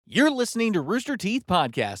You're listening to Rooster Teeth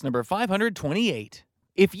Podcast number 528.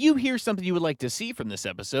 If you hear something you would like to see from this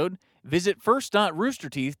episode, visit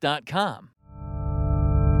first.roosterteeth.com.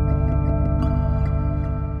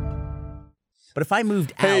 But if I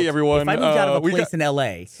moved out, Hey, everyone, if I moved out of a we place in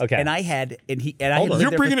LA, Okay. and I had lived You're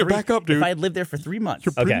there bringing for it back up, dude. If I had lived there for 3 months,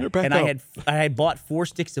 You're bringing it back and up. I had bought 4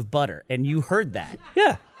 sticks of butter, and you heard that,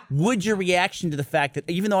 Yeah. would your reaction to the fact that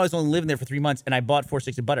even though I was only living there for 3 months and I bought 4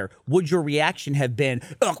 sticks of butter, would your reaction have been,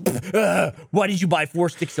 why did you buy 4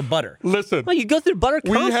 sticks of butter? Listen, Well, you go through butter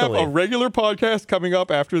we constantly. have a regular podcast coming up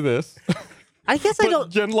after this. I guess I But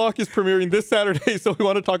don't. Genlock is premiering this Saturday, so we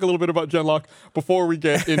want to talk a little bit about Genlock before we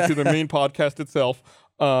get into the main podcast itself.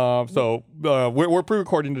 We're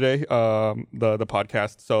pre-recording today, the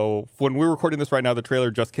podcast. So when we're recording this right now, the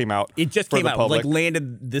trailer just came out. It just for came the out, public.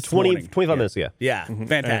 landed this 25 morning. minutes ago. Yeah,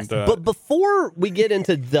 fantastic. And, But before we get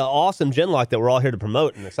into the awesome Genlock that we're all here to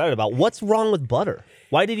promote and excited about, what's wrong with butter?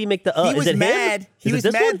 Why did he make the? he Is was it him? mad. He Is it was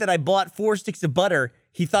this mad one? that I bought 4 sticks of butter.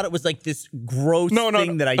 He thought it was like this gross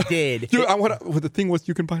thing that I did. Dude, the thing was,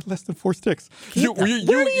 you can buy less than 4 sticks. Where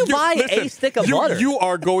do you buy a stick of butter? You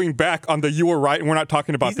are going back on the you were right, and we're not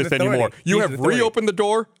talking about He's an this anymore. authority. You He's have an authority. reopened the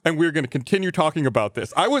door, and we're going to continue talking about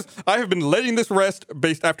this. I have been letting this rest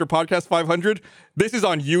based after podcast 500. This is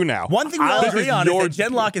on you now. One thing we all This agree is on is your- that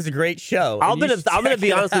Genlock is a great show. I'm and you gonna should be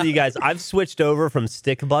check honest it with you out. guys. I've switched over from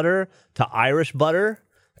stick butter to Irish butter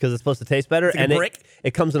because it's supposed to taste better, like a and brick?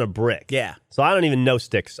 it comes in a brick. Yeah. So I don't even know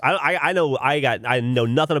sticks. I know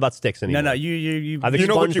nothing about sticks anymore. No, you I've You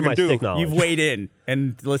know what expunged you my can do? stick knowledge. you've weighed in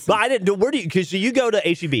and listen. But I didn't. Where do you? Because you go to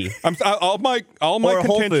HEB. All my Or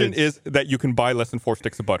Whole contention Foods. is that you can buy less than 4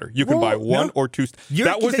 sticks of butter. You can buy Well, 1 no. or 2. Your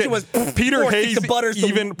That was it. contention was, Peter 4 sticks Hayes of butter is the-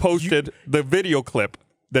 even posted the video clip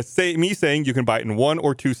that me saying you can buy it in 1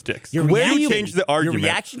 or 2 sticks. Your you reaction- changed the argument.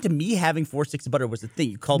 Your reaction to me having 4 sticks of butter was the thing.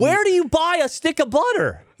 You called Where me do you buy a stick of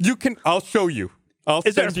butter? You can. I'll show you.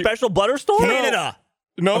 Is there a send you- special butter store? Canada.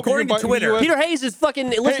 No, According you to can buy it in Twitter. the US. Peter Hayes is fucking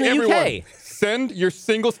listening Hey, to everyone, UK. send your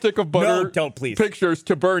single stick of butter don't, please. pictures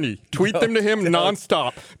to Bernie. Tweet them to him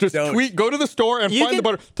nonstop. Just Don't. tweet, go to the store and You find the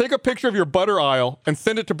can- butter. Take a picture of your butter aisle and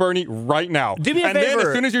send it to Bernie right now. Do me a and then favor.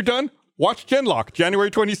 as soon as you're done, watch Genlock,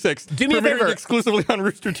 January 26th. Do me a premiering favor. exclusively on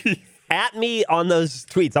Rooster Teeth. At me on those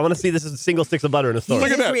tweets. I want to see this as single sticks of butter in a store.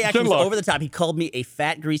 Look at His that, reaction was Genlock. over the top. He called me a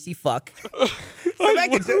fat, greasy fuck.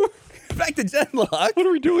 Back to Genlock. What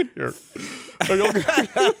are we doing here? Are you okay?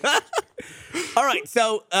 All right,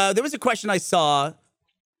 so there was a question I saw.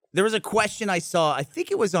 I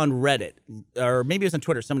think it was on Reddit, or maybe it was on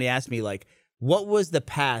Twitter. Somebody asked me, like, what was the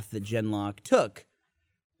path that Genlock took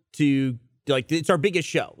to, like, it's our biggest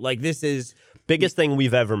show. Like, this is Biggest thing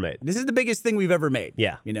we've ever made. the biggest thing we've ever made.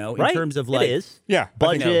 Yeah. You know, in Right? terms of, like, It is. Yeah. I think-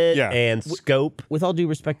 Budget yeah. and scope. with all due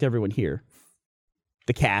respect to everyone here,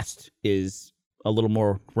 the cast is a little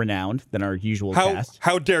more renowned than our usual cast.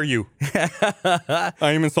 How dare you? I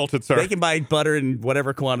am insulted, sir. They can buy butter in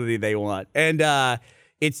whatever quantity they want. And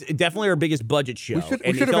it's definitely our biggest budget show. We and should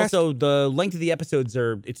it's have also the length of the episodes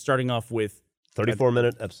it's starting off with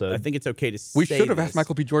 34-minute episode. I think it's okay to We say should have this. asked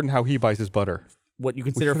Michael B. Jordan how he buys his butter. What you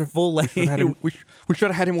consider should've- full length. We should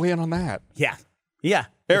have had him weigh in on that. Yeah. That's a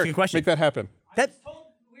Eric, good question. make that happen. That,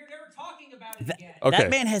 We're never talking about it again. Okay. that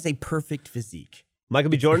man has a perfect physique.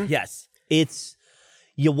 Michael B. Jordan? Yes. It's,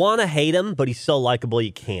 you want to hate him, but he's so likable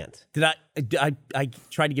you can't. Did I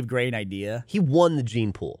tried to give Gray an idea. He won the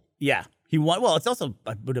gene pool. Yeah. He won. Well, it's also,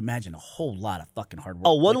 I would imagine, a whole lot of fucking hard work.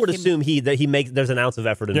 Oh, one Like would him- assume there's an ounce of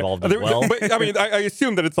effort involved as well. But I mean, I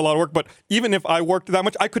assume that it's a lot of work. But even if I worked that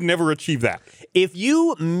much, I could never achieve that. If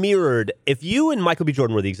you and Michael B.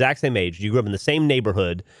 Jordan were the exact same age, you grew up in the same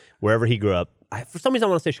neighborhood, wherever he grew up. For some reason, I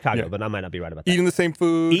want to say Chicago, Yeah. but I might not be right about that. Eating the same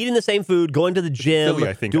food. Eating the same food, going to the gym, Philly,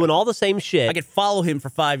 I think. doing all the same shit. I could follow him for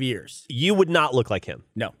 5 years. You would not look like him.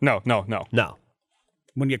 No. No. No.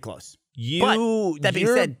 Wouldn't get close. You. But that being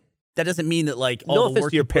you're- said, that doesn't mean that, like, all no the offense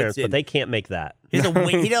work to your he puts parents, in, but they can't make that.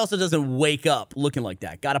 he also doesn't wake up looking like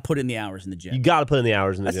that. Got to put in the hours in the gym. You got to put in the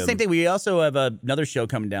hours in the That's gym. the same thing. We also have another show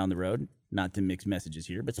coming down the road. Not to mix messages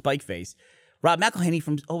here, but Spike Face. Rob McElhenney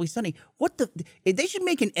from Always Sunny. They should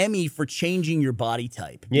make an Emmy for changing your body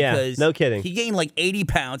type. Yeah, Because no kidding. He gained like 80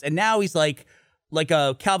 pounds, and now he's like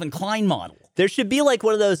a Calvin Klein model. There should be like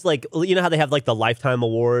one of those, like, you know how they have like the Lifetime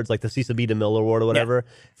Awards, like the Cecil B. DeMille Award or whatever?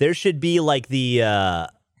 There should be like the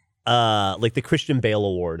Christian Bale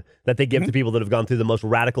Award that they give to people that have gone through the most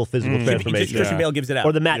radical physical transformation. Christian Bale gives it out.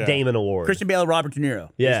 Or the Matt Yeah. Damon Award. Christian Bale, Robert De Niro.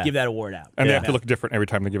 Yeah. Just give that award out. And they Yeah. have to look different every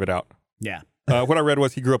time they give it out. Yeah. What I read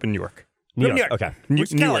was he grew up in New York. New New York. York. Okay.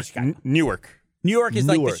 Which is kinda like Newark. New York is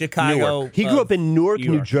like Newark. the Chicago. He grew up in Newark, New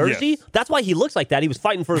New York. Jersey. Yes. That's why he looks like that. He was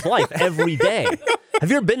fighting for his life every day. Have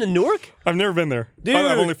you ever been to Newark? I've never been there. Dude,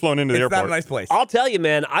 I've only flown into the It's airport. not a nice place. I'll tell you,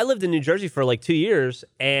 man. I lived in New Jersey for like 2 years,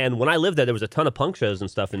 and when I lived there was a ton of punk shows and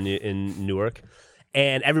stuff in Newark.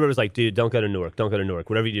 And everybody was like, dude, don't go to Newark. Don't go to Newark.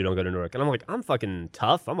 Whatever you do, don't go to Newark. And I'm like, I'm fucking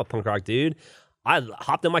tough. I'm a punk rock dude. I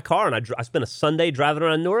hopped in my car and I spent a Sunday driving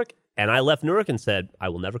around Newark. And I left Newark and said, I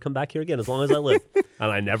will never come back here again as long as I live. And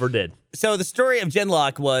I never did. So the story of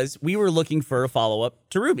Genlock was we were looking for a follow-up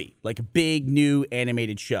to Ruby, like a big new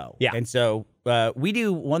animated show. Yeah. And so we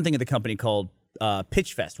do one thing at the company called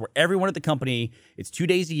Pitch Fest, where everyone at the company, it's 2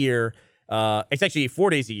 days a year. It's actually 4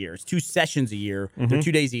 days a year. It's 2 sessions a year. They're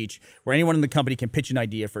 2 days each, where anyone in the company can pitch an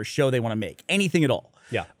idea for a show they want to make, anything at all.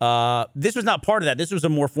 Yeah. This was not part of that. This was a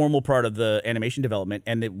more formal part of the animation development,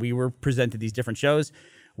 and that we were presented these different shows.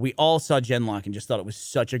 We all saw Genlock and just thought it was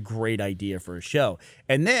such a great idea for a show.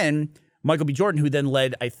 And then Michael B. Jordan, who then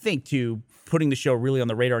led, I think, to putting the show really on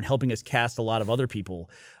the radar and helping us cast a lot of other people.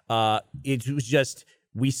 It was just,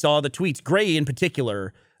 we saw the tweets. Gray in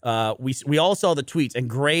particular, we all saw the tweets, and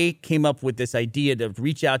Gray came up with this idea to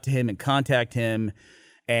reach out to him and contact him.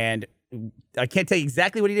 And I can't tell you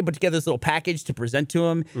exactly what he did, put together this little package to present to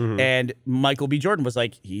him. And Michael B. Jordan was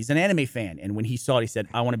like, he's an anime fan. And when he saw it, he said,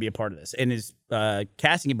 I want to be a part of this. And is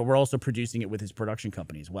casting it, but we're also producing it with his production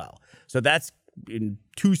company as well. So that's, in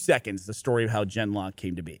 2 seconds, the story of how Genlock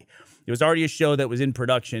came to be. It was already a show that was in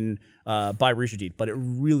production by Rooster Teeth, but it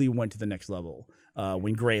really went to the next level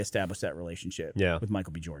when Gray established that relationship with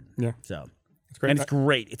Michael B. Jordan. Yeah. So It's great. and it's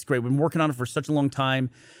great. It's great. We've been working on it for such a long time.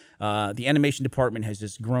 The animation department has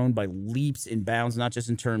just grown by leaps and bounds, not just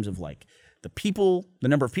in terms of like the people, the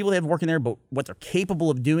number of people they have working there, but what they're capable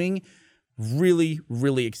of doing. Really,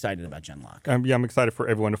 really excited about Genlock. I'm excited for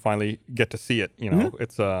everyone to finally get to see it. You know,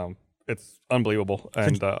 it's unbelievable,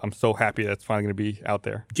 and I'm so happy that it's finally going to be out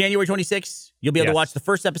there. January 26th, you'll be able to watch the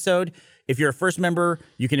first episode. If you're a first member,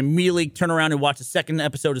 you can immediately turn around and watch the second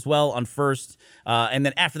episode as well on first. And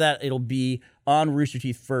then after that, it'll be on Rooster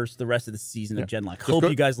Teeth first the rest of the season of Genlock. Hope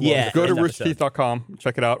you guys love it. Go to roosterteeth.com,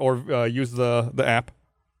 check it out, or use the app.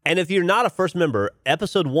 And if you're not a first member,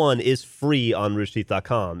 episode 1 is free on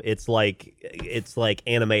roosterteeth.com. It's like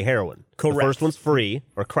anime heroin. Correct. The first one's free,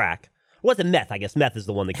 or crack. What's it? Meth, I guess. Meth is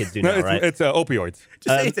the one the kids do now, right? It's opioids.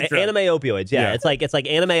 Just say it's a drug. Anime opioids, yeah. It's like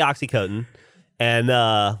anime oxycodone, and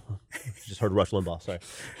just heard Rush Limbaugh. Sorry,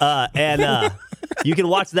 and you can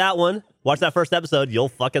watch that one. Watch that first episode. You'll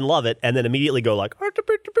fucking love it, and then immediately go like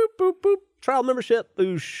trial membership,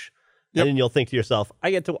 boosh. And then you'll think to yourself,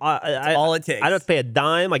 I get to all it takes. I don't have to pay a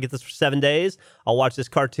dime. I get this for 7 days. I'll watch this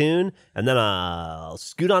cartoon, and then I'll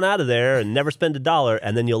scoot on out of there and never spend $1.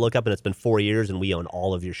 And then you'll look up, and it's been 4 years, and we own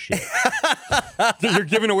all of your shit. You're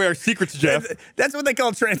giving away our secrets, Jeff. That's what they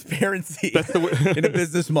call transparency That's the way- in a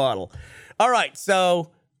business model. All right,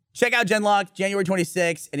 so check out Genlock, January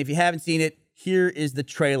 26th. And if you haven't seen it, here is the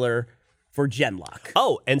trailer for Genlock.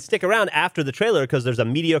 Oh, and stick around after the trailer because there's a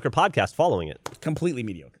mediocre podcast following it. Completely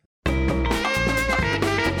mediocre.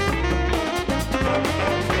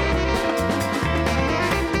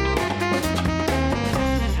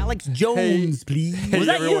 Alex Jones, please. Hey Was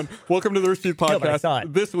that everyone, welcome to the Rooster Teeth but I saw Podcast.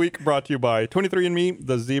 it. This week brought to you by 23andMe,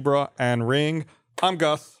 The Zebra, and Ring. I'm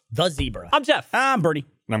Gus. The Zebra. I'm Jeff. I'm Bernie.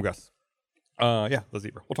 And I'm Gus. The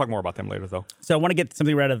Zebra. We'll talk more about them later, though. So I want to get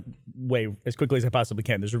something right out of the way as quickly as I possibly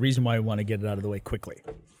can. There's a reason why I want to get it out of the way quickly.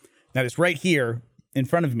 Now, it's right here in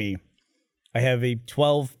front of me. I have a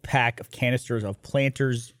 12-pack of canisters of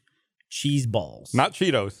Planters cheese balls. Not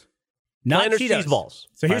Cheetos. Not Planters Cheetos. cheese balls.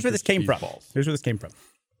 So here's where this Planters came cheese from. balls. Here's where this came from.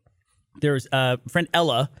 There's a friend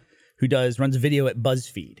Ella who runs a video at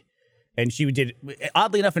BuzzFeed. And she did,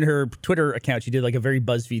 oddly enough, in her Twitter account, she did like a very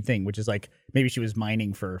BuzzFeed thing, which is like maybe she was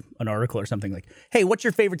mining for an article or something like, hey, what's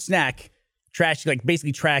your favorite snack?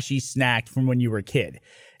 Basically trashy snack from when you were a kid.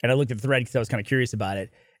 And I looked at the thread because I was kind of curious about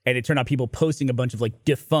it. And it turned out people posting a bunch of like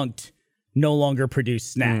defunct, no longer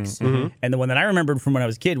produced snacks. And the one that I remembered from when I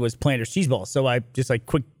was a kid was Planters cheese balls. So I just like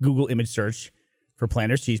quick Google image search for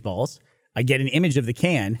Planters cheese balls. I get an image of the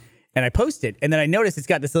can and I post it. And then I noticed it's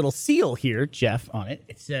got this little seal here, Jeff, on it.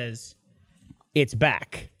 It says, it's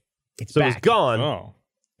back. It's So back. it's gone. Oh.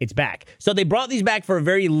 It's back. So they brought these back for a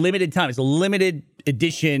very limited time. It's a limited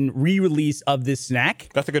edition re-release of this snack.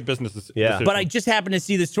 That's a good business Yeah. decision. But I just happened to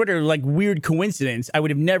see this Twitter, like weird coincidence. I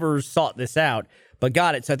would have never sought this out, but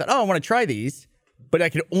got it. So I thought, oh, I want to try these, but I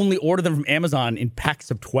could only order them from Amazon in packs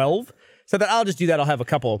of 12. So I thought, I'll just do that. I'll have a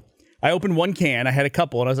couple. I opened one can. I had a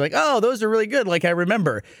couple, and I was like, oh, those are really good. Like I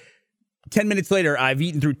remember. 10 minutes later, I've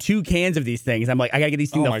eaten through 2 cans of these things. I'm like, I gotta get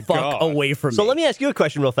these things Oh the my fuck God. away from So me. let me ask you a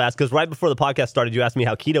question real fast, because right before the podcast started, you asked me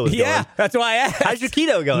how keto was Yeah, going. that's why I asked. How's your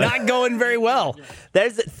keto going? Not going very well.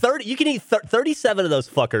 There's 30. You can eat 37 of those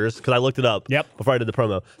fuckers, because I looked it up. Yep. Before I did the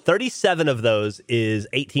promo. 37 of those is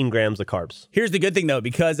 18 grams of carbs. Here's the good thing though,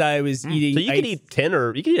 because I was eating. So you can eat 10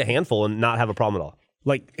 or you can eat a handful and not have a problem at all.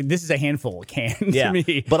 like this is a handful of cans Yeah, to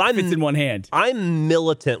me. but I'm- fits in one hand. I'm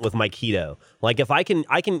militant with my keto. Like if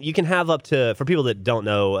you can have up to, for people that don't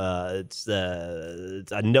know, it's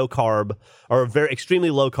a no carb or a very extremely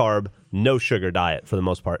low carb, no sugar diet for the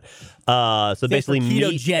most part. So basically meat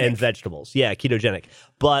ketogenic. and vegetables. Yeah, ketogenic.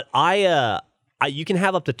 But you can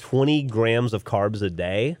have up to 20 grams of carbs a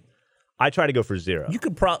day. I try to go for 0. You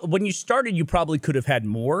could when you started, you probably could have had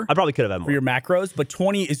more I probably could have had more. for your macros, but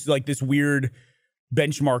 20 is like this weird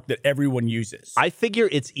benchmark that everyone uses. I figure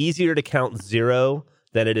it's easier to count 0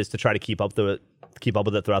 than it is to try to keep up with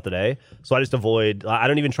it throughout the day. So I just avoid. I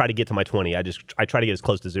don't even try to get to my 20. I try to get as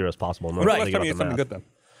close to 0 as possible. When's the last time you ate something good then?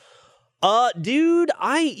 Dude,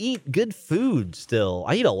 I eat good food still.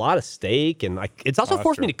 I eat a lot of steak, and it's also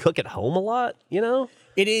forced me to cook at home a lot. You know,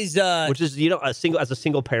 It is. which is as a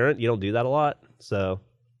single parent, you don't do that a lot. So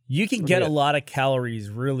You can get a lot of calories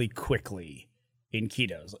really quickly in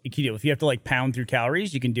keto. If you have to like pound through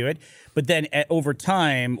calories, you can do it. But then over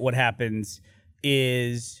time, what happens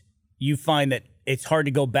is you find that it's hard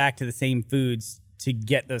to go back to the same foods to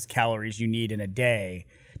get those calories you need in a day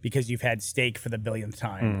because you've had steak for the billionth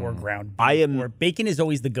time or ground beef. Or bacon is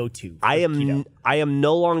always the go-to. I am keto. I am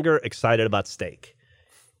no longer excited about steak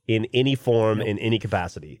in any form, in any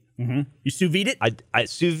capacity. You sous vide it? I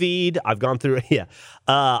sous vide. I've gone through. Yeah,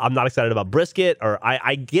 I'm not excited about brisket, or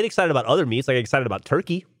I get excited about other meats. I get excited about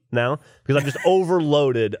turkey now because I'm just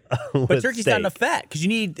overloaded. But turkey's not enough fat because you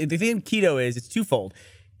need. The thing with keto is it's twofold.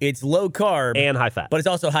 It's low carb and high fat. but it's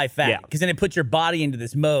also high fat Yeah. because then it puts your body into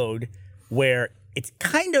this mode where it's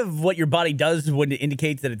kind of what your body does when it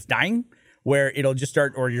indicates that it's dying, where it'll just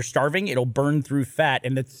start, or you're starving, it'll burn through fat,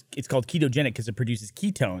 and it's called ketogenic because it produces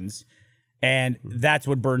ketones, and that's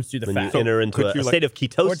what burns through the When fat. you enter into could a you, state of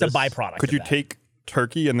ketosis, or it's a byproduct. Could of you that. take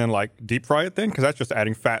turkey and then like deep fry it then? Because that's just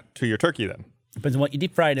adding fat to your turkey then. Depends on what you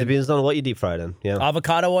deep fried in. Depends on what you deep fried in. Yeah.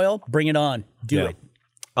 Avocado oil, bring it on. Do Yeah. it.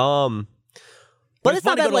 But it's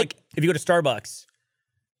fun not to bad. go to, Like if you go to Starbucks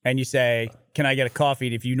and you say, "Can I get a coffee?"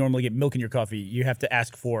 And if you normally get milk in your coffee, you have to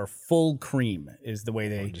ask for full cream. Is the way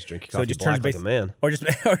they just drink your so it coffee just black turns like a man. or just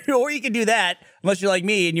or you can do that unless you're like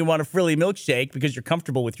me and you want a frilly milkshake because you're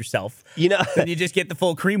comfortable with yourself. you know. Then you just get the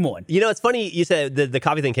full cream one. You know, it's funny you said the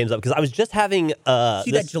coffee thing came up because I was just having See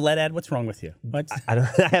this- that Gillette ad? What's wrong with you? What? I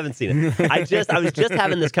haven't seen it. I was just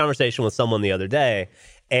having this conversation with someone the other day,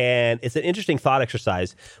 and it's an interesting thought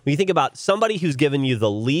exercise. When you think about somebody who's given you the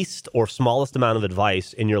least or smallest amount of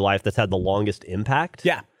advice in your life that's had the longest impact.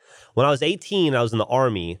 Yeah. When I was 18, I was in the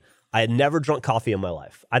Army. I had never drunk coffee in my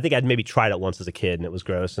life. I think I'd maybe tried it once as a kid, and it was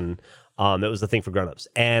gross, and it was the thing for grown-ups.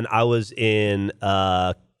 And I was in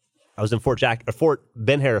Fort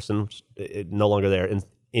Ben Harrison, no longer there, in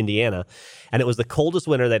Indiana, and it was the coldest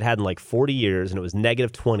winter they'd had in like 40 years, and it was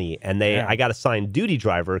negative 20. And I got assigned duty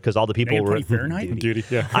driver because all the people Negative were 20 Fahrenheit? Duty,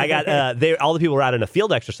 yeah. I got all the people were out in a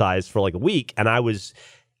field exercise for like a week, and I was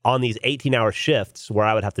on these 18-hour shifts where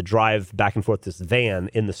I would have to drive back and forth this van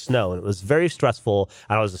in the snow, and it was very stressful.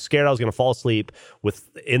 And I was scared I was going to fall asleep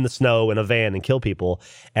in the snow in a van and kill people.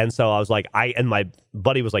 And so I was like, and my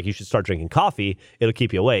buddy was like, "You should start drinking coffee. It'll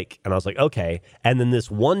keep you awake." And I was like, "Okay." And then this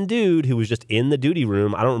one dude who was just in the duty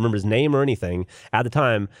room, I don't remember his name or anything at the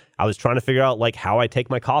time. I was trying to figure out like how I take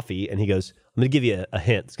my coffee, and he goes, "I'm going to give you a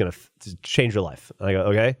hint. It's going to change your life." And I go,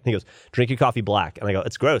 "Okay." And he goes, "Drink your coffee black." And I go,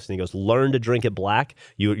 "It's gross." And he goes, "Learn to drink it black.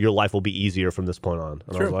 Your life will be easier from this point on."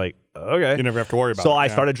 And I was like, "Okay." You never have to worry about So it. I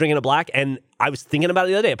yeah. started drinking it black, and I was thinking about it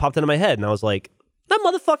the other day. It popped into my head, and I was like, that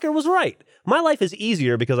motherfucker was right. My life is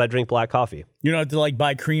easier because I drink black coffee. You don't have to like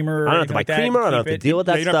buy creamer. Or I don't have to buy anything like that. creamer. I don't have Keep to it- deal with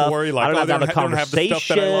that you don't stuff. have to worry, like, I don't oh, have to have a they don't have the stuff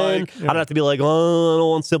that I conversation. like. Yeah. I don't have to be like, "Oh, I don't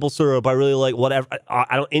want simple syrup. I really like whatever."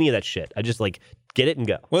 I don't any of that shit. I just like get it and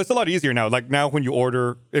go. Well, it's a lot easier now. Like now, when you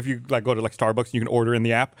order, if you like go to like Starbucks, you can order in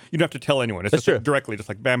the app. You don't have to tell anyone. It's That's just like, true. directly, just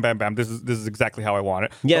like bam, bam, bam. This is exactly how I want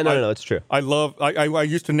it. Yeah, So no, it's true. I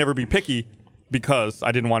used to never be picky because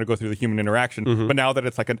I didn't want to go through the human interaction. Mm-hmm. But now that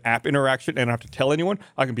it's like an app interaction and I don't have to tell anyone,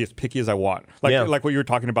 I can be as picky as I want. Like Yeah. like what you were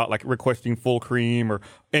talking about, like requesting full cream or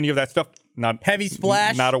any of that stuff. Not Heavy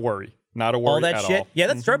splash? Not a worry. Not a worry all that at shit. all. Yeah,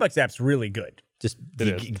 that Starbucks app's really good. Just It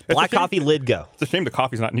is. It's a black shame- coffee lid go. It's a shame the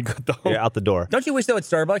coffee's not any good though. You're out the door. Don't you wish though at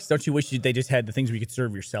Starbucks? Don't you wish they just had the things where you could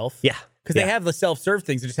serve yourself? Yeah. because Yeah. they have the self-serve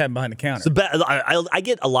things. They just have them behind the counter. I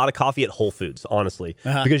get a lot of coffee at Whole Foods, honestly,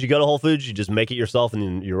 because you go to Whole Foods, you just make it yourself,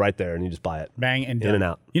 and you're right there, and you just buy it. Bang and in done. and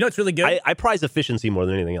out. You know what's really good? I prize efficiency more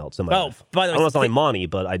than anything else in my Oh, life. by the way, I don't know if it's take- like money,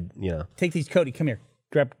 but Take these, Cody. Come here.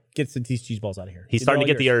 Get these cheese balls out of here. he's They're starting to all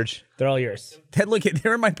get the yours. urge. They're all yours. Look,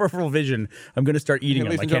 they're in my peripheral vision. I'm going to start eating them.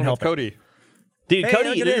 Ladies I and can't gentlemen, help it. Cody. Dude, Hey, Cody,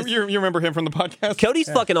 look at this. You remember him from the podcast?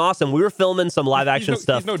 Cody's fucking awesome. We were filming some live action he's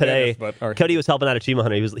stuff no today. Dennis, but- all right. Cody was helping out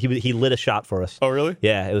Achievement Hunter. He lit a shot for us. Oh, really?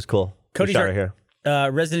 Yeah, it was cool. Cody's shot our right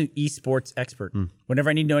here. resident esports expert. Whenever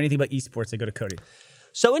I need to know anything about esports, I go to Cody.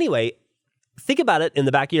 So anyway, think about it in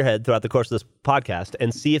the back of your head throughout the course of this podcast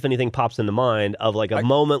and see if anything pops into mind of like a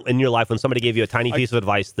moment in your life when somebody gave you a tiny piece of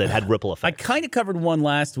advice that had ripple I effect. kind of covered one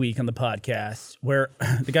last week on the podcast where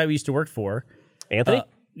the guy we used to work for, Anthony?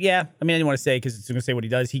 yeah, I mean, I didn't want to say because it's going to say what he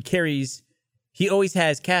does. He always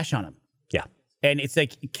has cash on him. Yeah. And it's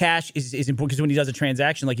like cash is important because when he does a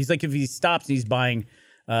transaction, like he's like if he stops and he's buying,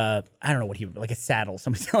 I don't know what he would like a saddle.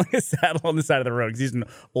 Somebody's selling a saddle on the side of the road because he's an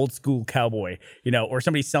old school cowboy, or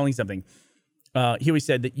somebody's selling something. He always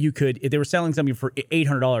said that you could, if they were selling something for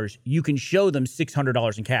 $800, you can show them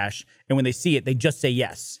 $600 in cash, and when they see it, they just say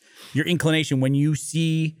yes. Your inclination when you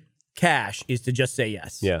see cash is to just say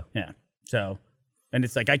yes. Yeah. Yeah. So, and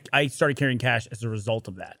it's like I started carrying cash as a result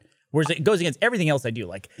of that. Whereas it goes against everything else I do.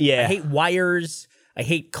 Like, Yeah. I hate wires. I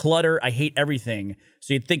hate clutter. I hate everything.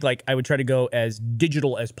 So you'd think like I would try to go as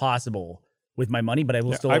digital as possible with my money, but I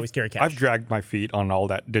will still always carry cash. I've dragged my feet on all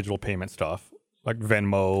that digital payment stuff, like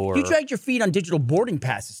Venmo or. You dragged your feet on digital boarding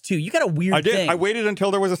passes too. You got a weird I did. thing. I waited until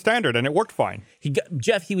there was a standard, and it worked fine.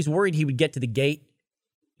 Jeff, he was worried he would get to the gate,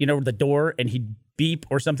 the door, and he'd beep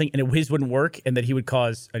or something, and his wouldn't work, and that he would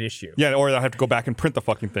cause an issue. Yeah, or I have to go back and print the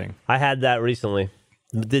fucking thing. I had that recently.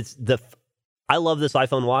 I love this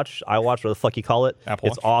iPhone watch. iWatch, what the fuck you call it. Apple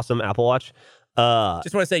It's Watch. awesome. Apple Watch.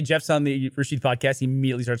 Just want to say, Jeff's on the Rashid podcast. He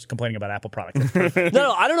immediately starts complaining about Apple products.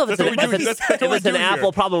 No, I don't know if That's what we do. if That's if what it's we an do here.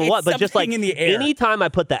 Apple problem or It's what, but just like something in the air. anytime I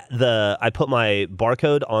put I put my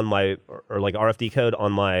barcode on my or like RFD code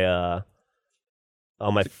on my or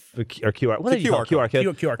QR. What do you call it? QR QR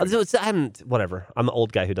code? QR code. So whatever. I'm an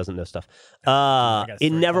old guy who doesn't know stuff. got a It story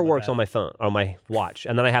never about works that. on my phone or my watch,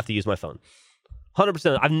 and then I have to use my phone.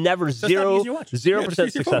 100%. I've never stop using your watch. 0% Yeah, just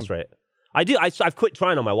use your success phone. rate. I do. I've quit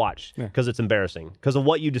trying on my watch because it's embarrassing. Because of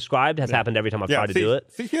what you described has happened every time I've Yeah, tried to see- do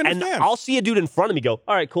it. see, he and understands. I'll see a dude in front of me go,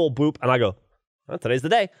 "All right, cool, boop," and I go, well, "Today's the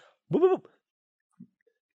day." Boop, boop, boop.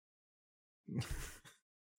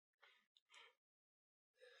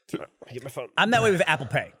 I get my phone. I'm that way with Apple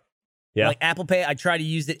Pay. Yeah. Like Apple Pay, I try to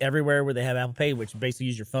use it everywhere where they have Apple Pay, which basically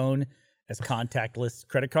use your phone as contactless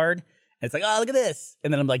credit card. And it's like, oh, look at this.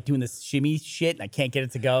 And then I'm like doing this shimmy shit and I can't get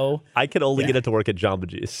it to go. I could only get it to work at Jamba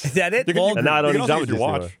Juice. Is that it? You can, Well, And now I don't you need can also Jamba use your Juice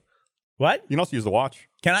watch. anymore. what? You can also use the watch.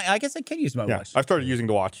 Can I guess I can use my Yeah, watch. I've started using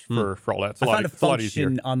the watch for all that. It's I a found lot, a it's a lot easier.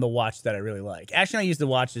 function on the watch that I really like. Actually, I use the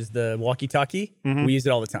watch as the walkie-talkie. We use it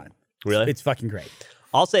all the time. Really? It's fucking great.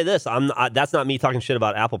 I'll say this: that's not me talking shit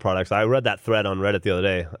about Apple products. I read that thread on Reddit the other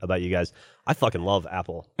day about you guys. I fucking love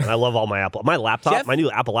Apple, and I love all my Apple. My laptop, Jeff? my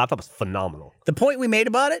new Apple laptop, is phenomenal. The point we made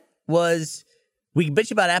about it was we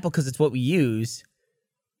bitch about Apple because it's what we use.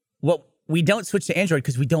 What we don't switch to Android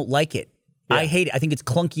because we don't like it. I hate it. I think it's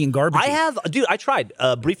clunky and garbage. I tried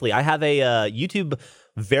briefly. I have a YouTube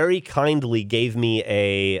very kindly gave me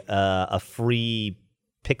a free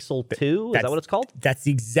Pixel 2. Is that what it's called? That's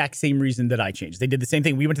the exact same reason that I changed. They did the same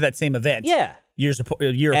thing. We went to that same event. Yeah. A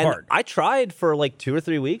year And apart. I tried for like 2 or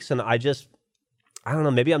 3 weeks, and I don't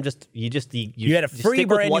know. Maybe I'm just you had a free stick with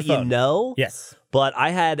brand what new you phone. know. Yes. But I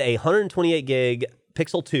had a 128 gig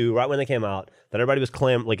Pixel 2 right when they came out that everybody was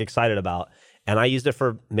excited about, and I used it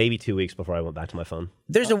for maybe 2 weeks before I went back to my phone.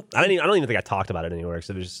 There's a I don't even think I talked about it anywhere because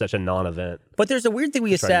it was just such a non-event. But there's a weird thing we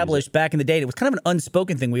to use established back in the day. It was kind of an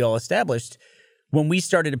unspoken thing we all established when we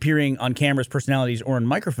started appearing on cameras, personalities, or on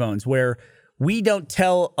microphones, where we don't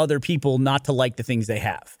tell other people not to like the things they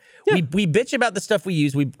have. We bitch about the stuff we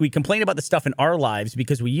use. We complain about the stuff in our lives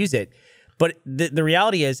because we use it. But the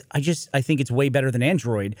reality is, I think it's way better than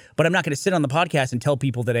Android. But I'm not going to sit on the podcast and tell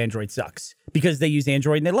people that Android sucks because they use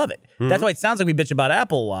Android and they love it. That's why it sounds like we bitch about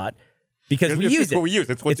Apple a lot because we It's use it. what we use.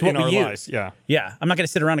 It's what's what in we our use. lives. Yeah. Yeah, I'm not going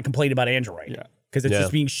to sit around and complain about Android. Yeah. Because it's Yeah.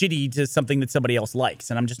 just being shitty to something that somebody else likes,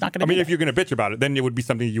 and I'm just not going to. I mean, if you're going to bitch about it, then it would be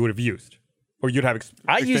something you would have used, or you'd have.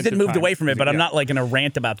 I used it, and extensive moved time away from it, but I'm using not like going to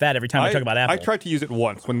rant about that every time I talk about Apple. I tried to use it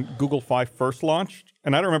once when Google Fi first launched,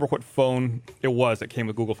 and I don't remember what phone it was that came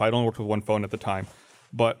with Google Fi. I only worked with one phone at the time,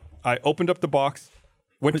 but I opened up the box,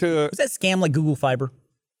 went to. Was that scam like Google Fiber?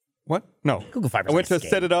 What? No. Google Fiber's I went to like a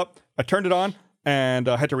set it up. I turned it on and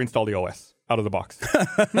had to reinstall the OS out of the box.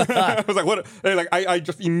 I was like, "What?" I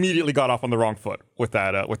just immediately got off on the wrong foot with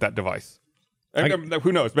that device.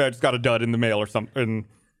 Who knows? Maybe I just got a dud in the mail or something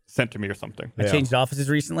sent to me or something. I changed offices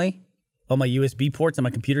recently. All my USB ports on my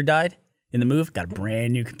computer died in the move. Got a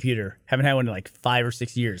brand new computer. Haven't had one in like 5 or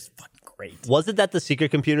 6 years. Fucking great. Was it that the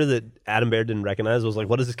secret computer that Adam Baird didn't recognize was like,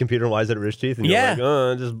 what is this computer and why is it at Rooster Teeth? And you're Yeah.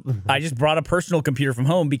 like, just I just brought a personal computer from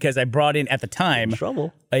home because I brought in at the time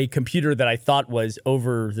trouble. a computer that I thought was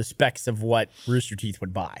over the specs of what Rooster Teeth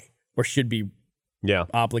would buy or should be Yeah.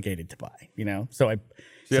 obligated to buy. So I.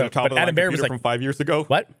 You had a top of but the line Adam Baird was computer like, from 5 years ago?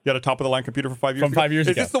 What? You had a top of the line computer from 5 years From ago? 5 years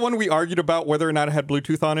Is ago. this the one we argued about whether or not it had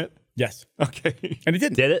Bluetooth on it? yes, Okay. and it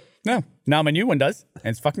didn't. Did it? No. Now my new one does, and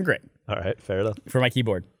it's fucking great All right. Fair enough. for my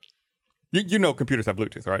keyboard. You know computers have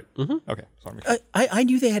Bluetooth, right? Mm-hmm. Okay. Sorry. I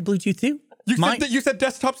knew they had Bluetooth too. You said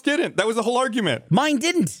desktops didn't. That was the whole argument. Mine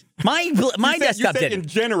didn't. My You desktop said didn't. in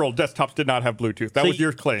general desktops did not have Bluetooth. That was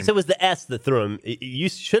your claim. So it was the S that threw him. You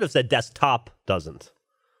should have said desktop doesn't.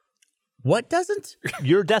 What doesn't?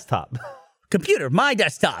 Your desktop. Computer, my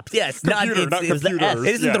desktop. Yes, Computer, not it's the computers. S. It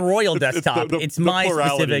isn't Yeah. the royal It's desktop. the It's my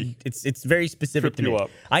plurality. specific. It's very specific to Trip you me. up.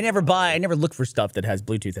 I never look for stuff that has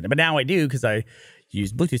Bluetooth in it, but now I do because I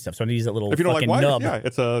use Bluetooth stuff. So I need to use that little If you don't like fucking wires, nub. yeah,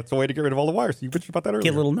 it's a way to get rid of all the wires. You bitched about that earlier.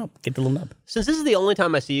 Get a little nub. Get the little nub. Since this is the only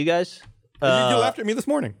time I see you guys, You laughed at me this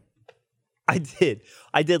morning. I did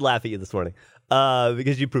laugh at you this morning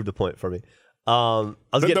because you proved a point for me.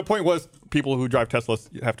 The point was people who drive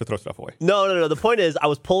Teslas have to throw stuff away. No. The point is, I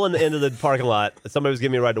was pulling into the parking lot. Somebody was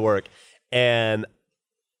giving me a ride to work, and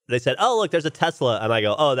they said, "Oh, look, there's a Tesla." And I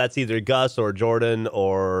go, "Oh, that's either Gus or Jordan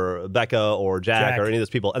or Becca or Jack or any of those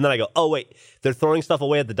people." And then I go, "Oh, wait, they're throwing stuff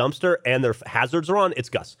away at the dumpster, and their hazards are on. It's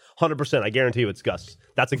Gus, 100%. I guarantee you, it's Gus.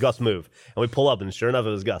 That's a Gus move." And we pull up, and sure enough, it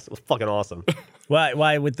was Gus. It was fucking awesome. Why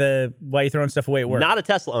are you throwing stuff away at work? Not a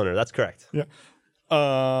Tesla owner. That's correct. Yeah.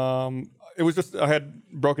 It was just I had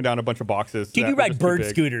broken down a bunch of boxes. Dude, that you were ride just too bird big.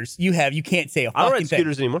 scooters. You can't say a I don't fucking ride thing.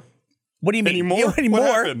 scooters anymore. What do you mean? Anymore? You What anymore?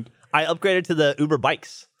 happened? I upgraded to the Uber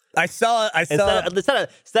bikes. I saw.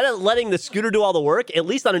 Instead of letting the scooter do all the work, at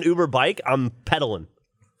least on an Uber bike, I'm pedaling.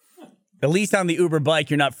 At least on the Uber bike,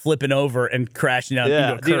 you're not flipping over and crashing out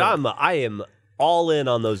Yeah, into a dude, curb. I am all in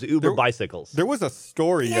on those Uber bicycles. There was a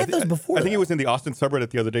story. They had those before, I think it though. was in the Austin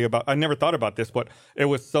subreddit the other day about. I never thought about this, but it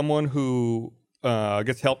was someone who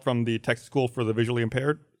gets help from the Texas School for the Visually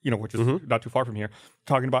Impaired, which is not too far from here,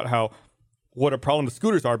 talking about how what a problem the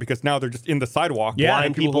scooters are because now they're just in the sidewalk. Yeah, and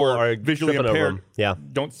and people people who are are visually tripping over impaired them. Yeah.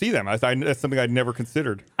 don't see them. That's something I'd never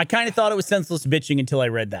considered. I kind of thought it was senseless bitching until I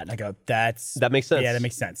read that. And I go, that makes sense. Yeah, that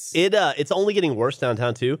makes sense. It's only getting worse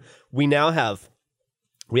downtown too. We now have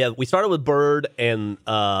we started with Bird and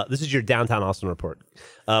this is your downtown Austin report.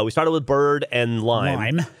 We started with Bird and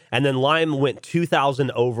Lime. And then Lime went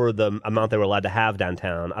 2,000 over the amount they were allowed to have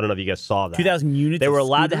downtown. I don't know if you guys saw that. 2,000 units They of were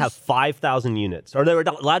allowed to scooters? have 5,000 units, or they were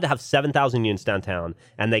allowed to have 7,000 units downtown,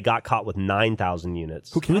 and they got caught with 9,000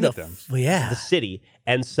 units. Who counted them? Well, yeah. The city,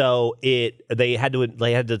 and so they had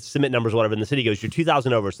to submit numbers or whatever, and the city goes, "You're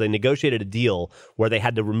 2,000 over," so they negotiated a deal where they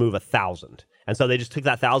had to remove 1,000, and so they just took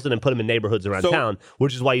that 1,000 and put them in neighborhoods around town,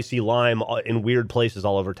 which is why you see Lime in weird places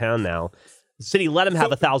all over town now. The city let them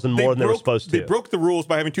have 1,000 more than they were supposed to. They broke the rules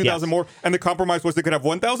by having 2,000 Yes. more, and the compromise was they could have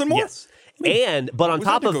 1,000 more. Yes. But on was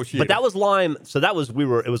top that of, negotiated? but that was Lime. So it was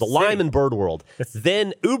a Lime and Bird world.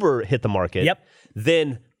 Then Uber hit the market. Yep.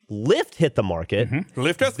 Then Lyft hit the market.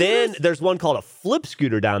 Lyft has Then scooters? there's one called a Flip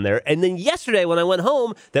Scooter down there. And then yesterday when I went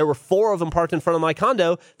home, there were 4 of them parked in front of my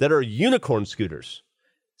condo that are unicorn scooters.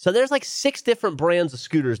 So there's like 6 different brands of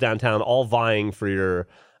scooters downtown, all vying for your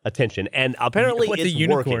attention. And apparently What's it's a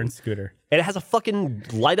unicorn working. scooter? And it has a fucking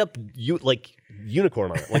light up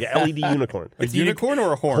unicorn on it, like an LED unicorn. A unicorn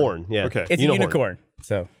or a horn? Horn, yeah. Okay. It's a Unicorn. unicorn.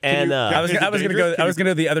 So And I was Is it gonna dangerous? go. I was gonna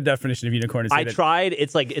go the other definition of unicorn. And say I that- tried.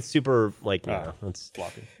 It's super it's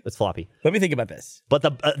floppy. It's floppy. Let me think about this. But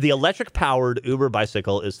the electric powered Uber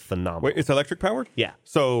bicycle is phenomenal. Wait, it's electric powered? Yeah.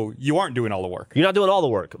 So you aren't doing all the work. You're not doing all the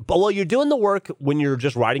work, but you're doing the work when you're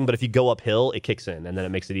just riding. But if you go uphill, it kicks in, and then it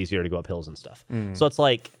makes it easier to go up hills and stuff. So it's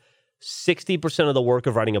like 60% of the work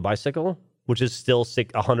of riding a bicycle, which is still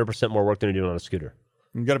 100% more work than you're doing on a scooter.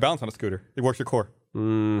 You got to balance on a scooter. It works your core.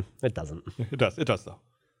 It doesn't. It does. It does though.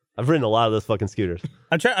 I've ridden a lot of those fucking scooters.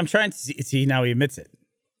 I'm trying to see now he admits it.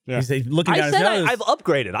 Yeah. He's looking down I his said nose. I've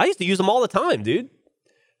upgraded. I used to use them all the time, dude.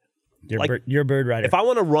 You're a bird rider. If I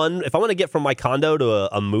want to get from my condo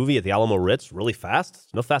to a movie at the Alamo Ritz really fast,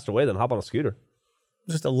 there's no faster way than hop on a scooter.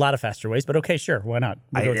 Just a lot of faster ways, but okay, sure, why not?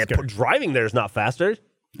 We'll go with scooter. Driving there is not faster.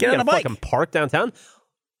 Get on You a gotta bike. fucking park downtown.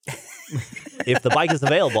 If the bike is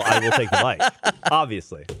available, I will take the bike.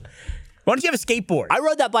 Obviously. Why don't you have a skateboard? I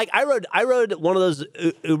rode that bike. I rode one of those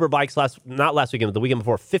Uber bikes not last weekend, but the weekend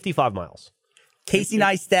before, 55 miles. Casey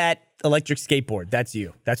Neistat electric skateboard. That's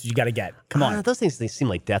you. That's what you got to get. Come on. Those things, they seem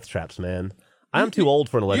like death traps, man. I'm too old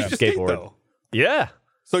for an You electric should skate, skateboard. though. Yeah.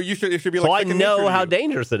 So it should be So like I second nature know to how you.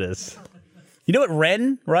 dangerous it is. You know what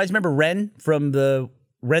Ren? Rise, remember Ren from the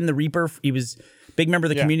Ren the Reaper? He was a big member of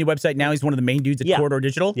the Yeah. community website. Now he's one of the main dudes at Yeah. Corridor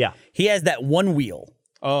Digital. Yeah. He has that one wheel.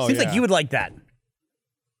 Oh, Seems yeah. like you would like that.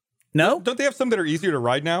 No? Don't they have some that are easier to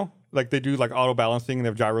ride now? Like they do like auto balancing and they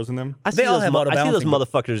have gyros in them. I see all those have I see those auto-balancing, but-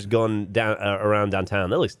 motherfuckers going down around downtown.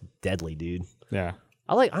 That looks deadly, dude. Yeah.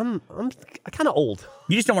 I'm kind of old.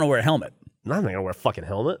 You just don't want to wear a helmet. I'm not gonna wear a fucking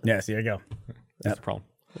helmet. Yeah, see, there you go. That's the problem.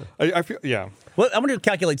 I feel Well, I'm going to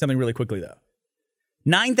calculate something really quickly, though.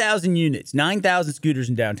 9,000 units, 9,000 scooters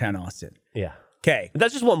in downtown Austin. Yeah. Okay.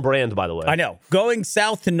 That's just one brand, by the way. I know. Going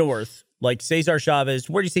south to north, like Cesar Chavez,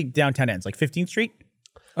 where do you think downtown ends? Like 15th Street?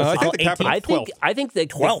 I think the 18th. capital is 12th. I think that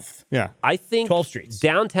 12th. Yeah. I think 12 streets.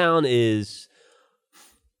 downtown is,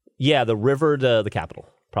 the river to the capital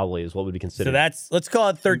probably is what would be considered. So that's, let's call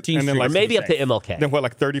it 13th And then, Street. like, or maybe up to safe. MLK. Then what,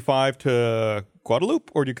 like 35 to Guadalupe,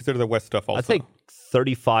 or do you consider the west stuff also? I'd say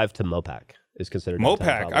 35 to Mopac is considered downtown,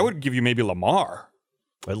 Mopac. probably. I would give you maybe Lamar.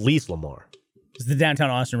 At least Lamar. It's the downtown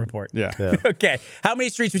Austin report. Yeah. Okay. How many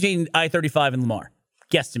streets between I-35 and Lamar?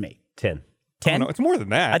 Guess to me. 10. 10? No, it's more than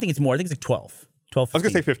that. I think it's more. I think it's like 12. 12, I was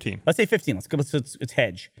gonna say 15. Let's say 15. Let's go. Let's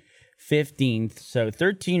hedge. 15th. So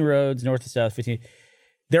 13 roads, north to south, 15.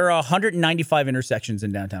 There are 195 intersections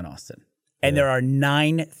in downtown Austin. And there are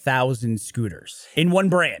 9,000 scooters in one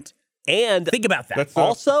brand. And Think about that. That's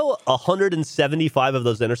also 175 of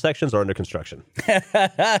those intersections are under construction. Well,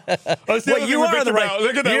 you are on the right-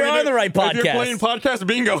 Look at that. you're on the right If you're podcast. playing podcast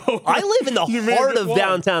bingo. I live in the You made heart this of one.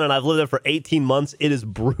 downtown, and I've lived there for 18 months. It is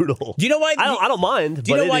brutal. Do you know why? I don't mind. Do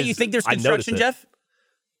you but know it why is- you think there's I notice construction, it. Jeff?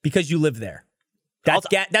 Because you live there.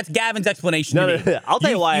 That's Gavin's explanation. No, to me. no, I'll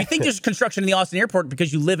tell you why. You think there's construction in the Austin airport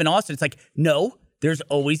because you live in Austin. It's like, no, there's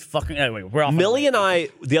always fucking. Anyway, we're off. Millie and I,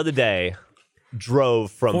 the other day,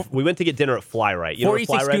 drove from. We went to get dinner at Fly Right. You know where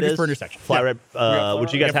 46 Fly Right scooters is? per intersection. Fly Right,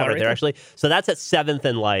 which you guys Yeah, Fly have right Right there, there. actually. So that's at 7th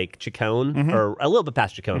and like Chacon, or a little bit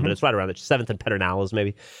past Chacon, but it's right around it. 7th and Pedernales,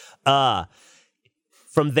 maybe.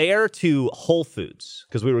 From there to Whole Foods,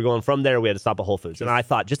 because we were going from there, we had to stop at Whole Foods. And I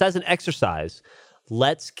thought, just as an exercise,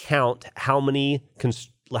 let's count how many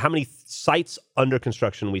sites under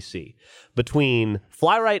construction we see between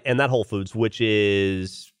Fly Right and that Whole Foods, which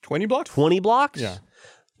is 20 blocks? 20 blocks. Yeah.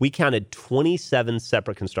 We counted 27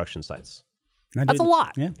 separate construction sites I That's do- a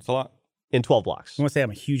lot. Yeah. It's a lot. in 12 blocks. I want to say I'm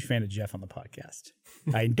a huge fan of Jeff on the podcast.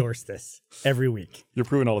 I endorse this every week. You're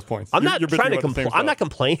proving all those points. I'm You're- not you're bitching trying to about the same complain. I'm not stuff.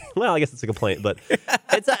 complaining. Well, I guess it's a complaint, but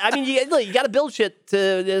it's. I mean, you got to build shit to.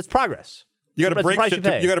 It's progress. You got to That's the break price shit.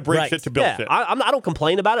 you pay. You got to break Right. shit to build Yeah, shit. I don't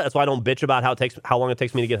complain about it. That's why I don't bitch about how long it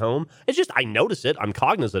takes me to get home. It's just I notice it. I'm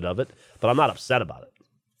cognizant of it, but I'm not upset about it.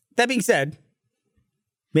 That being said,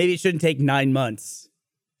 maybe it shouldn't take 9 months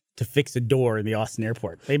to fix a door in the Austin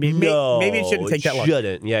airport. Maybe it shouldn't take that long.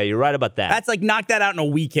 Shouldn't. Yeah, you're right about that. That's like knock that out in a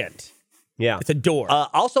weekend. yeah. It's a door.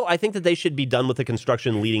 Also, I think that they should be done with the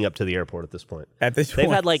construction leading up to the airport at this point. At this They've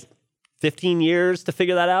point, had like 15 years to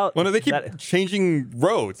figure that out. Well, no, they keep That- changing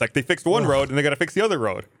roads. Like they fixed one road and they got to fix the other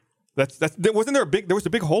road. Wasn't there there was a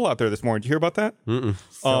big hole out there this morning? Did you hear about that?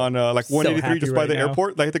 On like 183 happy just by right the now.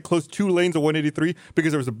 airport. They had to close 2 lanes of 183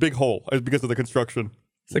 because there was a big hole. It was because of the construction.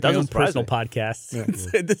 it's like my doesn't own surprise personal me.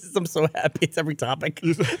 podcast. This is I'm so happy. It's every topic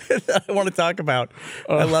that I want to talk about.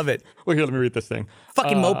 I love it. Well, here, let me read this thing.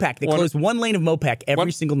 Fucking Mopac. They close one lane of Mopac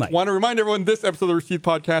every single night. Want to remind everyone this episode of the Rooster Teeth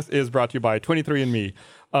Podcast is brought to you by 23andMe.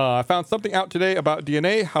 I found something out today about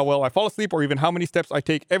DNA, how well I fall asleep, or even how many steps I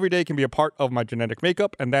take every day can be a part of my genetic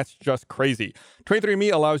makeup, and that's just crazy.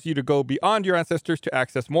 23andMe allows you to go beyond your ancestors to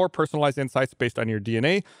access more personalized insights based on your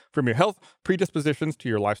DNA, from your health predispositions to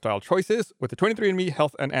your lifestyle choices. With the 23andMe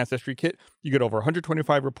Health and Ancestry Kit, you get over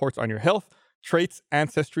 125 reports on your health, traits,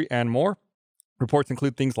 ancestry, and more. Reports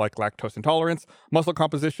include things like lactose intolerance, muscle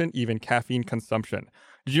composition, even caffeine consumption.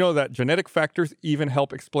 Did you know that genetic factors even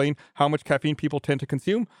help explain how much caffeine people tend to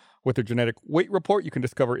consume? With their genetic weight report, you can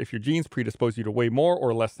discover if your genes predispose you to weigh more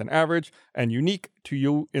or less than average, and unique to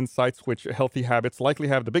you insights which healthy habits likely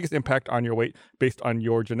have the biggest impact on your weight based on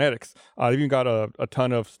your genetics. They've even got a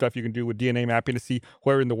ton of stuff you can do with DNA mapping to see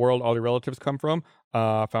where in the world all your relatives come from.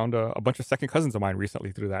 I found a bunch of second cousins of mine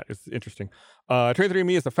recently through that. It's interesting.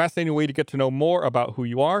 23andMe is a fascinating way to get to know more about who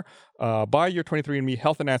you are. Buy your 23andMe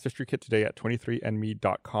Health and Ancestry Kit today at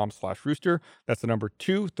 23andme.com/rooster. That's the number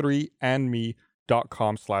 23andme.com/rooster.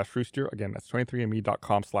 23andme.com/rooster. Again, that's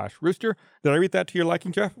 23andme.com/rooster. Did I read that to your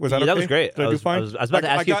liking, Jeff? Was that Yeah, okay? that was great. Did I do fine? I was about to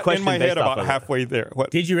ask you a I got question in my based head off about of it. halfway there.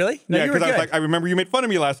 What? Did you really? No, Yeah, you were because I was good. like, I remember you made fun of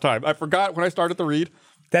me last time. I forgot when I started to read.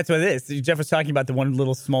 That's what it is. Jeff was talking about the one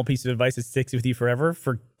little small piece of advice that sticks with you forever.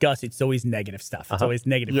 For Gus, it's always negative stuff. It's always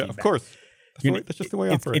negative Yeah, feedback. of course. That's just the way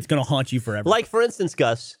I It's operate. going to haunt you forever. Like, for instance,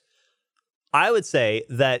 Gus, I would say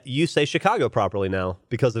that you say Chicago properly now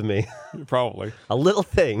because of me. Probably. A little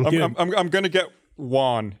thing. I'm going to get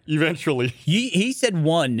Juan eventually. He said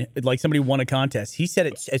one, like somebody won a contest. He said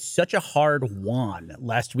it's such a hard Juan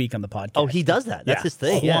last week on the podcast. Oh, he does that. That's Yeah, his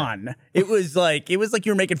thing. Yeah. Juan. It was like you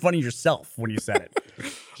were making fun of yourself when you said it.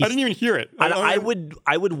 I didn't even hear it. I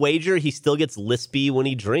would wager he still gets lispy when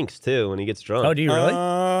he drinks too, when he gets drunk. Oh, do you really?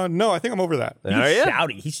 No, I think I'm over that. Are He's you?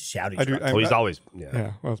 shouty. He's shouty. I do. drunk. Oh, he's always. Yeah.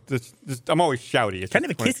 Yeah. Well, I'm always shouty. It's Kind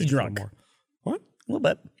of just a when I kissy think drunk. more. What? A little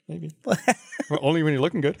bit. Maybe. Well, only when you're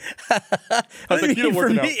looking good. I How's the didn't mean keto for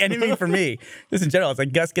working out? me. I didn't mean for me. Just in general, it's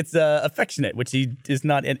like Gus gets affectionate, which he is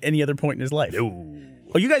not at any other point in his life.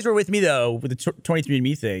 Oh, you guys were with me though with the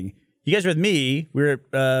 23andMe thing. You guys were with me. We were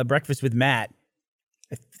at breakfast with Matt.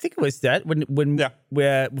 I think it was that when we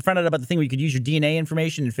found out about the thing where you could use your DNA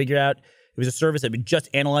information and figure out it was a service that would just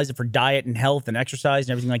analyze it for diet and health and exercise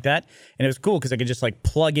and everything like that. And it was cool because I could just like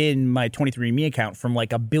plug in my 23andMe account from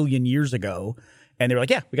like 1 billion years ago. And they were like,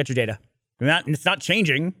 yeah, we got your data. It's not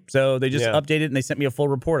changing. So they just updated it and they sent me a full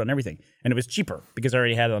report on everything. And it was cheaper because I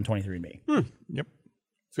already had it on 23andMe. Yep.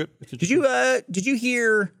 It's good. It's Did you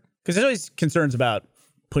hear, because there's always concerns about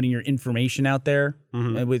putting your information out there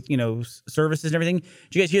with, services and everything.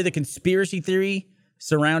 Did you guys hear the conspiracy theory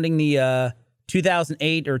surrounding the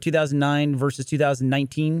 2008 or 2009 versus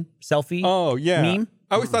 2019 selfie Oh, yeah. meme?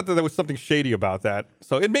 I always thought that there was something shady about that.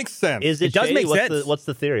 So it makes sense. Is it does shady? make What's sense. What's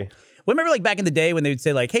the theory? Well, remember like back in the day when they would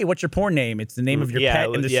say like, hey, what's your porn name? It's the name of your pet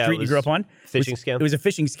in the street you grew up on. Phishing scam. It was a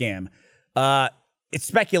phishing scam. It's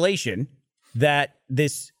speculation that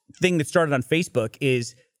this thing that started on Facebook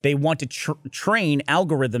is they want to train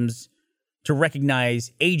algorithms to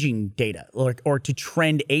recognize aging data or to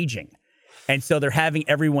trend aging. And so they're having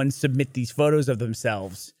everyone submit these photos of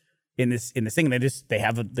themselves in this thing.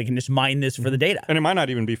 They can just mine this for the data. And it might not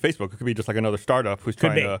even be Facebook. It could be just like another startup who's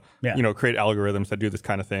trying to, Yeah. create algorithms that do this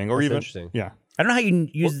kind of thing. Or even, interesting. yeah. I don't know how you can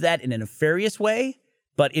use that in a nefarious way,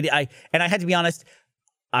 but I had to be honest,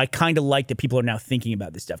 I kind of like that people are now thinking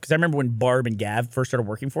about this stuff. Because I remember when Barb and Gav first started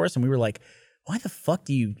working for us, and we were like, why the fuck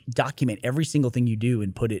do you document every single thing you do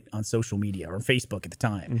and put it on social media or Facebook at the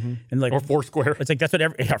time? And like, Or Foursquare. it's like that's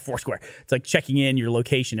what Foursquare. It's like checking in your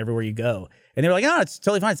location everywhere you go. And they were like, oh, it's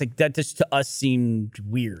totally fine. It's like that just to us seemed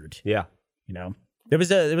weird. Yeah. There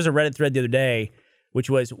was a Reddit thread the other day, which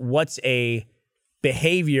was what's a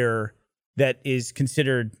behavior that is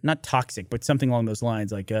considered not toxic, but something along those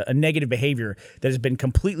lines, like a negative behavior that has been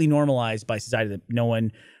completely normalized by society that no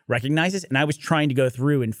one recognizes. And I was trying to go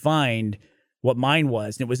through and find what mine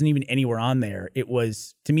was, and it wasn't even anywhere on there. It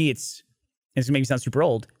was, to me, it's going to make me sound super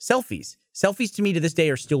old, selfies. Selfies to me to this day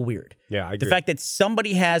are still weird. Yeah, I The agree. fact that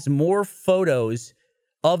somebody has more photos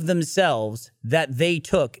of themselves that they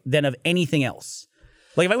took than of anything else.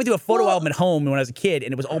 Like if I went through a photo album at home when I was a kid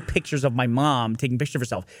and it was all pictures of my mom taking pictures of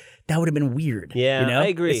herself, that would have been weird. Yeah, I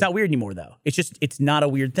agree. It's not weird anymore though. It's not a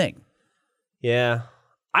weird thing. Yeah.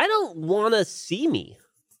 I don't want to see me.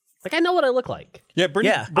 Like, I know what I look like. Yeah,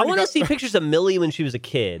 Brittany, Yeah. I Brittany want to got- see pictures of Millie when she was a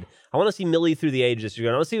kid. I want to see Millie through the ages. I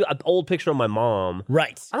want to see an old picture of my mom.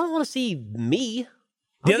 Right. I don't want to see me.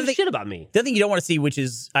 The I other don't thing- give shit about me. The other thing you don't want to see, which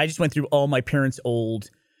is I just went through all my parents'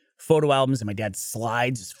 old photo albums and my dad's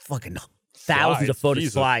slides, it's fucking thousands of Slides, photo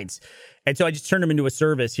Jesus. slides. And so I just turned them into a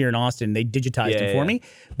service here in Austin. They digitized them for me.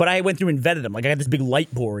 But I went through and vetted them. Like I got this big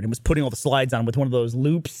light board and was putting all the slides on with one of those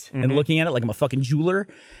loops and looking at it like I'm a fucking jeweler.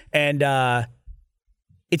 And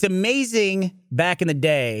it's amazing back in the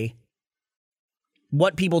day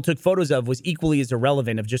what people took photos of was equally as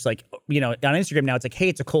irrelevant of just like, on Instagram now it's like, hey,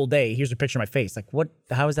 it's a cold day. Here's a picture of my face. Like, what?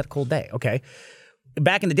 How is that a cold day? Okay.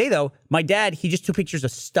 Back in the day, though, my dad, he just took pictures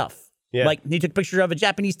of stuff. Yeah. Like, he took a picture of a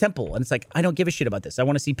Japanese temple. And it's like, I don't give a shit about this. I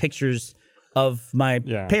want to see pictures of my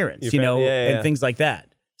parents, and things like that.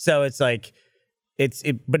 So it's like,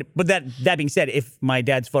 but that being said, if my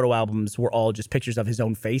dad's photo albums were all just pictures of his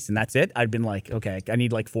own face and that's it, I'd been like, okay, I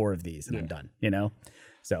need like 4 of these and I'm done,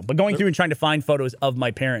 So, but going through and trying to find photos of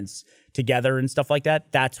my parents together and stuff like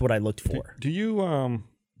that, that's what I looked for. Do you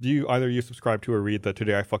either you subscribe to or read the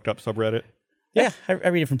Today I Fucked Up subreddit? Yeah, I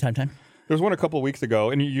read it from time to time. There was one a couple of weeks ago,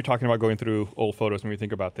 and you talking about going through old photos when we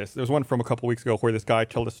think about this. There's one from a couple of weeks ago where this guy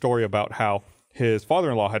told a story about how his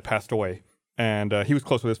father-in-law had passed away, And he was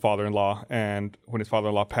close with his father-in-law. And when his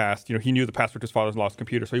father-in-law passed, he knew the password to his father-in-law's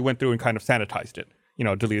computer. So he went through and kind of sanitized it,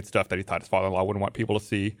 deleted stuff that he thought his father-in-law wouldn't want people to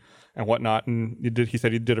see and whatnot. And he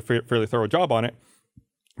said he did a fairly thorough job on it.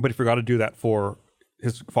 But he forgot to do that for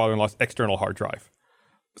his father-in-law's external hard drive.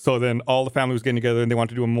 So then all the family was getting together and they wanted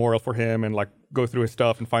to do a memorial for him and like go through his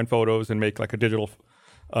stuff and find photos and make like a digital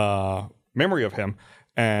memory of him.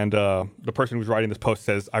 And the person who was writing this post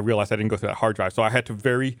says, I realized I didn't go through that hard drive. So I had to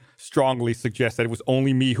very strongly suggest that it was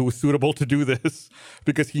only me who was suitable to do this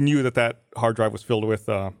because he knew that hard drive was filled with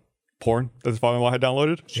porn that his father-in-law had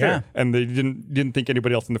downloaded. Sure. Yeah. And they didn't think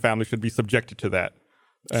anybody else in the family should be subjected to that.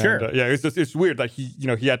 And, Sure. It's weird that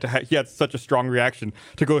he had such a strong reaction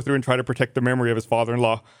to go through and try to protect the memory of his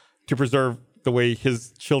father-in-law to preserve the way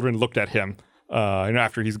his children looked at him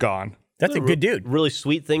after he's gone. That's a good dude. Really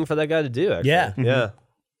sweet thing for that guy to do, actually. Yeah. Yeah.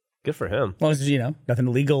 Good for him. As long as, nothing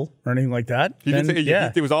illegal or anything like that. He did then,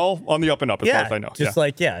 say it was all on the up and up as far as I know. Just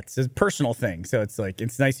it's a personal thing. So it's like,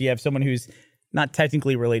 it's nice you have someone who's not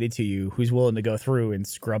technically related to you, who's willing to go through and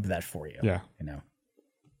scrub that for you. Yeah.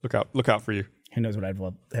 Look out for you. Who knows what I'd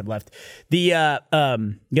have left. You guys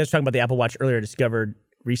were talking about the Apple Watch earlier. Discovered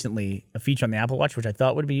recently a feature on the Apple Watch, which I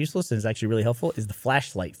thought would be useless and is actually really helpful, is the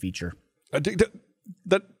flashlight feature.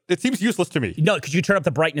 That it seems useless to me. No, because you turn up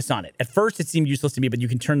the brightness on it. At first, it seemed useless to me, but you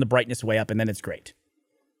can turn the brightness way up, and then it's great.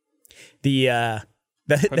 I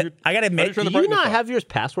gotta admit, turn the Do you brightness not up? have yours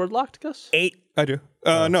password locked, Gus? 8. I do.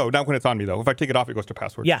 No, not when it's on me though. If I take it off, it goes to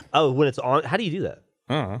password. Yeah, Oh, when it's on? How do you do that?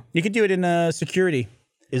 you can do it in security.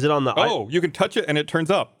 Is it on the... You can touch it and it turns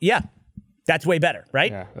up. Yeah, that's way better,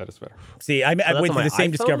 right? Yeah, that is better. See, I that's went on through my the same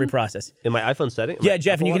iPhone? discovery process. In my iPhone setting? Yeah,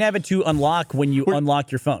 Jeff, and you can have it to unlock when you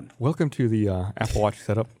unlock your phone. Welcome to the Apple Watch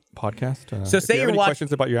Setup podcast. So if say you have you're any watch-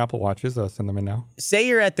 questions about your Apple Watches, send them in now. Say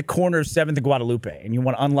you're at the corner of 7th and Guadalupe, and you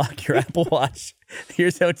want to unlock your Apple Watch.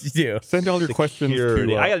 Here's what you do. Send all your questions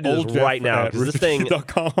Security. to I gotta do this right now, 'cause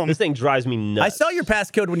this thing drives me nuts. I saw your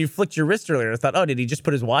passcode when you flicked your wrist earlier. I thought, did he just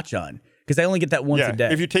put his watch on? Because I only get that once a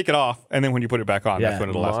day. if you take it off and then when you put it back on, Yeah. that's when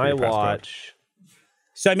it'll ask for My your passcode. watch...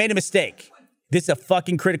 So I made a mistake. This is a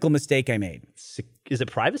fucking critical mistake I made. Is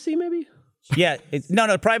it privacy, maybe? Yeah,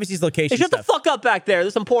 no, privacy's location Hey, shut the stuff. fuck up back there.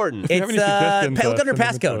 This is important. you have any suggestions, Look under send them in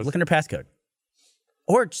to passcode. us. Look under passcode.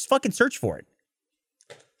 Or just fucking search for it.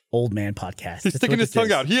 Old man podcast. He's sticking his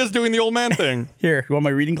tongue out. He is doing the old man thing. Here, you want my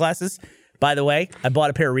reading glasses? By the way, I bought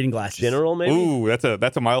a pair of reading glasses. General, maybe? Ooh, that's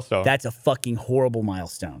a milestone. That's a fucking horrible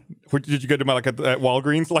milestone. Did you get them at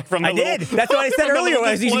Walgreens? Like from the I did. little- That's what I said from the earlier little when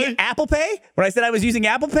I was using display? Apple Pay. When I said I was using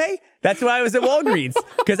Apple Pay, that's why I was at Walgreens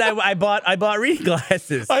because I bought reading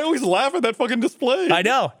glasses. I always laugh at that fucking display. I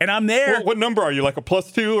know, and I'm there. What number are you? Like a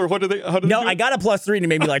 +2 or what do they? How do No, they do I it? got a +3 and it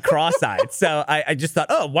made me like cross-eyed. So I just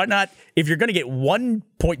thought, why not? If you're going to get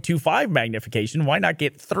 1.25 magnification, why not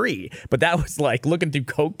get 3? But that was like looking through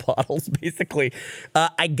Coke bottles, basically.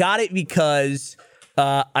 I got it because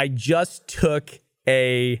I just took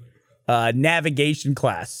a navigation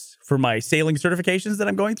class for my sailing certifications that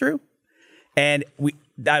I'm going through. And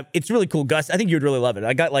it's really cool, Gus. I think you'd really love it.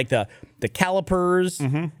 I got like the calipers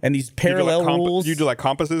and these parallel rules. You do like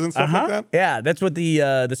compasses and stuff like that? Yeah, that's what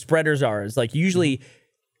the spreaders are. It's like usually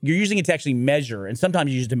you're using it to actually measure, and sometimes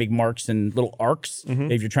you use it to make marks and little arcs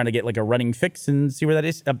if you're trying to get like a running fix and see where that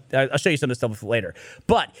is. I'll show you some of the stuff later.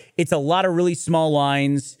 But it's a lot of really small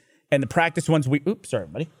lines, and the practice ones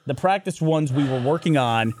the practice ones we were working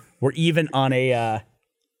on were even on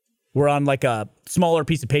we're on like a smaller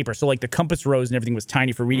piece of paper. So like the compass rose and everything was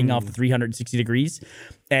tiny for reading off the 360 degrees.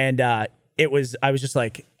 And I was just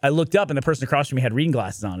like, I looked up and the person across from me had reading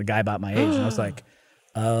glasses on, a guy about my age. And I was like,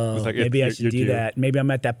 maybe I should do that. Maybe I'm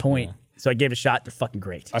at that point. Yeah. So I gave it a shot. They're fucking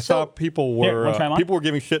great. I saw people were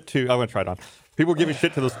giving shit to. I want to try it on. People were giving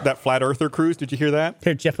shit to that flat earther cruise. Did you hear that?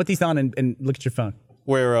 Here, Jeff, put these on and look at your phone.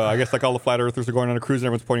 Where I guess like all the flat earthers are going on a cruise and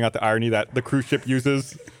everyone's pointing out the irony that the cruise ship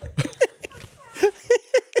uses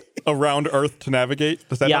around Earth to navigate.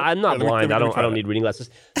 I'm not blind. I don't need reading glasses.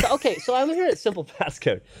 So I'm here at simple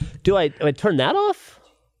passcode. Do I turn that off?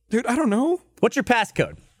 Dude, I don't know. What's your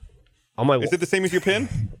passcode? Is it the same as your PIN?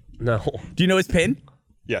 No. Do you know his PIN?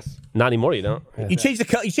 Yes. Not anymore. You don't. You changed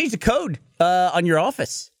the code on your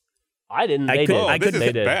office. I didn't. I They couldn't- did. I couldn't- This is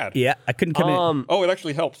They did. bad. Yeah, I couldn't come in. Oh, it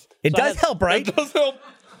actually helps. It does help, right? It does help.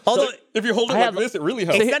 Although Like, if you hold it I like have- this, it really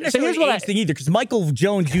helps. it's not necessarily here's what an age thing either, because Michael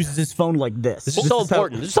Jones uses his phone like this. This is so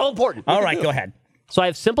important. This is so important. All right, go ahead. So I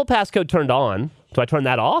have simple passcode turned on. Do I turn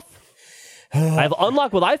that off? I have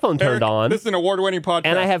unlock with iPhone turned Eric, on, This is an award-winning podcast.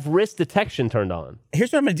 and I have wrist detection turned on.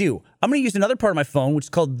 Here's what I'm going to do. I'm going to use another part of my phone, which is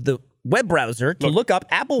called the web browser, to look up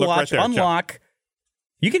Apple Look right Watch there, unlock.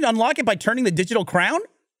 You can unlock it by turning the digital crown?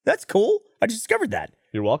 That's cool. I just discovered that.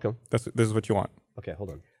 You're welcome. This is what you want. Okay, hold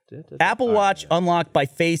on. Apple Watch unlocked by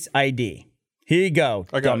Face ID. Here you go,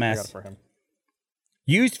 I got dumbass. it for him.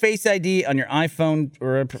 Use Face ID on your iPhone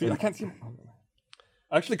or See, I can't see.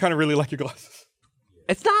 I actually kind of really like your glasses.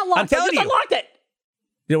 It's not locked. I'm telling I just you. unlocked it.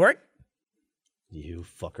 Did it work? You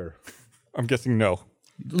fucker. I'm guessing no.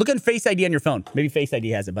 Look at Face ID on your phone. Maybe Face ID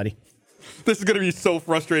has it, buddy. This is going to be so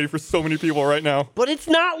frustrating for so many people right now. But it's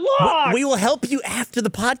not locked. We will help you after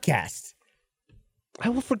the podcast. I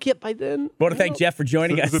will forget by then. I want to thank Jeff for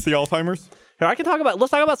joining Is it us. the Alzheimer's? Here,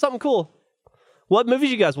 let's talk about something cool. What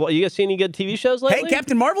movies you guys see any good TV shows lately? Hey,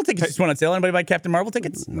 Captain Marvel tickets just went on sale. Anybody buy Captain Marvel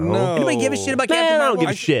tickets? No. Anybody give a shit about Man, Captain I Marvel? don't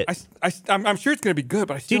give a shit. I'm sure it's going to be good,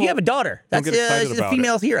 but I still Dude, you have a daughter. Don't That's get excited she's a about it.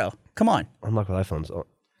 female hero. Come on. I'm not with iPhones.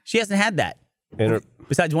 She hasn't had that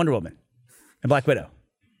besides Wonder Woman and Black Widow.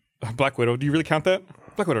 Black Widow. Do you really count that?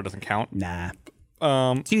 Black Widow doesn't count. Nah.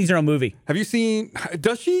 She needs her own movie. Have you seen?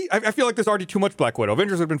 Does she? I feel like there's already too much Black Widow.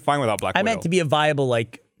 Avengers would have been fine without Black Widow. I meant to be a viable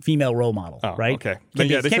female role model, Oh, right? Okay. Can't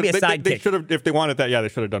be, can't be a sidekick. They should have, if they wanted that, yeah, they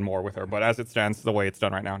should have done more with her. But as it stands, the way it's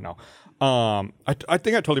done right now, no. I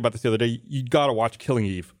think I told you about this the other day. You gotta watch Killing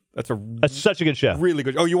Eve. That's such a good show. really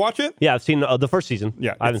good. Oh, you watch it? Yeah, I've seen the first season.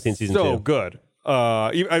 Yeah, I haven't it's seen season so 2. good.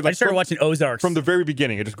 I started watching Ozarks from the very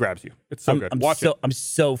beginning. It just grabs you. It's so good. Watch it. I'm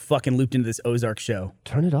so fucking looped into this Ozark show.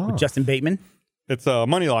 Turn it on. Justin Bateman. It's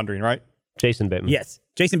money laundering, right? Jason Bateman. Yes,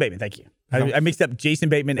 Jason Bateman. Thank you. I mixed up Jason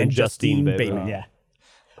Bateman and Justine Bateman. Yeah.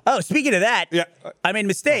 Oh, speaking of that, Yeah. I made a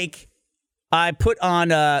mistake. I put on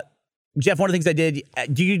Jeff. One of the things I did.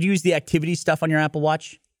 Do you use the activity stuff on your Apple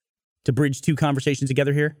Watch to bridge two conversations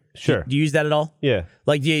together here? Sure. Do you use that at all? Yeah.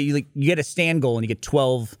 Like you get a stand goal and you get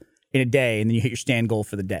 12 in a day, and then you hit your stand goal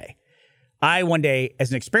for the day. I one day, as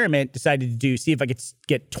an experiment, decided to see if I could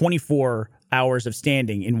get 24 hours of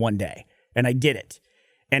standing in one day, and I did it.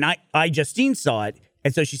 And Justine saw it,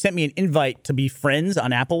 and so she sent me an invite to be friends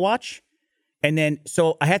on Apple Watch. And then,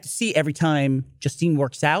 so I have to see every time Justine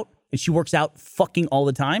works out, and she works out fucking all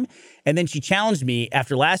the time. And then she challenged me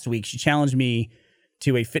after last week. She challenged me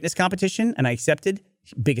to a fitness competition, and I accepted.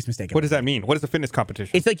 Biggest mistake. What does that mean? What is a fitness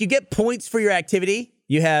competition? It's like you get points for your activity.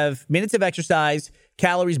 You have minutes of exercise,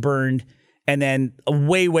 calories burned, and then a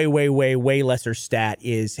way lesser stat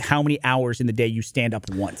is how many hours in the day you stand up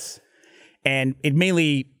once. And it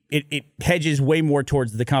mainly it hedges way more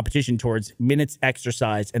towards the competition, towards minutes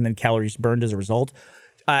exercise and then calories burned as a result.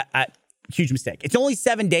 Huge mistake. It's only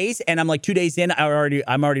 7 days, and I'm like 2 days in.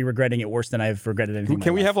 I'm already regretting it worse than I've regretted anything.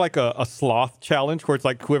 Can we have like a sloth challenge where it's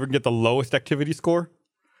like whoever can get the lowest activity score?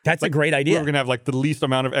 That's a great idea. We're gonna have like the least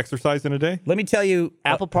amount of exercise in a day. Let me tell you,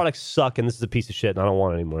 Apple products suck, and this is a piece of shit, and I don't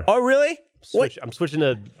want it anymore. oh really? I'm switching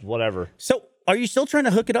to whatever. So are you still trying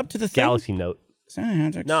to hook it up to the thing? Galaxy Note. No.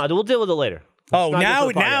 No, we'll deal with it later. Oh, It's not now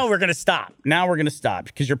good for the podcast. we're gonna stop. Now we're gonna stop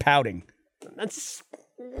because you're pouting.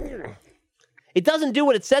 It doesn't do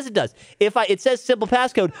what it says it does. It says simple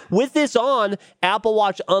passcode. With this on, Apple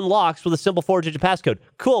Watch unlocks with a simple 4-digit passcode.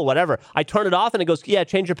 Cool, whatever. I turn it off and it goes, yeah,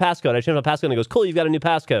 change your passcode. I change my passcode and it goes, cool, you've got a new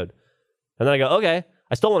passcode. And then I go, okay.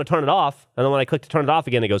 I still want to turn it off. And then when I click to turn it off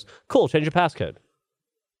again, it goes, cool, change your passcode.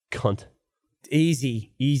 Cunt.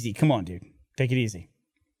 Easy. Come on, dude. Take it easy.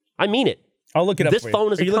 I mean it. I'll look it up. This for you.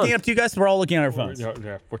 phone is Are a you looking cunt. it up to you guys? We're all looking at our phones.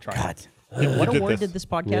 Yeah, we're trying. God. What did award this. did this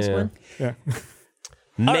podcast Yeah. win? Yeah.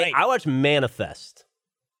 right. I watch Manifest.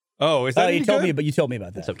 Oh, is that You any told good? me, but you told me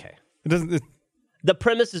about that. It's okay. It doesn't. The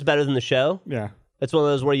premise is better than the show. Yeah. It's one of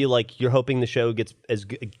those where you're hoping the show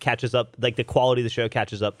catches up, like the quality of the show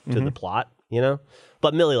catches up to the plot, you know?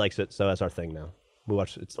 But Millie likes it, so that's our thing now. We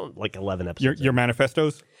watch it's on like 11 episodes. Your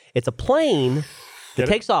manifestos. It's a plane that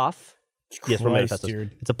takes off. Yes, we're Christ, manifestos.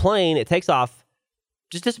 dude. It's a plane, it takes off,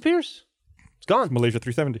 just disappears. It's gone. Malaysia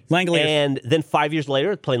 370. Langoliers. And then 5 years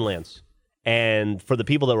later, the plane lands. And for the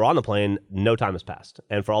people that were on the plane, no time has passed.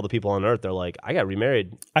 And for all the people on Earth, they're like, I got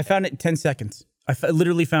remarried. I found it in 10 seconds.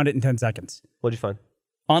 Literally found it in 10 seconds. What'd you find?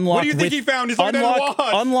 Unlock. What do you think with, he found? He's looking at a watch.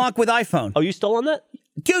 Unlock with iPhone. Oh, you still on that?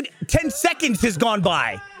 Dude, 10 seconds has gone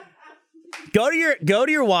by. Go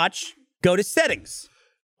to your watch. Go to settings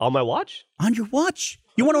On my watch? on your watch.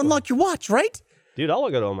 You want to unlock your watch, right? Dude, I'll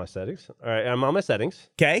go to all my settings. All right, I'm on my settings.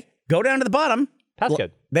 Okay. Go down to the bottom.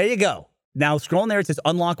 Passcode. There you go. Now scroll in there. It says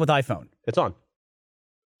unlock with iPhone. It's on.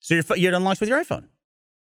 So you're unlocked with your iPhone.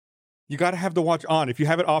 You got to have the watch on. If you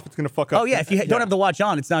have it off, it's gonna fuck up. Oh yeah. If you don't have the watch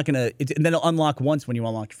on, it's not gonna. And then it'll unlock once when you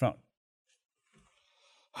unlock your phone.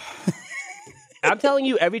 I'm telling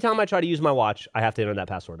you, every time I try to use my watch, I have to enter that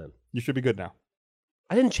password in. You should be good now.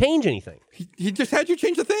 I didn't change anything. He just had you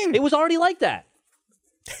change the thing. It was already like that.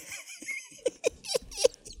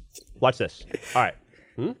 Watch this. All right.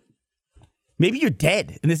 Maybe you're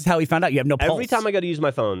dead, and this is how he found out you have no pulse. Every time I go to use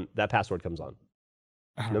my phone, that password comes on.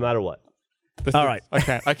 no matter what. All right.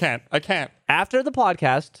 I can't. After the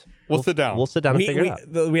podcast, We'll sit down. We'll sit down and figure it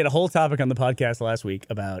out. We had a whole topic on the podcast last week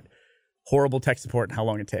about horrible tech support and how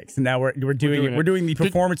long it takes. And now we're doing the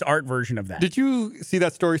performance art version of that. Did you see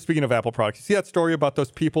that story? Speaking of Apple products, you see that story about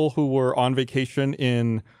those people who were on vacation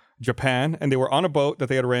in Japan and they were on a boat that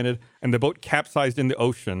they had rented, and the boat capsized in the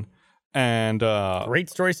ocean. And Great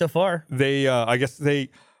story so far. they, I guess they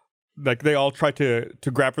all tried to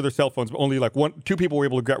grab for their cell phones, but only like two people were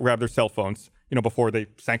able to grab their cell phones, before they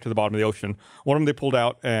sank to the bottom of the ocean. One of them they pulled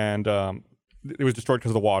out and it was destroyed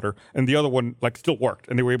because of the water, and the other one still worked,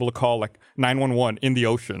 and they were able to call 911 in the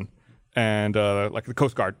ocean, and the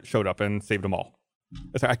Coast Guard showed up and saved them all.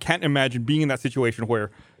 It's I can't imagine being in that situation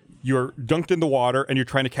where you're dunked in the water and you're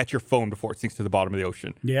trying to catch your phone before it sinks to the bottom of the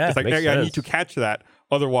ocean. Yeah. It's Makes I sense. need to catch that,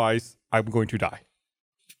 otherwise I'm going to die.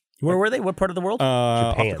 Where were they? What part of the world?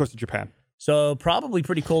 Off Japan. the coast of Japan. So probably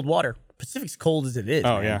pretty cold water. Pacific's cold as it is.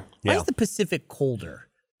 Oh, man. yeah. Why Yeah. is the Pacific colder?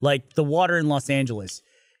 Like the water in Los Angeles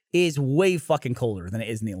is way fucking colder than it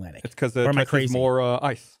is in the Atlantic. It's because Or it am I touches crazy? more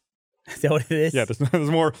ice. Is that what it is? Yeah, there's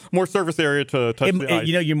more surface area to touch the ice.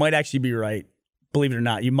 You might actually be right. Believe it or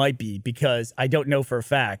not, you might be, because I don't know for a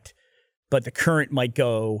fact, but the current might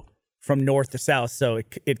go from north to south, so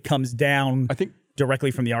it comes down I think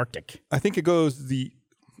directly from the Arctic. it goes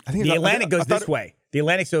I think The it's- Atlantic I goes thought this way. The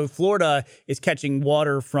Atlantic, so Florida is catching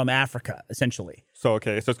water from Africa, essentially. So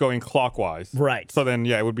it's going clockwise. Right. So then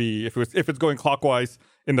it would be if it's going clockwise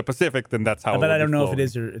in the Pacific, then that's how. But it I would don't be know if it flowing.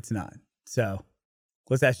 is or it's not. So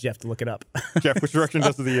let's ask Jeff to look it up. Jeff, which direction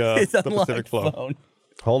does the It's the unlocked Pacific flow? phone.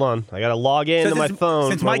 Hold on. I got to log in to my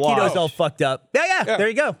phone. Since my watch. keto's all fucked up. Yeah, there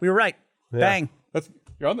you go. We were right. Bang.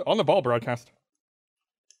 You're on the ball, broadcast.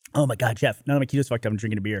 Oh my God, Jeff. Now that my keto's fucked up, I'm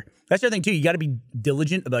drinking a beer. That's the other thing, too. You got to be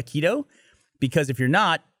diligent about keto, because if you're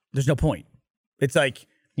not, there's no point. It's like,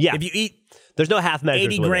 Yeah. if you eat There's no half measures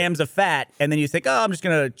 80 with it. grams of fat and then you think, oh, I'm just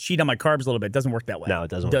going to cheat on my carbs a little bit, it doesn't work that way. No, it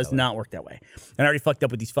doesn't work does that way. not work that way. And I already fucked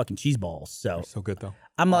up with these fucking cheese balls. So So good though.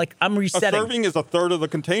 I'm A resetting. serving is a third of the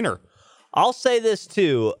container. I'll say this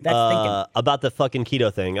too That's thinking. about the fucking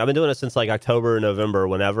keto thing. I've been doing it since October, November,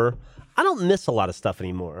 whenever. I don't miss a lot of stuff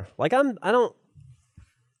anymore. I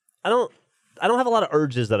don't have a lot of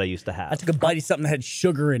urges that I used to have. I took a bite of something that had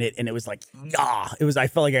sugar in it and it was like, I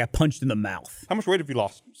felt like I got punched in the mouth. How much weight have you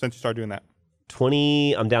lost since you started doing that?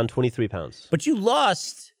 I'm down 23 pounds. But you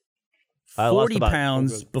lost I lost 40 about-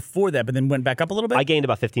 pounds before that, but then went back up a little bit? I gained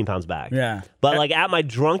about 15 pounds back. Yeah. But at my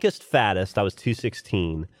drunkest, fattest, I was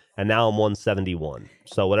 216, and now I'm 171.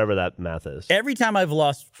 So whatever that math is. Every time I've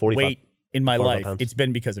lost 45 weight in my 45 life, pounds. it's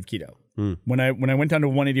been because of keto. When I went down to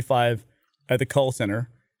 185 at the call center,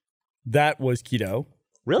 that was keto.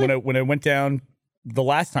 Really? When I went down the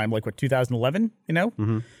last time, 2011,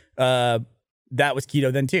 that was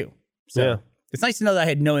keto then too. So Yeah. it's nice to know that I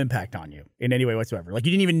had no impact on you in any way whatsoever. Like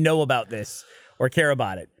you didn't even know about this or care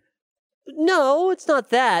about it. No, it's not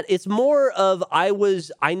that. It's more of I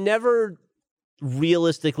never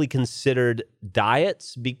realistically considered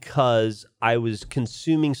diets because I was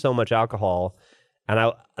consuming so much alcohol, and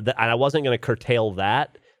I wasn't going to curtail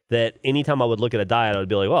that anytime I would look at a diet, I would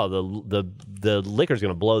be like, well, the liquor's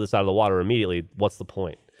going to blow this out of the water immediately. What's the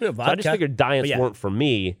point? Yeah, So I just vodka. figured diets But yeah. weren't for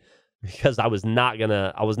me because I was not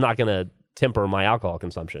gonna temper my alcohol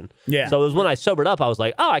consumption. Yeah. So it was when I sobered up, I was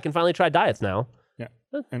like, oh, I can finally try diets now. Yeah.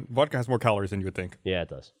 And vodka has more calories than you would think. Yeah, it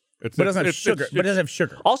does. It's, But it doesn't have it's- sugar. it's- But it doesn't have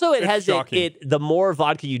sugar. Also, it It's has shocking. the more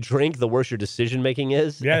vodka you drink, the worse your decision making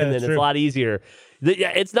is. Yeah, and then that's it's true. a lot easier.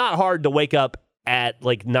 It's not hard to wake up at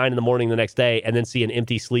 9 a.m. the next day and then see an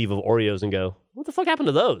empty sleeve of Oreos and go, what the fuck happened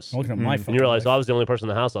to those? I'm looking at my And you realize, oh, I was the only person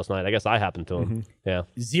in the house last night. I guess I happened to them. Yeah.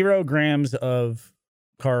 0 grams of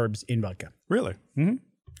carbs in vodka. Really?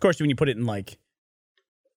 Of course, when you put it in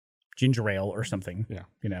ginger ale or something.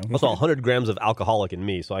 Yeah. Also, 100 grams of alcoholic in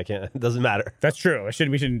me, so I can't. It doesn't matter. That's true. We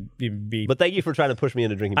shouldn't be. But thank you for trying to push me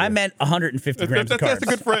into drinking beer. I meant 150 grams of carbs. That's a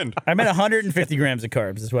good friend. I meant 150 grams of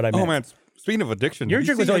carbs is what I meant. Oh man, speaking of addiction, Your have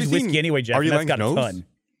you drink was seen- always have you seen whiskey anyway, Jeff. Are you and that's Lang's got a nose? ton.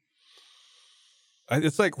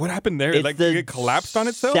 It's like, what happened there? It's the it collapsed on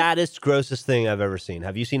itself? saddest, grossest thing I've ever seen.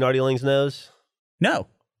 Have you seen Artie Lang's nose? No.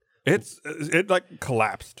 It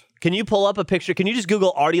collapsed. Can you pull up a picture? Can you just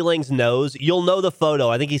Google Artie Lang's nose? You'll know the photo.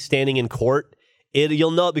 I think he's standing in court.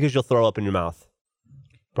 You'll know it because you'll throw up in your mouth.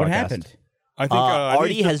 What Broadcast. happened? I think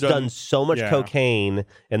Artie he's has just done so much yeah. cocaine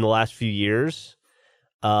in the last few years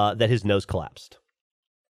that his nose collapsed.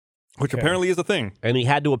 which apparently is a thing. And he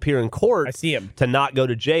had to appear in court I see him. to not go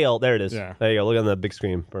to jail. There it is. Yeah. There you go. Look on the big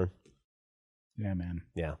screen, Bern. Yeah, man.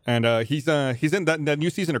 Yeah. And he's in that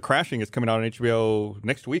new season of Crashing is coming out on HBO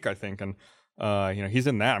next week, I think. And He's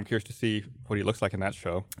in that. I'm curious to see what he looks like in that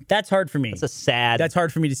show. That's hard for me. That's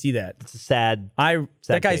hard for me to see that. It's a sad.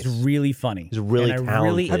 That guy's case. really funny. He's really And I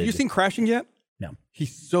talented. Have you seen Crashing yet? No.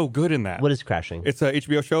 He's so good in that. What is Crashing? It's a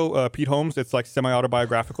HBO show. Pete Holmes. It's like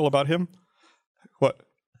semi-autobiographical about him. What?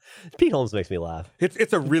 Pete Holmes makes me laugh.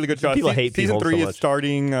 It's a really good show. People hate Pete Season Holmes 3 so is much.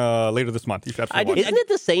 starting later this month. You should absolutely watch it. Isn't it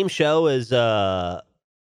the same show as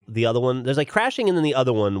the other one? There's like Crashing and then the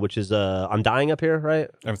other one, which is I'm Dying Up Here, right?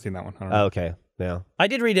 I haven't seen that one. I don't know. Oh, okay. Yeah. I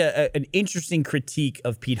did read an interesting critique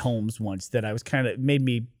of Pete Holmes once that I was kind of made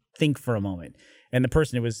me think for a moment. And the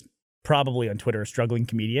person who was probably on Twitter, a struggling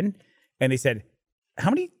comedian, and they said, "How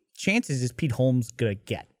many chances is Pete Holmes gonna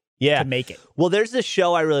get to make it?" Well, there's this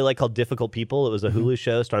show I really like called Difficult People. It was a Hulu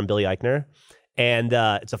show starring Billy Eichner, and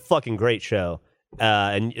it's a fucking great show.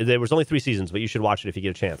 And there was only 3 seasons, but you should watch it if you get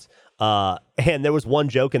a chance. And there was one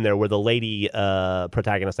joke in there where the lady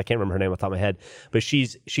protagonist, I can't remember her name off the top of my head, but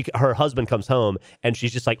her husband comes home and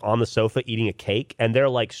she's just like on the sofa eating a cake, and they're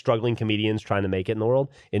like struggling comedians trying to make it in the world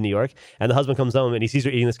in New York. And the husband comes home and he sees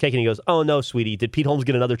her eating this cake and he goes, "Oh no, sweetie, did Pete Holmes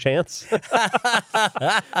get another chance?"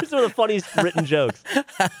 It's one of the funniest written jokes.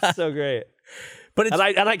 So great. But it's,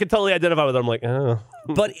 And I can totally identify with her. I'm like, oh.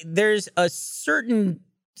 but there's a certain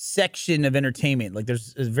section of entertainment, like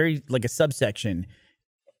there's a very like a subsection,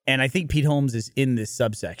 and I think Pete Holmes is in this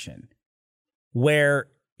subsection, where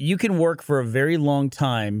you can work for a very long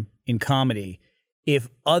time in comedy if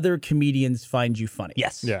other comedians find you funny.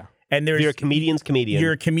 Yes. Yeah. And You're a comedian's comedian.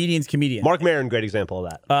 You're a comedian's comedian. Mark Maron, great example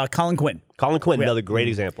of that. Colin Quinn. Colin Quinn, another great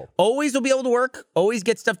example. Always will be able to work, always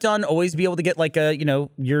get stuff done, always be able to get like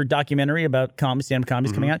your documentary about stand-up comedy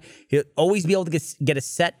is coming out. He'll always be able to get a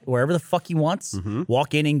set wherever the fuck he wants,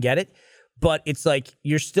 walk in and get it. But it's like,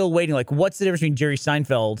 you're still waiting. Like, what's the difference between Jerry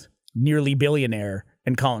Seinfeld, nearly billionaire,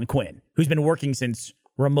 and Colin Quinn, who's been working since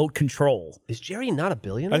Remote Control? Is Jerry not a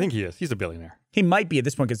billionaire? I think he is. He's a billionaire. He might be at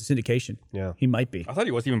this point because of syndication. Yeah. He might be. I thought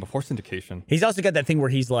he was even before syndication. He's also got that thing where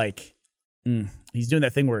he's like, he's doing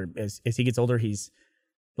that thing where as he gets older, he's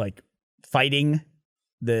like fighting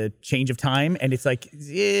the change of time. And it's like,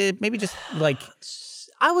 maybe just like,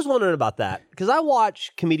 I was wondering about that because I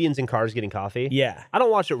watch comedians in cars getting coffee. yeah. I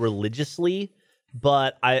don't watch it religiously,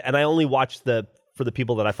 but I only watch for the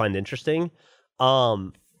people that I find interesting.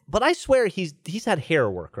 But I swear he's had hair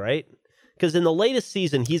work, right? Because in the latest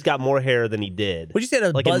season, he's got more hair than he did. Would you say a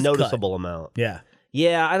like buzz a noticeable amount? Yeah.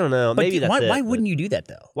 Yeah, I don't know. But Maybe that's it. why wouldn't you do that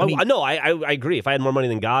though? Well, I mean, no, I agree. If I had more money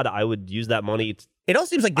than God, I would use that money. it all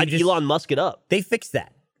seems like I'd Elon Musk it up. they fixed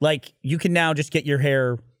that. Like you can now just get your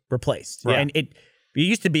hair replaced. Right. And it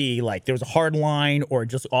used to be like there was a hard line or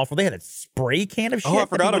just awful. They had a spray can of shit. Oh, I that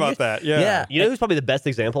forgot people about use. that. Yeah. Yeah. You know who's probably the best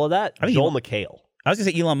example of that? I mean, Joel McHale. I was gonna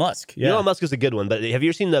say Elon Musk. Yeah. Elon Musk is a good one, but have you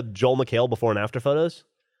ever seen the Joel McHale before and after photos?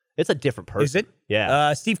 It's a different person. Is it?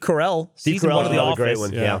 Yeah. Steve Carell. Steve season Carell one is of The another Office. great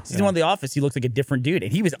one. Yeah. Season 1 of The Office, he looks like a different dude,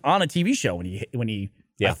 and he was on a TV show when he.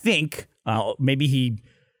 Yeah. I think maybe he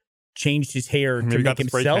changed his hair Maybe to got make the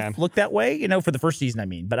spray himself tan. look that way. For the first season, I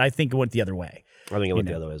mean, but I think it went the other way. I think it went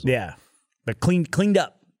the other way as well. Yeah, but cleaned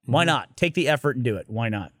up. Why not take the effort and do it? Why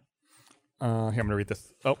not? Here, I'm going to read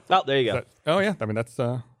this. Oh, Oh, there you go. oh yeah. I mean, that's...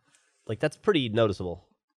 Like, that's pretty noticeable.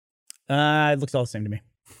 It looks all the same to me.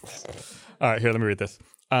 All right, here, let me read this.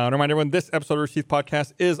 Remind everyone, this episode of Rooster Teeth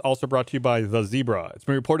Podcast is also brought to you by The Zebra. It's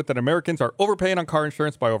been reported that Americans are overpaying on car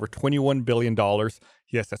insurance by over $21 billion.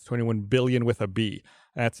 Yes, that's $21 billion with a B.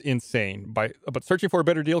 That's insane. But searching for a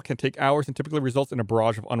better deal can take hours and typically results in a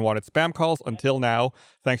barrage of unwanted spam calls until now,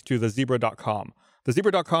 thanks to TheZebra.com.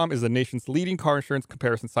 TheZebra.com is the nation's leading car insurance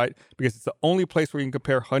comparison site because it's the only place where you can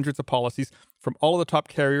compare hundreds of policies from all of the top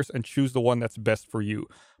carriers and choose the one that's best for you.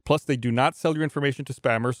 Plus, they do not sell your information to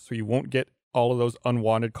spammers, so you won't get all of those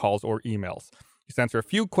unwanted calls or emails. Just answer a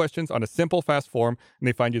few questions on a simple, fast form, and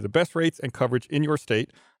they find you the best rates and coverage in your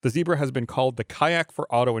state. The Zebra has been called the kayak for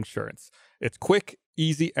auto insurance. It's quick,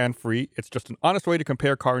 easy, and free. It's just an honest way to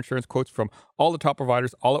compare car insurance quotes from all the top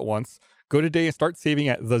providers all at once. Go today and start saving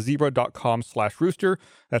at thezebra.com/rooster.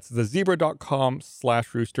 That's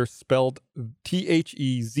thezebra.com/rooster, spelled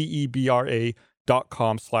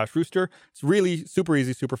THEZEBRA.com/rooster. It's really super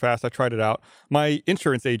easy, super fast. I tried it out. My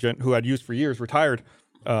insurance agent, who I'd used for years, retired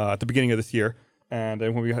at the beginning of this year. And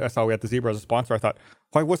then when I saw we had the Zebra as a sponsor, I thought,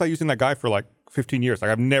 why was I using that guy for like 15 years?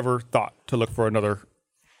 Like, I've never thought to look for another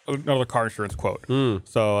car insurance quote.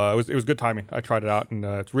 So it was good timing. I tried it out, and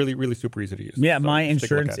it's really, really super easy to use. Yeah, So my just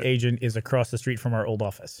take a look insurance at it. agent is across the street from our old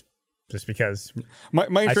office. Just because. My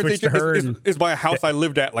insurance switched to agent her is by a house I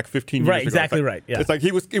lived at like 15 years Right, ago. exactly It's like- right, yeah. It's like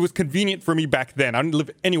it was convenient for me back then. I don't live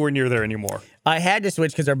anywhere near there anymore. I had to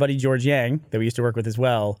switch because our buddy George Yang, that we used to work with as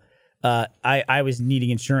well, I was needing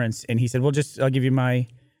insurance, and he said, "Well, I'll give you my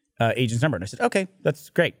agent's number. And I said, okay, that's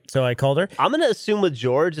great. So I called her. I'm gonna assume with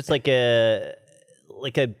George, it's like a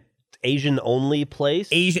Asian only place.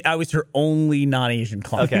 Asian. I was her only non-Asian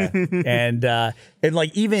client. Okay. and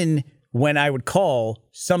like even when I would call,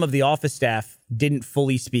 some of the office staff didn't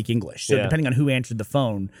fully speak English. So Yeah. depending on who answered the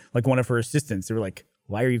phone, like one of her assistants, they were like,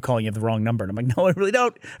 why are you calling? You have the wrong number. And I'm like, no, I really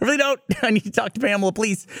don't. I need to talk to Pamela,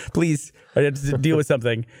 please. I had to deal with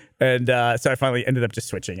something. And so I finally ended up just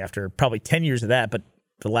switching after probably 10 years of that. But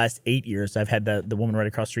the last 8 years, I've had the woman right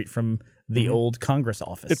across the street from the old Congress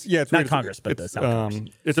office. It's not weird. Congress, but the it's, South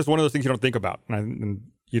Congress. it's just one of those things you don't think about, and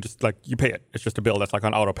you just like you pay it. It's just a bill that's like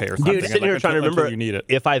on auto pay or something. Dude, and, sitting here like, trying to until remember you need it.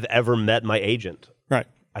 if I've ever met my agent. Right.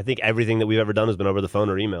 I think everything that we've ever done has been over the phone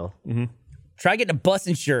or email. Try getting a bus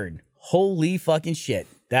insured. Holy fucking shit.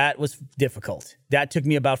 That was difficult. That took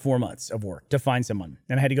me about 4 months of work to find someone.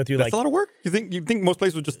 And I had to go through That's a lot of work. You think most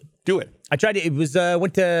places would just do it? I tried to, it was,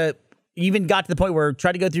 even got to the point where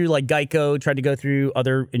tried to go through like Geico, tried to go through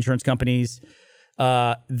other insurance companies,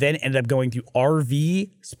 then ended up going through RV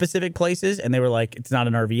specific places. And they were like, it's not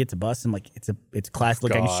an RV, it's a bus. I'm like, it's class.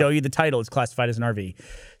 Look, I can show you the title. It's classified as an RV.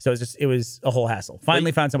 So it was a whole hassle.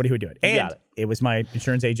 Finally found somebody who would do it. And got it was my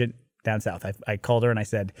insurance agent down south. I called her and I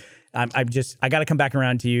said, I got to come back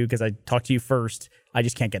around to you because I talked to you first. I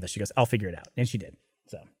just can't get this. She goes, I'll figure it out. And she did.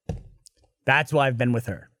 So that's why I've been with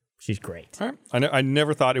her. She's great. All right. I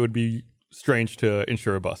never thought it would be strange to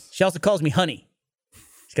insure a bus. She also calls me honey.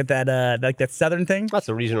 She's got that like that southern thing. That's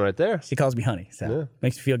a reason right there. She calls me honey. So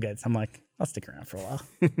makes me feel good. So I'm like, I'll stick around for a while.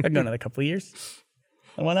 I'd go another couple of years.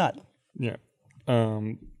 And why not? Yeah.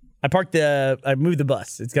 I moved the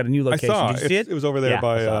bus. It's got a new I location. saw Did you see it? It was over there Yeah, I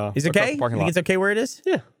by. saw it. Is it across okay? the parking Think lot. it's okay where it is?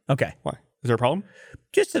 Yeah. Okay. Why? Is there a problem?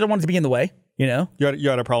 Just I don't want it to be in the way, you know? You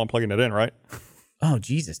had a problem plugging it in, right? Oh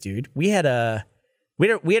Jesus, dude. We had a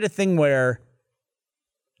thing where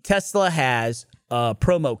Tesla has a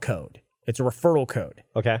promo code. It's a referral code.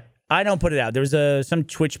 Okay. I don't put it out. There was some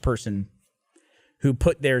Twitch person who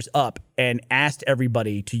put theirs up and asked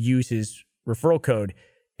everybody to use his referral code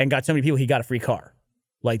and got so many people he got a free car.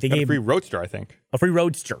 Like they Got gave a free Roadster, I think. a free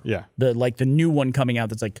Roadster. Yeah. The new one coming out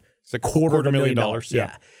that's like It's a $250,000.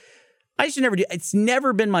 yeah. I just never do. It's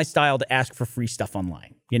never been my style to ask for free stuff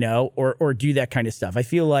online, you know, or do that kind of stuff. I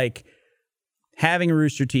feel like having a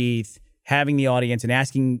Rooster Teeth, having the audience and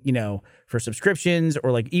asking, you know, for subscriptions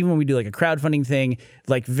or like even when we do like a crowdfunding thing,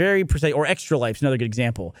 like very precise, or Extra Life's another good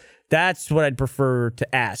example. That's what I'd prefer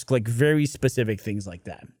to ask, like very specific things like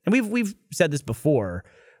that. And we've said this before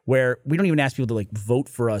where we don't even ask people to like vote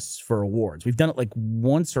for us for awards. We've done it like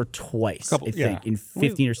once or twice, I think, in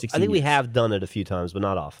 15 or 16 I think we years. have done it a few times, but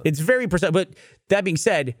not often. It's very precise. But that being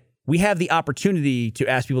said, we have the opportunity to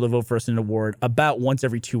ask people to vote for us in an award about once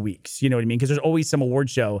every 2 weeks. You know what I mean? Because there's always some award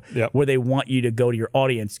show where they want you to go to your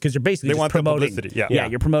audience because they're basically They just want the promoting. publicity, yeah. Yeah,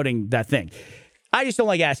 you're promoting that thing. I just don't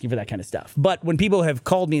like asking for that kind of stuff. But when people have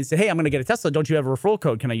called me and said, hey, I'm going to get a Tesla. Don't you have a referral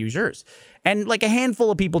code? Can I use yours? And like a handful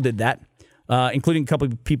of people did that, including a couple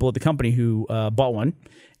of people at the company who bought one.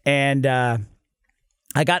 And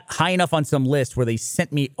I got high enough on some list where they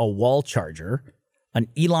sent me a wall charger, an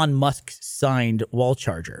Elon Musk signed wall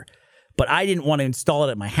charger. But I didn't want to install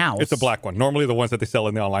it at my house. It's a black one. Normally, the ones that they sell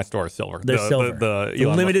in the online store are silver. They're silver. The The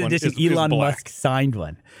Elon limited Musk one edition is Elon black. Musk signed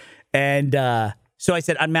one. And so I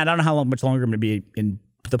said, Matt, I don't know how much longer I'm going to be in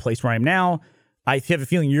the place where I am now. I have a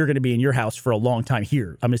feeling you're going to be in your house for a long time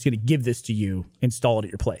here. I'm just going to give this to you, install it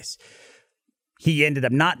at your place. He ended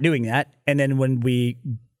up not doing that. And then when we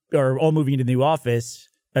are all moving into the new office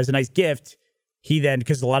as a nice gift, he then,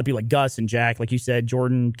 because a lot of people like Gus and Jack, like you said,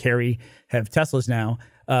 Jordan, Carrie, have Teslas now.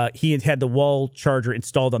 He had the wall charger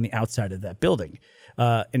installed on the outside of that building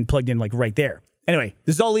and plugged in like right there. Anyway,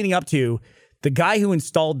 this is all leading up to the guy who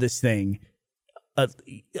installed this thing.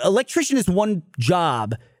 Electrician is one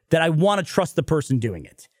job that I want to trust the person doing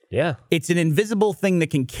it. Yeah. It's an invisible thing that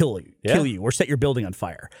can kill you or set your building on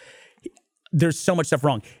fire. There's so much stuff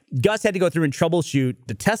wrong. Gus had to go through and troubleshoot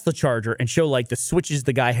the Tesla charger and show like the switches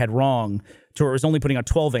the guy had wrong to where it was only putting out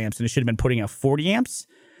 12 amps and it should have been putting out 40 amps.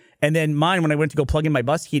 And then mine, when I went to go plug in my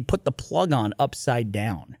bus, he'd put the plug on upside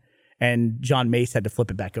down and John Mace had to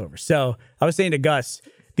flip it back over. So I was saying to Gus,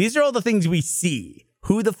 these are all the things we see.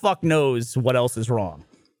 Who the fuck knows what else is wrong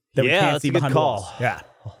that we can't that's see a good behind call. walls? Yeah.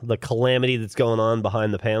 The calamity that's going on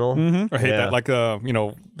behind the panel. I hate that. Like,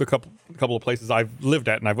 the couple of places I've lived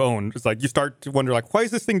at and I've owned, it's like you start to wonder, like, why is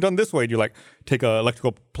this thing done this way? And you like take a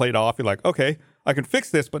electrical plate off. You're like, okay, I can fix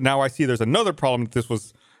this, but now I see there's another problem. This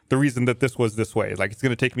was the reason that this was this way. Like, it's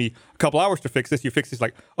going to take me a couple hours to fix this. You fix this,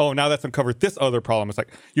 like, oh, now that's uncovered this other problem. It's like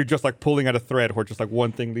you're just like pulling at a thread where just like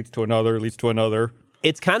one thing leads to another, leads to another.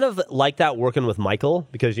 It's kind of like that working with Michael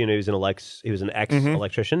because he was an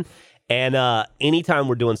ex-electrician. And anytime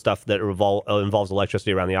we're doing stuff that involves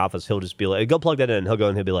electricity around the office, he'll just be like, go plug that in. He'll go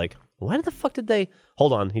and he'll be like, why the fuck did they...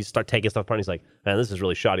 Hold on. He start taking stuff apart and he's like, man, this is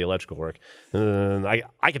really shoddy electrical work. No,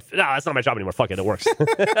 that's not my job anymore. Fuck it. It works.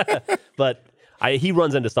 But he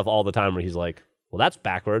runs into stuff all the time where he's like, well, that's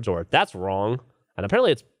backwards or that's wrong. And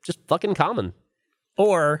apparently it's just fucking common.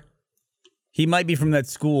 Or he might be from that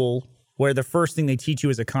school where the first thing they teach you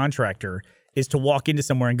as a contractor is to walk into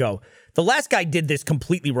somewhere and go, the last guy did this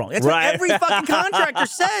completely wrong. That's what every fucking contractor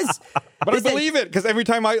says. But I believe it because every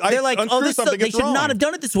time they're like, unscrew this something, they it's should wrong. not have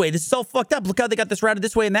done it this way. This is all fucked up. Look how they got this routed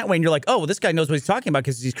this way and that way. And you're like, oh, well, this guy knows what he's talking about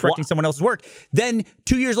because he's correcting someone else's work. Then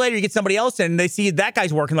 2 years later, you get somebody else in and they see that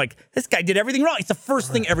guy's working like, this guy did everything wrong. It's the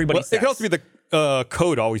first thing everybody Well, says. it could also be the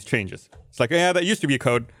code always changes. It's like, yeah, that used to be a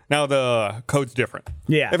code. Now the code's different.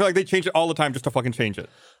 Yeah. I feel like they change it all the time just to fucking change it.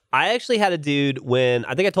 I actually had a dude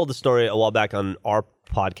I think I told the story a while back on our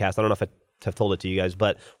podcast. I don't know if I have told it to you guys,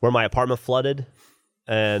 but where my apartment flooded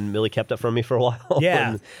and Millie kept it from me for a while.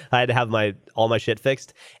 Yeah. And I had to have all my shit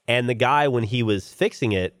fixed. And the guy, when he was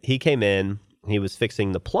fixing it, he came in, he was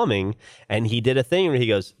fixing the plumbing, and he did a thing where he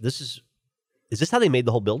goes, is this how they made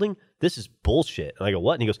the whole building? This is bullshit. And I go,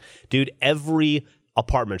 what? And he goes, dude, every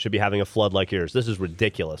apartment should be having a flood like yours. This is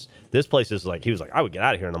ridiculous. This place is like, he was like, I would get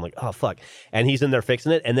out of here. And I'm like, oh, fuck. And he's in there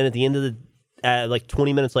fixing it. And then at the end of like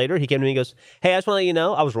 20 minutes later, he came to me and goes, hey, I just want to let you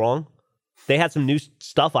know, I was wrong. They had some new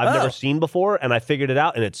stuff I've never seen before, and I figured it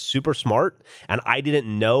out, and it's super smart. And I didn't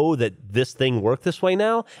know that this thing worked this way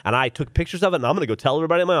now. And I took pictures of it, and I'm going to go tell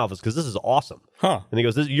everybody in my office because this is awesome. Huh. And he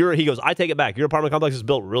goes, he goes, I take it back. Your apartment complex is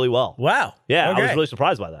built really well. Wow. Yeah, Okay. I was really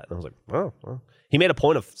surprised by that. And I was like, oh. Well. He made a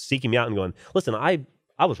point of seeking me out and going, listen, I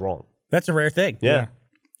was wrong. That's a rare thing. Yeah.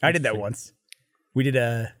 I did that once. We did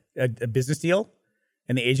a business deal,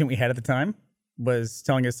 and the agent we had at the time was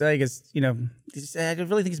telling us, I guess, I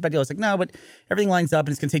really think it's a bad deal. I was like, no, but everything lines up,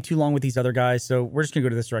 and it's going to take too long with these other guys, so we're just going to go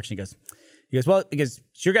to this direction. He goes, well, it's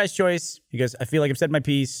your guys' choice. He goes, I feel like I've said my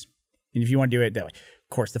piece, and if you want to do it, that way. Of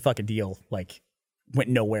course, the fucking deal, went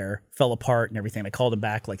nowhere, fell apart and everything. I called him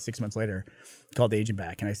back 6 months later, called the agent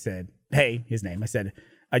back, and I said, hey, his name. I said,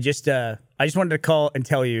 I just wanted to call and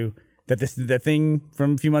tell you that the thing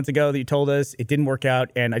from a few months ago that you told us, it didn't work out,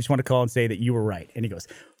 and I just want to call and say that you were right. And he goes,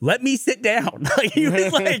 let me sit down. He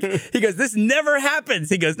was like, he goes, this never happens.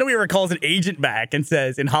 He goes, nobody ever calls an agent back and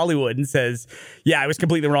says, in Hollywood, and says, yeah, I was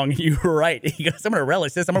completely wrong and you were right. He goes, I'm going to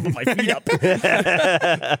relish this. I'm going to put my feet up.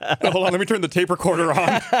 Hold on, let me turn the tape recorder on.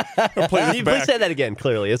 I'll play this Please back. say that again,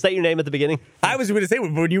 clearly. Is that your name at the beginning? I was going to say,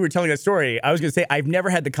 when you were telling that story, I was going to say, I've never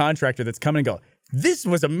had the contractor that's come and go, this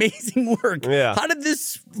was amazing work. Yeah. How did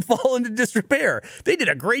this fall into disrepair? They did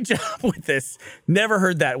a great job with this. Never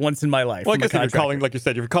heard that once in my life. Well, I from a guess if you're contractor. calling, like you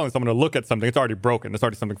said, if you're calling someone to look at something, it's already broken. There's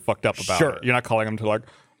already something fucked up about Sure. it. You're not calling them to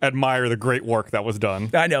admire the great work that was done.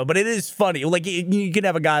 I know, but it is funny. You could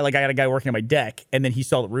have a guy, I got a guy working on my deck, and then he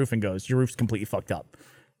saw the roof and goes, your roof's completely fucked up.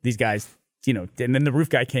 These guys, and then the roof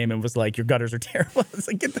guy came and was like, your gutters are terrible. It's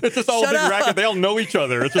like, It's just all a shut big up. racket. They all know each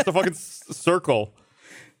other. It's just a fucking circle.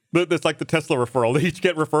 It's like the Tesla referral. They each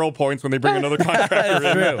get referral points when they bring another contractor in.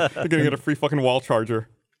 true. They're going to get a free fucking wall charger.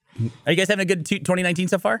 Are you guys having a good 2019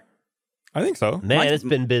 so far? I think so. Man, it's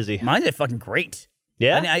been busy. Mine did fucking great.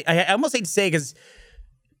 Yeah? And I almost hate to say, because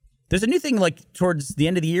there's a new thing towards the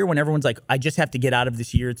end of the year when everyone's like, I just have to get out of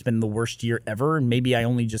this year. It's been the worst year ever. And maybe I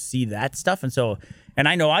only just see that stuff. And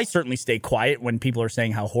I know I certainly stay quiet when people are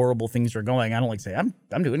saying how horrible things are going. I don't like to say,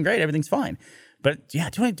 I'm doing great. Everything's fine. But yeah,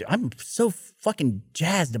 I'm so fucking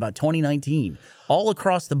jazzed about 2019 all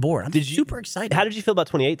across the board. I'm super excited. How did you feel about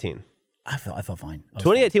 2018? I felt fine.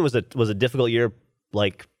 2018 was a difficult year,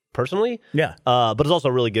 personally. Yeah. But it's also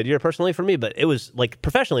a really good year personally for me. But it was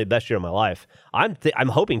professionally the best year of my life. I'm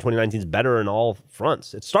hoping 2019 is better in all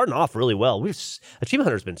fronts. It's starting off really well. Achievement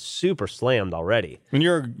Hunter's been super slammed already. I mean,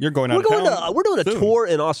 you're going out of town. We're doing a soon. tour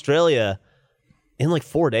in Australia in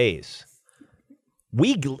 4 days.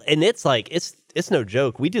 It's no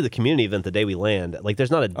joke. We do the community event the day we land. There's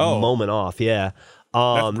not a moment off. Yeah.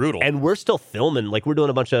 That's brutal. And we're still filming. We're doing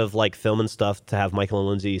a bunch of filming stuff to have Michael and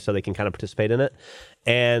Lindsay so they can kind of participate in it.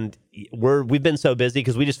 And we've been so busy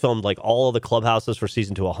because we just filmed all of the clubhouses for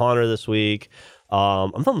season 2 of Haunter this week.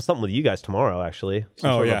 I'm filming something with you guys tomorrow, actually.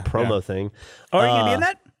 Some sort of a promo thing. Oh, are you going to be in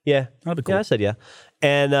that? Yeah. That'll be cool. Yeah, I said yeah.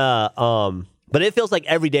 And but it feels like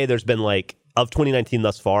every day there's been of 2019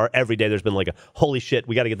 thus far, every day there's been a holy shit,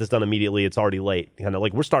 we got to get this done immediately. It's already late. Kind of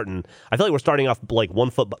we're starting. I feel like we're starting off 1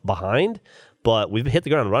 foot behind, but we've hit the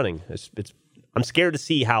ground running. I'm scared to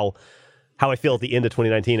see how I feel at the end of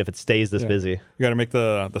 2019 if it stays this busy. You got to make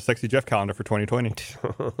the Sexy Jeff calendar for 2020.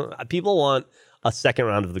 People want a second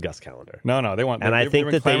round of the Gus calendar. No, they want. And I they've think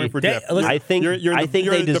been that clamoring they- for they- Jeff. listen, I think You're I the- think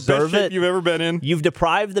you're they in the best deserve shape it. you've ever been in. You've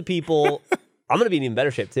deprived the people. I'm gonna be in even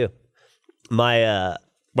better shape too. My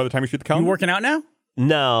By the time you shoot the You calendar, working out now?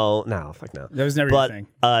 no, fuck no. That was never your But thing.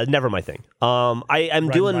 never my thing. I'm Riding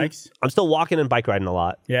doing. bikes? I'm still walking and bike riding a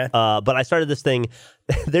lot. Yeah. But I started this thing.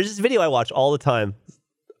 There's this video I watch all the time.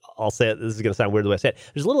 I'll say it. This is gonna sound weird the way I say it.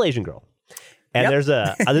 There's a little Asian girl, and Yep. there's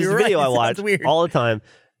a You're right. video I It sounds watch weird. all the time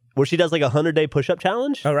where she does like a 100-day push-up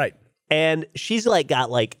challenge. Oh, right. And she's like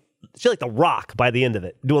she's like the Rock by the end of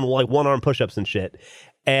it, doing like one-arm push-ups and shit.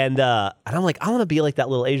 And I'm like, I want to be like that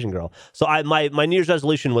little Asian girl. So my New Year's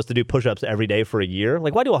resolution was to do push-ups every day for a year.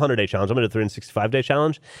 Like, why do a 100-day challenge? I'm going to do a 365-day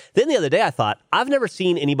challenge. Then the other day I thought, I've never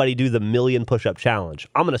seen anybody do the 1,000,000 push-up challenge.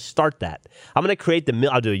 I'm going to start that. I'm going to create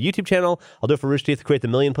I'll do a YouTube channel. I'll do it for Rooster Teeth to create the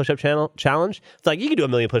 1,000,000 push-up challenge. It's like, you can do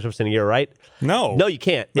 1,000,000 push-ups in a year, right? No. No, you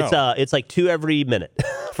can't. No. It's like 2 every minute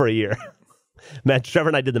for a year. Man, Trevor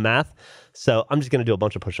and I did the math. So I'm just going to do a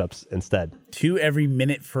bunch of push-ups instead. 2 every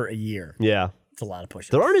minute for a year. Yeah. It's a lot of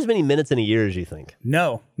push-ups. There aren't as many minutes in a year as you think.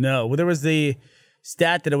 No. Well, there was the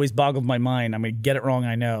stat that always boggled my mind. I'm going to get it wrong,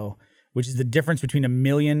 I know, which is the difference between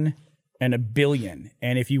 1,000,000 and 1 billion.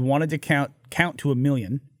 And if you wanted to count to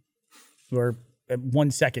 1,000,000, or at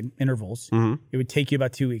 1 second intervals, it would take you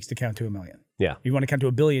about 2 weeks to count to 1,000,000. Yeah. If you want to count to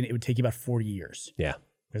 1 billion, it would take you about 40 years. Yeah.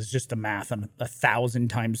 It's just the math on 1,000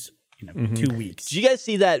 times 2 weeks. Did you guys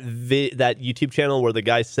see that that YouTube channel where the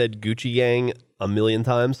guy said Gucci Gang 1,000,000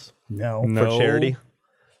 times No. No. for charity?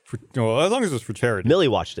 Well, as long as it's for charity. Millie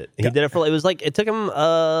watched it. He did it for it was like it took him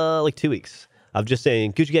like 2 weeks of just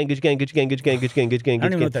saying Gucci Gang, Gucci Gang, Gucci Gang, Gucci Gang, Gucci Gang, Gucci Gang, Gucci I don't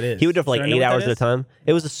even know Gang. what that is. He would do it for like Should I know 8 what that hours at a is? time.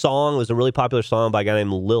 It was a song. It was a really popular song by a guy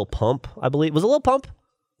named Lil Pump, I believe. Was it Lil Pump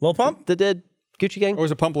Lil Pump? that did Gucci Gang? Or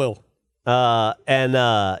was it Pump Lil?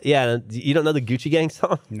 Yeah, you don't know the Gucci Gang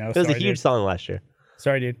song? No, it was a sorry, huge dude. song last year.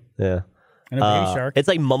 Sorry, dude. Yeah. I know Baby Shark. It's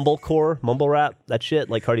like mumblecore, mumble rap, that shit,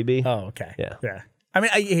 like Cardi B. Oh, okay. Yeah. I mean,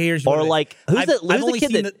 here's Or what it is. like, who's I've, the- I've who's the only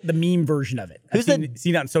kid seen that- the meme version of it. Who's I've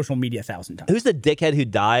seen it on social media 1,000 times. Who's the dickhead who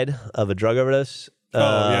died of a drug overdose? Yeah,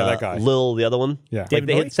 that guy. Lil, the other one. Yeah. Like David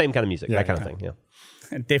they Bowie? hit the same kind of music, Yeah, that kind of yeah. thing. Yeah.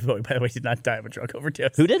 And David Bowie, by the way, did not die of a drug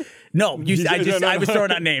overdose. Who did? No, I was no.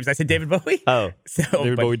 throwing out names. I said David Bowie. Oh. So,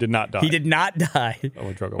 David but Bowie did not die. He did not die Of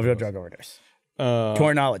a drug of a overdose. drug overdose. To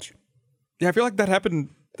our knowledge. Yeah, I feel like that happened.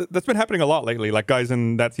 That's been happening a lot lately. Like guys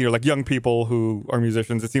in that scene, or like young people who are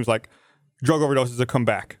musicians. It seems like drug overdoses have come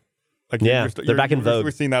back. Like Yeah, they're back in vogue.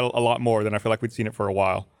 We're seeing that a lot more than I feel like we'd seen it for a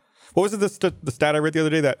while. What was it? The stat I read the other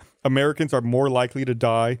day that Americans are more likely to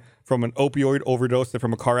die from an opioid overdose than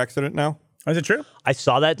from a car accident now. Is it true? I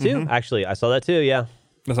saw that too, actually. I saw that too, yeah.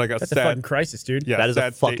 That's like That's a sad. fucking crisis, dude. Yeah, That is a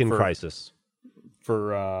sad state fucking crisis. for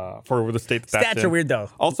the state that's Stats in. are weird, though.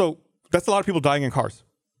 Also, that's a lot of people dying in cars.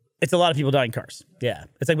 It's a lot of people die in cars. Yeah.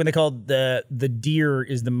 It's like when they call the deer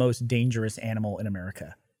is the most dangerous animal in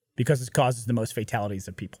America because it causes the most fatalities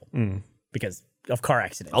of people because of car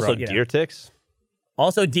accidents. Also, you know. deer ticks.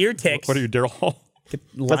 Also, deer ticks. What are you, Daryl Hall? That's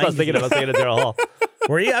what I was thinking of. I was thinking of Daryl Hall.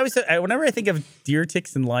 Were you? Whenever I think of deer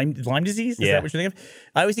ticks and Lyme disease, is Yeah. that what you think of?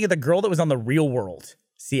 I always think of the girl that was on The Real World,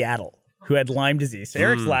 Seattle, who had Lyme disease.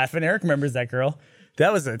 Eric's laughing. Eric remembers that girl.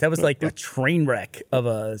 That was like a train wreck of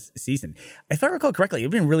a season. If I recall correctly, it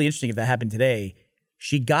would have been really interesting if that happened today.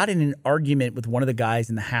 She got in an argument with one of the guys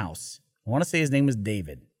in the house. I want to say his name was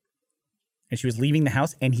David. And she was leaving the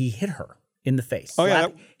house and he hit her in the face. Oh, yeah,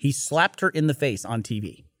 He slapped her in the face on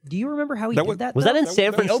TV. Do you remember how he That did was- that? Was that though? in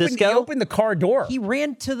San He Francisco? opened the car door. He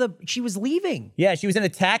ran to the. She was leaving. Yeah, she was in a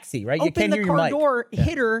taxi, right? You Opened can't the hear your car mic. door,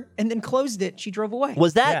 hit her, and then closed it. She drove away.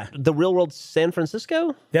 Was that Yeah. the real world San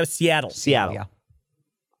Francisco? That was Seattle. Seattle. Yeah.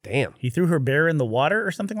 Damn. He threw her bear in the water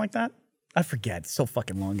or something like that. I forget. It's so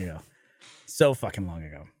fucking long ago.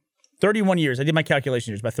 31 years. I did my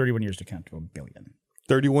calculation. It's about 31 years to count to 1 billion.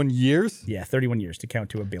 31 years? Yeah, 31 years to count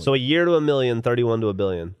to 1 billion. So a year to a million, 31 to a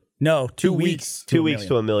billion. no, 2 weeks. 2 weeks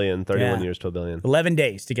to a million, 31 Yeah. years to a billion. 11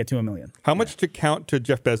 days to get to 1 million. How much to count to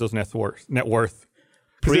Jeff Bezos' net worth?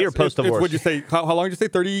 Pre or post divorce? What'd you say? How long did you say?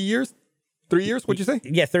 30 years? 3 years? What'd you say?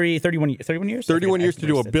 Yeah, 31 years. 31 years to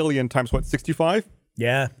do a billion. billion times what? 65?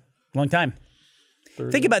 Yeah, long time.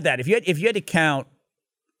 Think about that. If you had to count,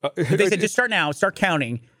 if they said just start now, start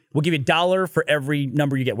counting. We'll give you $1 for every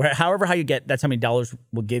number you get. However, how you get, that's how many dollars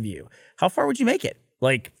we'll give you. How far would you make it?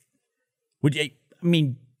 Like, would you? I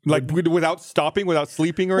mean, like without stopping, without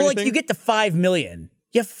sleeping or well, anything? like you get to 5 million.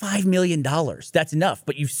 You have $5 million. That's enough.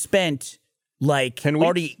 But you've spent like 10 weeks?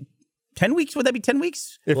 already 10 weeks. Would that be 10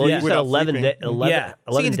 weeks? If Well, you- you said without 11 sleeping. days. 11, Yeah. So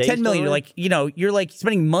 11 you get to days 10 million. to You're like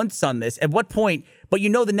spending months on this. At what point? But you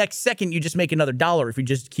know, the next second you just make another $1 if you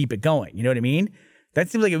just keep it going. You know what I mean? That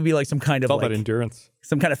seems like it would be like some kind of It's all that like endurance.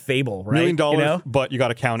 some kind of fable, right? $1 million, You know? but you got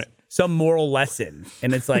to count it. Some moral lesson,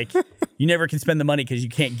 and it's like you never can spend the money because you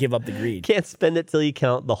can't give up the greed. Can't spend it till you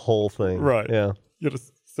count the whole thing. Right. Yeah. You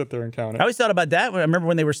just sit there and count I it. always thought about that. I remember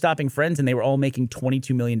when they were stopping Friends and they were all making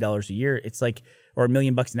 $22 million a year. It's like, or $1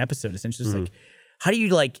 million an episode. Essentially, it's like, how do you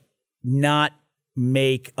like not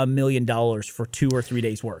make $1 million for 2 or 3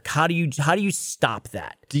 days work? How do you stop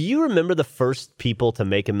that? Do you remember the first people to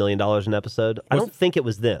make $1 million an episode? I don't think it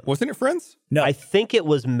was them. Wasn't it Friends? No, I think it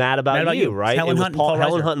was Mad About You, right? Helen It was Hunt and Paul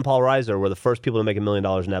Helen Reiser. Hunt and Paul Reiser were the first people to make $1 million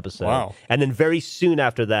an episode. Wow. And then very soon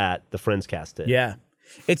after that, the Friends cast did. Yeah.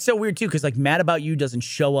 It's so weird too, because like Mad About You doesn't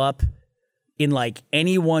show up in like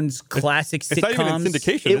anyone's classic It's not even in sitcoms.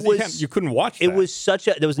 syndication. It You couldn't watch that. It was such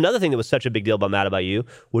a. There was another thing that was such a big deal about Mad About You,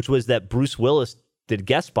 which was that Bruce Willis did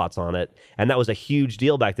guest spots on it, and that was a huge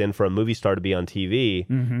deal back then for a movie star to be on TV.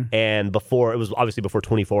 And before, it was obviously before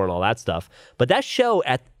 24 and all that stuff. But that show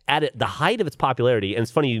at the height of its popularity, and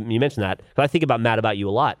it's funny you mentioned that, because I think about Mad About You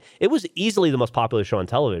a lot. It was easily the most popular show on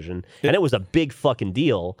television, and it was a big fucking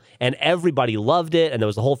deal, and everybody loved it. And there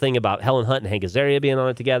was the whole thing about Helen Hunt and Hank Azaria being on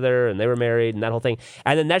it together, and they were married, and that whole thing.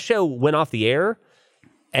 And then that show went off the air.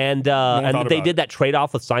 And thought they about did it. that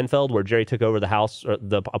trade-off with Seinfeld where Jerry took over the house or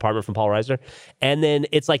the apartment from Paul Reiser. And then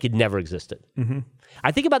it's like it never existed.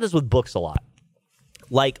 I think about this with books a lot.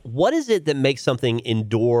 Like, what is it that makes something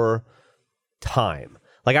endure time?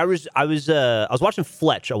 Like I was watching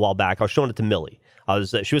Fletch a while back. I was showing it to Millie.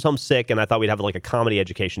 She was homesick, and I thought we'd have like a comedy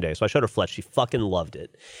education day. So I showed her Fletch. She fucking loved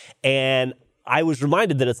it. And I was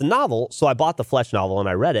reminded that it's a novel, so I bought the Fletch novel and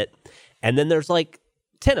I read it. And then there's like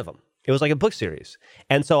 10 of them. It was like a book series.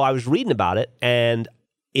 And so I was reading about it, and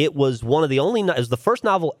it was one of the only, it was the first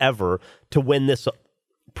novel ever to win this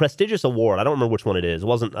prestigious award. I don't remember which one it is. It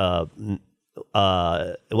wasn't like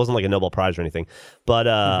a Nobel Prize or anything, but,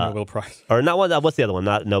 Nobel Prize. or not one, what's the other one?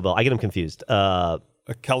 Not Nobel. I get them confused. A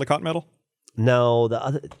Caldecott Medal? No, the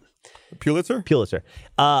other, Pulitzer?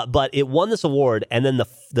 but it won this award, and then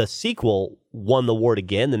the sequel won the award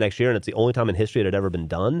again the next year, and it's the only time in history it had ever been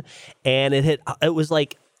done. And it was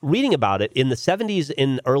like, reading about it in the 70s,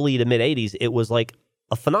 in early to mid 80s, it was like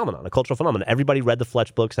a phenomenon, a cultural phenomenon. Everybody read the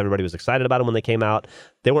Fletch books. Everybody was excited about them when they came out.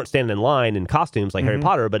 They weren't standing in line in costumes like Harry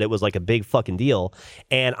Potter, but it was like a big fucking deal.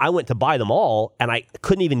 And I went to buy them all, and I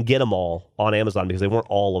couldn't even get them all on Amazon because they weren't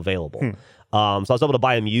all available. So I was able to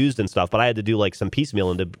buy them used and stuff, but I had to do like some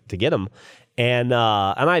piecemealing to get them. And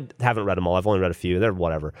I haven't read them all. I've only read a few. They're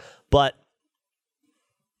whatever. But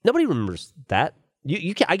nobody remembers that.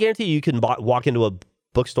 You can, I guarantee you can walk into a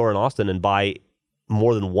bookstore in Austin and buy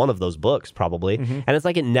more than one of those books probably. And it's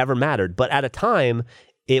like it never mattered. But at a time,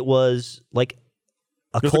 it was like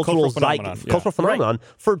a cultural phenomenon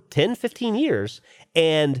for 10, 15 years.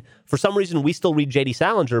 And for some reason, we still read J.D.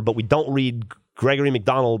 Salinger, but we don't read Gregory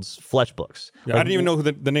McDonald's Fletch books. Yeah, I didn't even know who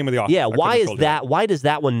the name of the author. Yeah, I why couldn't is have told you that? Why does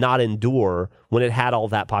that one not endure when it had all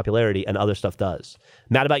that popularity and other stuff does?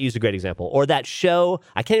 Mad About You is a great example. Or that show,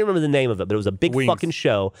 I can't even remember the name of it, but it was a big Wings. fucking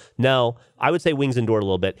show. No, I would say Wings endured a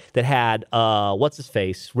little bit. That had what's his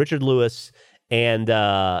face, Richard Lewis and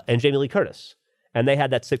Jamie Lee Curtis, and they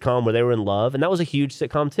had that sitcom where they were in love, and that was a huge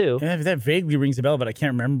sitcom too. Yeah, that vaguely rings a bell, but I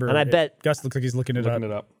can't remember. And I bet Gus looks like he's looking it Looking up.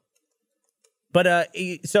 it up. But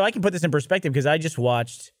so I can put this in perspective because I just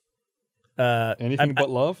watched Anything But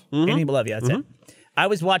Love? Anything But Love. Yeah, that's it. I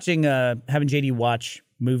was watching, having JD watch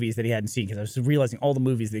movies that he hadn't seen because I was realizing all the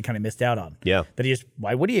movies that he kind of missed out on. Yeah. That he just,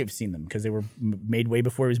 why would he have seen them? Because they were made way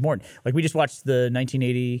before he was born. Like we just watched the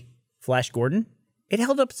 1980 Flash Gordon. It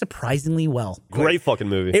held up surprisingly well. Great fucking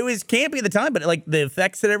movie. It was campy at the time, but like the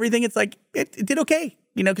effects and everything, it's like it did okay.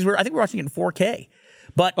 You know, because I think we're watching it in 4K.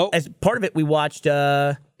 But as part of it, we watched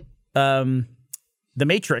The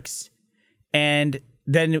Matrix, and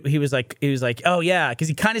then he was like, oh yeah, because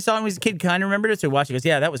he kind of saw him as a kid, kind of remembered it. So he watched it. He goes,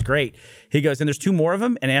 yeah, that was great. He goes, and there's 2 more of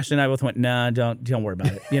them. And Ashley and I both went, nah, don't worry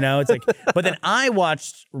about it. You know, it's like. But then I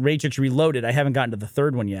watched Matrix Reloaded. I haven't gotten to the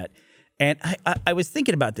 3rd one yet, and I was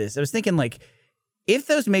thinking about this. I was thinking like, if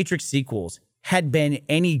those Matrix sequels had been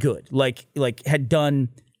any good, like had done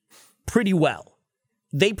pretty well,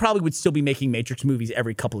 they probably would still be making Matrix movies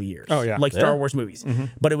every couple of years. Oh, yeah. Like Star Wars movies.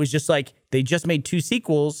 But it was just like, they just made 2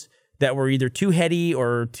 sequels that were either too heady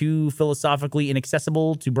or too philosophically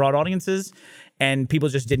inaccessible to broad audiences, and people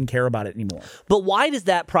just didn't care about it anymore. But why does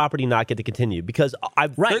that property not get to continue? Because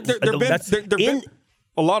I've There've been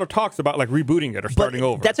a lot of talks about like rebooting it or starting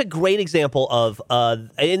over. That's a great example of,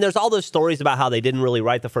 and there's all those stories about how they didn't really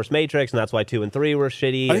write the first Matrix, and that's why 2 and 3 were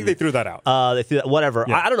shitty. I think they threw that out. They threw that, whatever.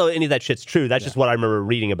 Yeah. I don't know if any of that shit's true. That's just what I remember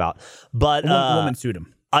reading about. But A woman sued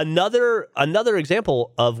him. Another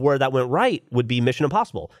example of where that went right would be Mission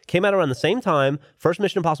Impossible. Came out around the same time. First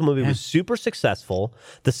Mission Impossible movie was super successful.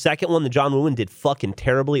 The second one, the John Woo one, did fucking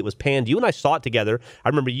terribly. It was panned. You and I saw it together. I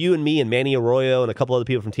remember you and me and Manny Arroyo and a couple other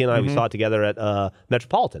people from TNI, we saw it together at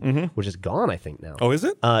Metropolitan, which is gone, I think, now. Oh, is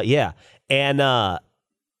it? Yeah. And The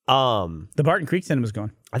Barton Creek Cinema's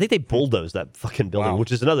gone. I think they bulldozed that fucking building, Wow.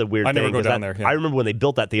 which is another weird I thing. never go 'cause down there, yeah. I remember when they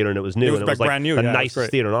built that theater and it was new. It was and it was like brand new, the yeah, it was nicest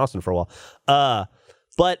great. theater in Austin for a while.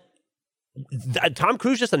 But Tom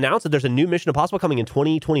Cruise just announced that there's a new Mission Impossible coming in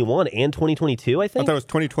 2021 and 2022, I I think. thought it was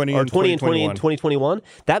 2020 or and 2020 and 2021. 2021.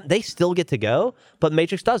 That they still get to go, but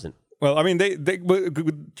Matrix doesn't. Well, I mean, they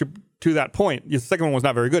to that point, the second one was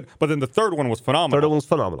not very good, but then the third one was phenomenal. Third one was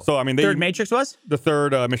phenomenal. So I mean, Third Matrix was? the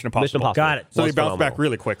third Mission Impossible. Mission Impossible. Got it. So they was bounced back phenomenal.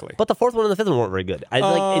 really quickly. But the fourth one and the fifth one weren't very good.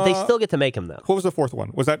 They still get to make them though. What was the fourth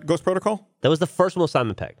one? Was that Ghost Protocol? That was the first one with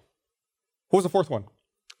Simon Pegg. What was the fourth one?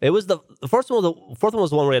 It was the first one. The fourth one was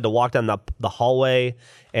the one where you had to walk down the hallway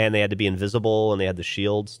and they had to be invisible and they had the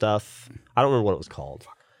shield stuff. I don't remember what it was called.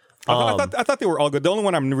 I thought they were all good. The only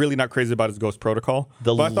one I'm really not crazy about is Ghost Protocol.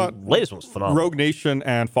 The But I thought latest one was phenomenal. Rogue Nation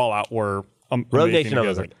and Fallout were Rogue amazing Nation, I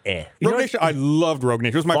was together. like, eh. Rogue Nation, I loved Rogue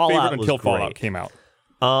Nation. It was my Fallout favorite was until Fallout great. came out.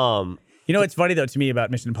 You know what's funny, though, to me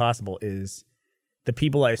about Mission Impossible is the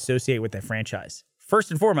people I associate with that franchise.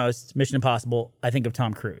 First and foremost, Mission Impossible, I think of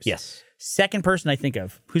Tom Cruise. Yes. Second person I think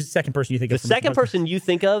of. Who's the second person you think The of? from second Mission person you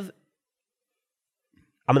think of,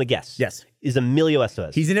 I'm going to guess. Yes. Is Emilio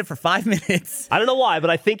Estevez. He's in it for 5 minutes. I don't know why, but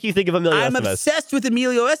I think you think of Emilio I'm Estevez. obsessed with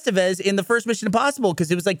Emilio Estevez in the first Mission Impossible because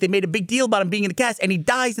it was like they made a big deal about him being in the cast and he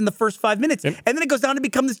dies in the first 5 minutes. And then it goes on to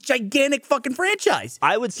become this gigantic fucking franchise.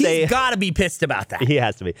 I would say he's got to be pissed about that. he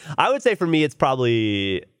has to be. I would say for me, it's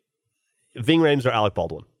probably Ving Rhames or Alec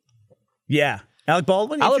Baldwin. Yeah. Alec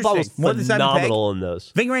Baldwin? Alec Baldwin Interesting. More than was Simon Pegg? phenomenal in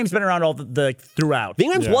those. Ving Rhames been around all the throughout.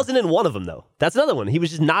 Ving Rhames Yeah. wasn't in one of them, though. That's another one. He was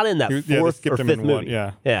just not in that Yeah, they fourth skipped or him fifth in movie.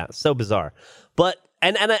 one, yeah. So bizarre. But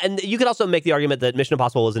and you could also make the argument that Mission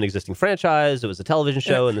Impossible was an existing franchise. It was a television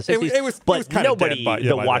show in the 60s. it was but kinda nobody dead by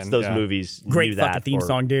that watched then, those yeah. movies Great knew fucking that. theme or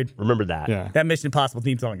song, dude. Remembered that. Yeah. That Mission Impossible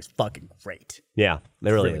theme song is fucking great. Yeah, it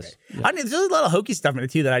really Really is. great. I mean, there's a lot of hokey stuff in it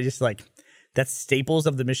too that I just like. That's staples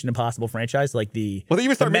of the Mission Impossible franchise, like the, Well, they even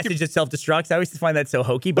the start making- message that self-destructs. I always find that so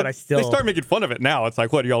hokey, but I still They start making fun of it now. It's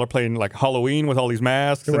like, what, y'all are playing like Halloween with all these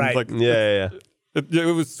masks? And Right. It's like, Yeah.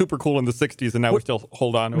 it was super cool in the 60s, and now we still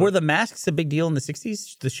hold on to Were it. the masks a big deal in the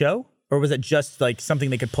 60s, the show? Or was it just like something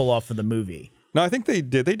they could pull off for the movie? No, I think they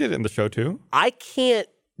did. They did it in the show, too. I can't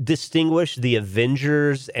distinguish the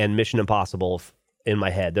Avengers and Mission Impossible in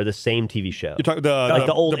my head. They're the same TV show. You talk Like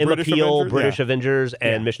the old Emma British Peel, Avengers? British Yeah. Avengers,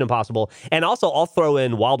 and Mission Impossible. And also, I'll throw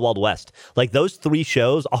in Wild Wild West. Like those three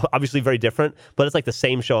shows, obviously very different, but it's like the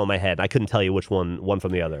same show in my head. I couldn't tell you which one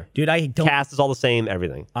from the other. Dude, I don't Cast is all the same,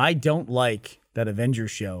 everything. I don't like that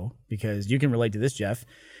Avengers show because you can relate to this, Jeff.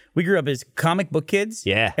 We grew up as comic book kids.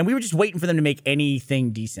 Yeah. And we were just waiting for them to make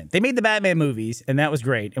anything decent. They made the Batman movies, and that was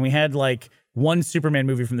great. And we had like one Superman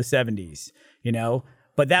movie from the 70s, you know?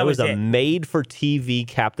 But that It was was a it. made-for-TV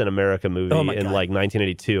Captain America movie Oh my in God. like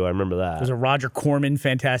 1982. I remember that. It was a Roger Corman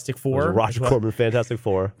Fantastic Four. It was a Roger Corman Fantastic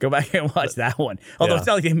Four. Go back and watch that one. Although Yeah. it's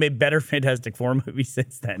not like they made better Fantastic Four movies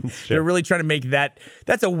since then. They're really trying to make that.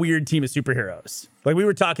 That's a weird team of superheroes. Like we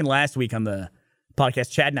were talking last week on the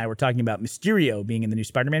podcast, Chad and I were talking about Mysterio being in the new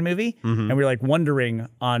Spider-Man movie, and we were like wondering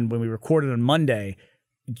on when we recorded on Monday,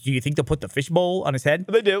 do you think they'll put the fishbowl on his head?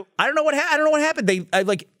 They do. I don't know what I don't know what happened.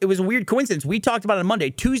 It was a weird coincidence. We talked about it on Monday.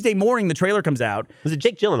 Tuesday morning, the trailer comes out. Was it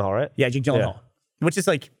Jake Gyllenhaal, right? Yeah, Jake Gyllenhaal, which is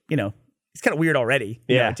like, you know, it's kind of weird already.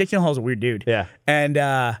 You Yeah. know, Jake Gyllenhaal's a weird dude. Yeah. And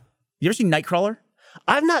you ever seen Nightcrawler?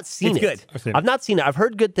 I've not seen It's it. good. I've not seen it. I've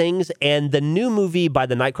heard good things. And the new movie by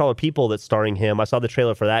the Nightcrawler people that's starring him, I saw the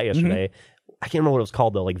trailer for that yesterday. I can't remember what it was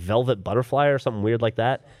called though, like Velvet Butterfly or something weird like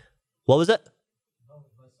that. What was it?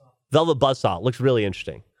 Velvet Buzzsaw. It looks really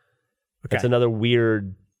interesting. Okay. It's another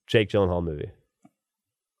weird Jake Gyllenhaal movie.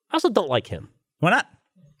 I also don't like him. Why not?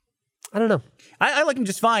 I don't know. I like him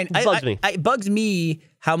just fine. It bugs me. It bugs me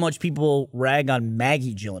how much people rag on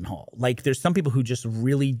Maggie Gyllenhaal. Like, there's some people who just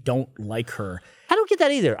really don't like her. I don't get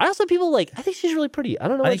that either. I also people like. I think she's really pretty. I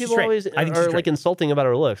don't know I why think she's people great. always I think she's are great. like insulting about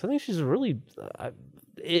her looks. I think she's really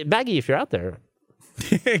Maggie. If you're out there,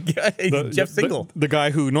 Jeff Single. The guy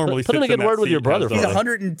who normally Put in sits a good that word with your seat brother has, He's for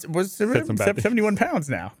 100 and was him back. 71 pounds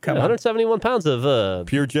now. Come on. 171 pounds of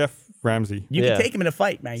pure Jeff Ramsey. You Yeah. can take him in a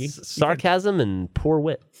fight, Maggie. sarcasm and poor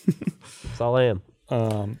wit. That's all I am. Here,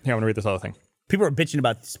 I'm gonna read this other thing. People are bitching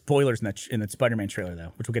about spoilers in that Spider-Man trailer,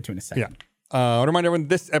 though, which we'll get to in a second. Yeah. I want to remind everyone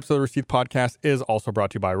this episode of Rooster Teeth Podcast is also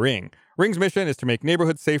brought to you by Ring. Ring's mission is to make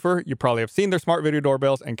neighborhoods safer. You probably have seen their smart video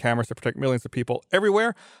doorbells and cameras to protect millions of people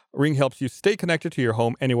everywhere. Ring helps you stay connected to your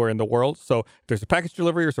home anywhere in the world. So if there's a package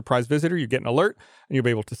delivery or surprise visitor, you get an alert and you'll be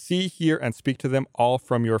able to see, hear, and speak to them all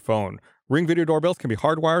from your phone. Ring video doorbells can be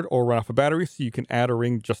hardwired or run off a battery, so you can add a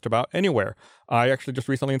Ring just about anywhere. I actually just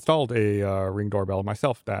recently installed a Ring doorbell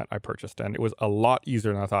myself that I purchased, and it was a lot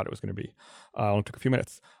easier than I thought it was going to be. It only took a few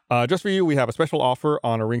minutes. Just for you, we have a special offer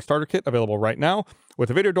on a Ring starter kit available right now. With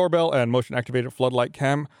a video doorbell and motion-activated floodlight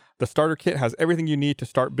cam, the starter kit has everything you need to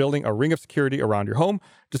start building a ring of security around your home.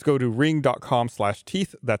 Just go to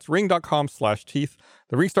ring.com/teeth. That's ring.com/teeth.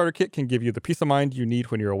 The Ring starter kit can give you the peace of mind you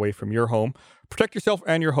need when you're away from your home. Protect yourself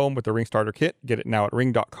and your home with the Ring starter kit. Get it now at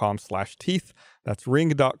ring.com/teeth. That's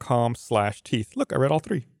ring.com/teeth. Look, I read all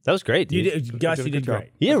three. That was great, dude. You did, Gus, you did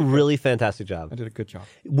great. You did a really fantastic job. I did a good job.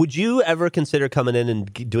 Would you ever consider coming in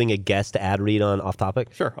and doing a guest ad read on Off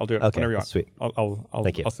Topic? Sure, I'll do it Okay, whenever you want. sweet.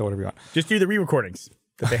 Thank you. I'll say whatever you want. Just do the re-recordings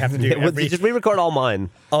that they have to do Just re-record all mine.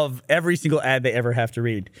 of every single ad they ever have to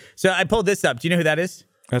read. So I pulled this up. Do you know who that is?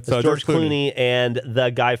 That's It's George Clooney and the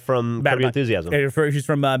guy from Curb Your Enthusiasm. Who's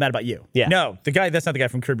from Mad About You. Yeah. No, that's not the guy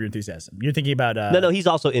from Curb Your Enthusiasm. You're thinking about... No, he's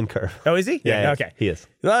also in Curb. Oh, is he? Yeah, Okay. he is.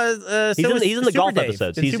 So He's in the Super golf Dave.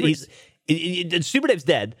 episodes. And Super Dave's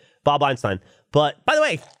dead, Bob Einstein. But By the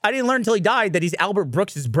way, I didn't learn until he died that he's Albert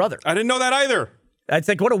Brooks' brother. I didn't know that either. It's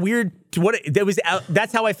like, what a weird...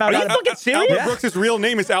 That's how I found out. fucking serious? Albert Brooks' real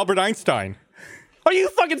name is Albert Einstein. are you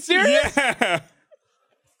fucking serious? Yeah.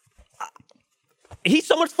 He's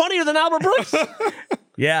so much funnier than Albert Brooks.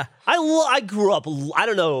 Yeah. I grew up. I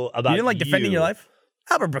don't know about You didn't like Defending Your Life?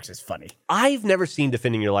 Albert Brooks is funny. I've never seen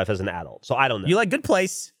Defending Your Life as an adult, so I don't know. You like Good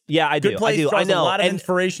Place? Yeah, I do. Good Place I do. draws I know. a lot of And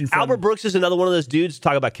inspiration from... Albert Brooks is another one of those dudes.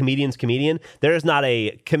 Talk about comedian. There is not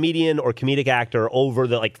a comedian or comedic actor over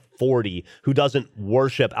the 40 who doesn't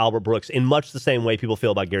worship Albert Brooks in much the same way people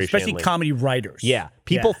feel about Gary Especially Shandling. comedy writers. Yeah,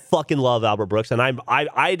 people fucking love Albert Brooks, and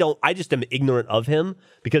I just am ignorant of him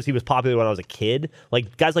because he was popular when I was a kid.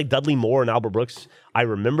 Like guys like Dudley Moore and Albert Brooks, I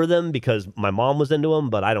remember them because my mom was into them,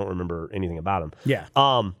 but I don't remember anything about him. Yeah.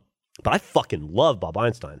 But I fucking love Bob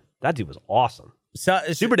Einstein. That dude was awesome.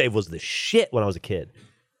 Super Dave was the shit when I was a kid.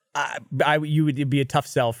 You would be a tough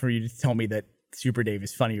sell for you to tell me that Super Dave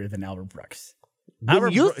is funnier than Albert Brooks.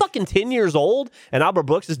 When you're fucking 10 years old and Albert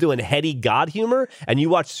Brooks is doing heady God humor and you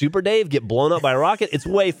watch Super Dave get blown up by a rocket, it's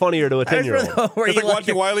way funnier to a 10-year-old. It's like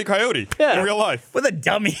watching Wile E. Coyote in real life. With a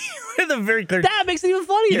dummy. With a very clear... That makes it even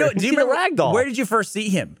funnier. Do you remember Ragdoll? Where did you first see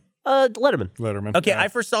him? Letterman. Okay, I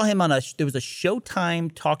first saw him on there was a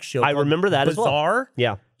Showtime talk show. I called remember that as well. Bizarre.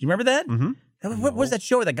 Yeah. You remember that? Mm-hmm. What was that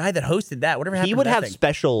show with the guy that hosted that? Whatever happened He would to that have thing?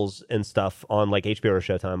 specials and stuff on HBO or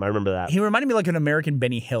Showtime. I remember that. He reminded me like an American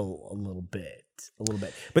Benny Hill a little bit.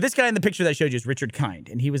 But this guy in the picture that I showed you is Richard Kind,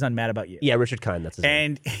 and he was on Mad About You. Yeah, Richard Kind, that's his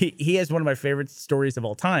name. And he has one of my favorite stories of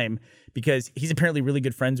all time because he's apparently really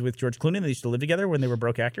good friends with George Clooney. They used to live together when they were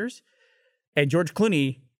broke actors. And George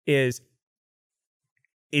Clooney he's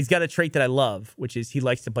got a trait that I love, which is he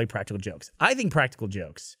likes to play practical jokes. I think practical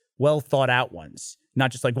jokes, well thought out ones,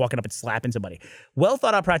 not just like walking up and slapping somebody. Well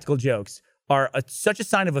thought out practical jokes are such a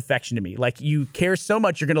sign of affection to me. Like you care so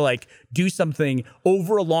much, you're going to do something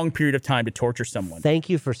over a long period of time to torture someone. Thank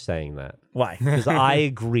you for saying that. Why? Because I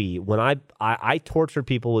agree. When I torture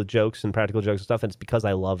people with jokes and practical jokes and stuff, and it's because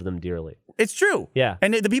I love them dearly. It's true. Yeah.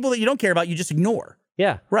 And the people that you don't care about, you just ignore.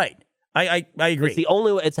 Yeah. Right. I agree. It's the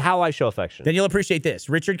only way. It's how I show affection. Then you'll appreciate this.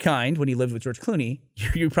 Richard Kind, when he lived with George Clooney,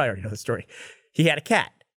 you probably already know the story. He had a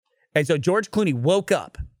cat. And so George Clooney woke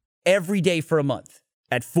up every day for a month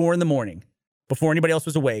at 4 a.m, before anybody else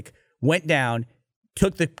was awake, went down,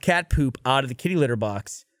 took the cat poop out of the kitty litter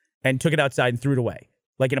box, and took it outside and threw it away,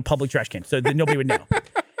 like in a public trash can, so that nobody would know.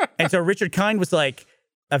 And so Richard Kind was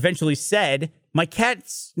eventually said, my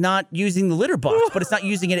cat's not using the litter box, but it's not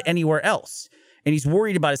using it anywhere else. And he's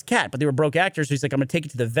worried about his cat, but they were broke actors, so he's like, I'm going to take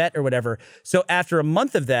it to the vet or whatever. So after a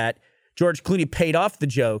month of that, George Clooney paid off the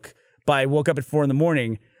joke by woke up at 4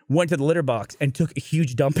 a.m, went to the litter box, and took a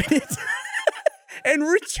huge dump in it. And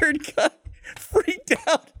Richard Kind freaked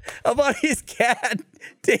out about his cat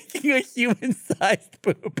taking a human-sized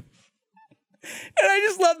poop. And I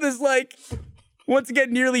just love this, once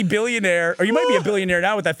again, nearly billionaire, or you might be a billionaire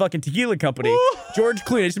now with that fucking tequila company. George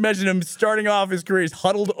Clooney, just imagine him starting off his career, he's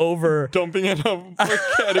huddled over. Dumping in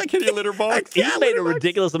a kitty litter box. He made a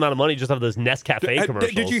ridiculous amount of money just off those Nescafe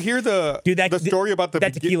commercials. Did you hear the story about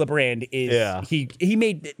that tequila brand? Yeah. He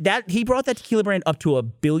made that. He brought that tequila brand up to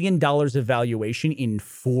 $1 billion of valuation in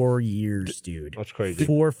 4 years, dude. That's crazy.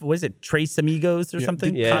 Was it Tres Amigos or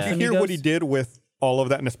something? Yeah. Did you hear what he did with all of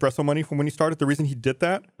that Nespresso money from when he started? The reason he did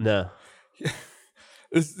that? No.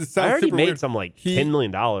 It sounds I already super made weird. some like $10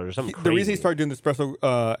 million or something crazy. The reason he started doing the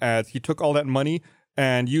espresso ads, he took all that money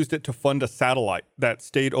and used it to fund a satellite that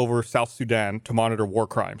stayed over South Sudan to monitor war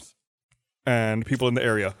crimes and people in the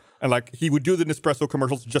area. And like he would do the Nespresso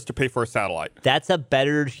commercials just to pay for a satellite. That's a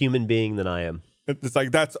better human being than I am. It's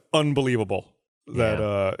like that's unbelievable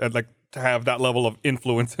that and like to have that level of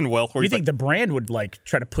influence and wealth. Where You he's think like, the brand would like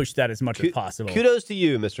try to push that as much as possible? Kudos to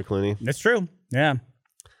you, Mr. Clooney. That's true. Yeah.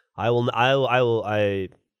 I'm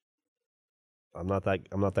not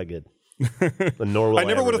that good. Nor will I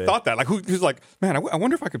never would have be. thought that. Like who's like, man, I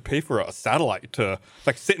wonder if I could pay for a satellite to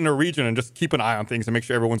like sit in a region and just keep an eye on things and make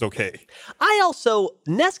sure everyone's okay. I also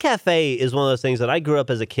Nescafe is one of those things that I grew up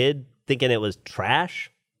as a kid thinking it was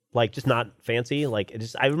trash, like just not fancy. Like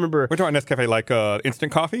I remember. We're talking Nescafe like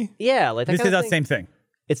instant coffee. Yeah, like that This kind is of the thing. same thing.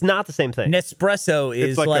 It's not the same thing. Nespresso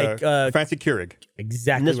is It's like a fancy Keurig.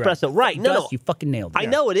 exactly Nespresso, right? No, Gus, no. you fucking nailed it. I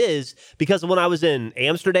know it is because when I was in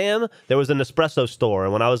Amsterdam, there was an espresso store,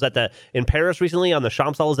 and when I was in Paris recently on the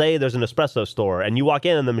Champs Elysees, there's an espresso store, and you walk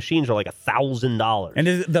in and the machines are like $1,000. And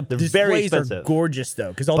the They're very displays are expensive. gorgeous though,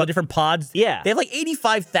 because all the different pods. Yeah. they have like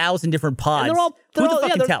 85,000 different pods. And they're all, Who the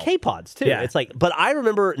fucking they're tell? K-pods too. Yeah. It's like, but I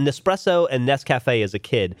remember Nespresso and Nescafe as a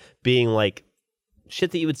kid being like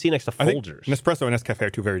shit that you would see next to I think Folgers. Nespresso and Nescafe are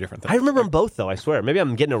two very different things. I remember them both though. I swear. Maybe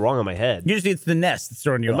I'm getting it wrong in my head. Usually it's the Nest that's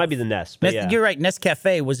throwing you It off. might be the Nest. But yeah. You're right.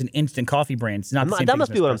 Nescafe was an instant coffee brand. It's not the same That thing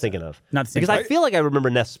must as be what I'm Nespresso. thinking of. Not the same because thing. I feel like I remember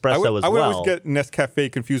Nespresso I would as well. always get Nescafe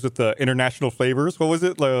confused with the international flavors. What was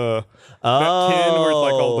it? That tin where it's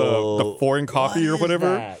like all the foreign coffee or is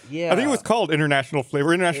whatever. that? Yeah. I think it was called International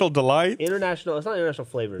Flavor, International Delight. International. It's not international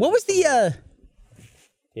flavors. What was the?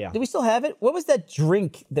 Yeah. Do we still have it? What was that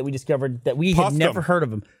drink that we discovered that we had Postum. never heard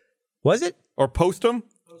of them? Was it Or Postum.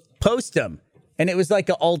 Postum? And it was like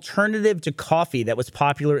an alternative to coffee that was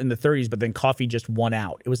popular in the 30s, but then coffee just won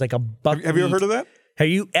out. It was like a buckwheat. Have you ever heard of that? Have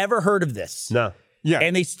you ever heard of this? No. Yeah.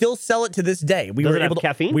 And they still sell it to this day. We Does were it have able to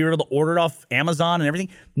caffeine? We were able to order it off Amazon and everything.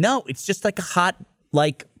 No, it's just like a hot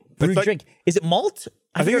like brewed like- drink. Is it malt?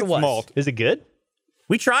 I think forget it's what it was. malt. Is it good?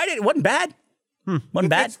 We tried it. It wasn't bad. Wasn't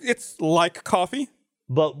bad. It's like coffee.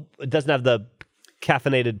 But it doesn't have the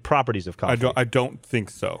caffeinated properties of coffee. I don't think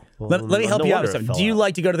so. Let me help no you out wonder with it something. fell Do you out.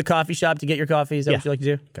 like to go to the coffee shop to get your coffee? Is that what you like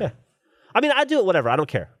to do? Okay. I mean, I do it whatever. I don't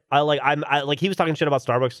care. I like he was talking shit about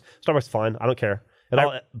Starbucks. Starbucks fine. I don't care at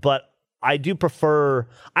all. But I do prefer.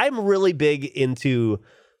 I'm really big into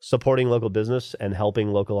supporting local business and helping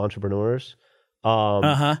local entrepreneurs.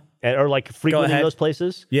 Or like frequenting ahead. those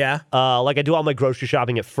places. Yeah. Like I do all my grocery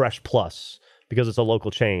shopping at Fresh Plus because it's a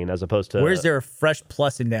local chain as opposed to. Where's there a Fresh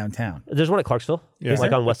Plus in downtown? There's one at Clarksville. Yeah.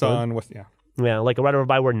 Like on West It's Road. on West. Yeah. Yeah, like right over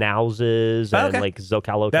by where Now's is and okay. like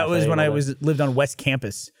Zocalo. That Cafe was when and I all that. lived on West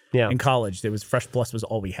Campus Yeah. in college. There was Fresh Plus was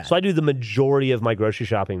all we had. So I do the majority of my grocery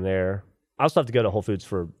shopping there. I also have to go to Whole Foods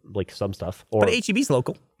for like some stuff. Or but HEB's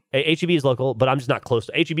local. HEB is local, but I'm just not close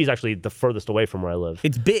to. HEB is actually the furthest away from where I live.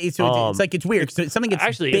 It's big. So it's like it's weird. So something gets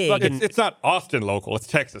actually, it's big. fucking- It's not Austin local. It's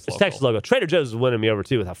Texas local. It's Texas local. Trader Joe's is winning me over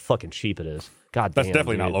too with how fucking cheap it is. God damn. That's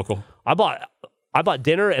definitely not dude. local. I bought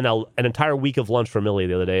dinner and an entire week of lunch for Millie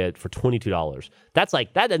the other day for $22. That's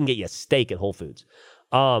like that doesn't get you a steak at Whole Foods.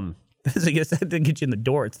 I guess that didn't get you in the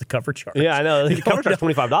door. It's the cover charge. Yeah, I know. The cover charge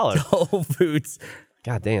 $25. Whole Foods.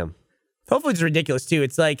 God damn. Whole Foods is ridiculous too.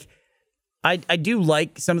 It's like I do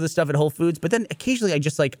like some of the stuff at Whole Foods, but then occasionally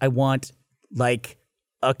I want like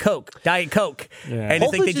a Coke, Diet Coke. Yeah. And Whole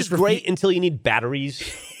it's like Foods is great until you need batteries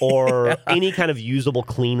or any kind of usable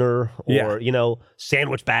cleaner or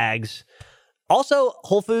sandwich bags. Also,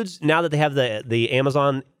 Whole Foods, now that they have the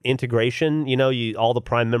Amazon integration, all the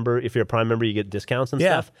Prime member, if you're a Prime member, you get discounts and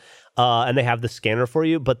stuff. And they have the scanner for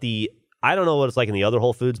you. But I don't know what it's like in the other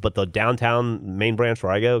Whole Foods, but the downtown main branch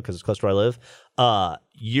where I go, because it's close to where I live,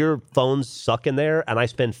 your phones suck in there, and I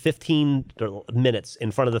spend 15 minutes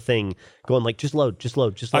in front of the thing going like, just load.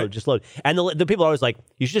 And the people are always like,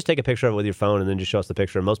 you should just take a picture of it with your phone and then just show us the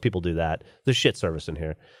picture. And most people do that. There's shit service in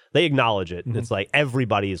here. They acknowledge it. It's like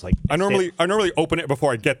everybody is like. I normally open it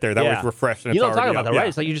before I get there. That way it's refreshed. And You know it's what I'm talking already about, up. though, right?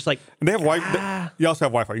 It's like you just like. And they have Wi-Fi. You also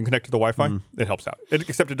have Wi-Fi. You can connect to the Wi-Fi. It helps out.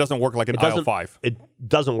 Except it doesn't work like in aisle 5. It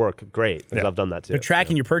doesn't work great because I've done that too. They're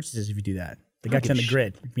tracking your purchases if you do that. They got you on the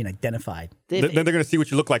grid, being identified. Then they're going to see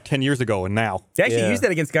what you look like 10 years ago and now. They actually used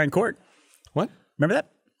that against a guy in court. What? Remember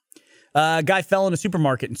that? A guy fell in a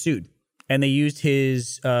supermarket and sued. And they used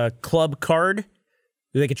his club card.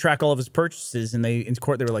 They could track all of his purchases. And in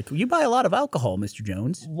court, they were like, you buy a lot of alcohol, Mr.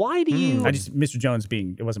 Jones. Why do you? Mr. Jones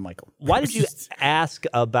it wasn't Michael. Why did you ask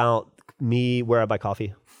about me where I buy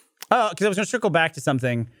coffee? Because I was going to circle back to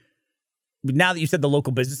something. now that you said the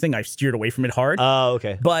local business thing, I've steered away from it hard. Oh,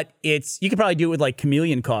 okay. But you could probably do it with like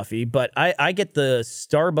Chameleon coffee. But I get the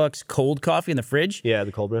Starbucks cold coffee in the fridge. Yeah,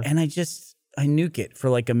 the cold brew. And I nuke it for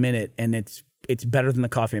like a minute, and it's better than the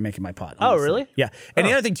coffee I make in my pot. Oh, honestly. really? Yeah. And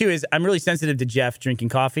the other thing too is I'm really sensitive to Jeff drinking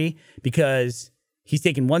coffee because he's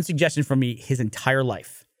taken one suggestion from me his entire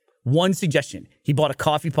life. One suggestion. He bought a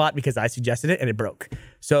coffee pot because I suggested it and it broke.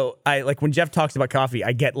 So I like when Jeff talks about coffee,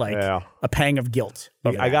 I get like a pang of guilt.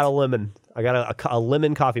 I got a lemon. I got a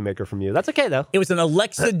lemon coffee maker from you. That's okay though. It was an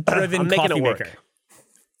Alexa-driven I'm making coffee it work. maker.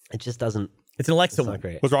 It just doesn't. It's an Alexa It's one. not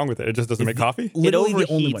great. What's wrong with it? It just doesn't make coffee? It Literally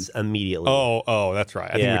the only one. overheats immediately. Oh, that's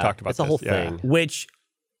right. I think we talked about it's a whole this. Yeah. thing. Which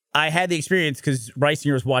I had the experience because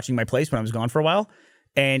Reisinger was watching my place when I was gone for a while.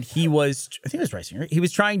 And I think it was Reisinger. He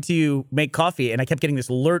was trying to make coffee, and I kept getting this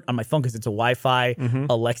alert on my phone because it's a Wi-Fi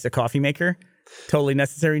Alexa coffee maker. Totally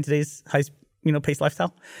necessary in today's paced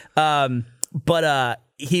lifestyle. But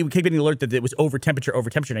he kept getting the alert that it was over temperature,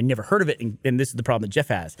 and I never heard of it. And this is the problem that Jeff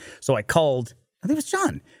has. So I called. I think it was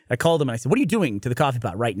John. I called him and I said, "What are you doing to the coffee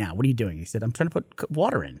pot right now? What are you doing?" He said, "I'm trying to put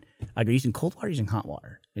water in." I go, "Using cold water, using hot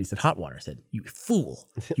water?" And he said, "Hot water." I said, "You fool!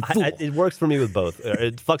 You fool!" It works for me with both.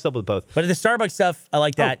 It fucks up with both. But the Starbucks stuff, I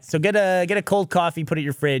like that. So get a cold coffee, put it in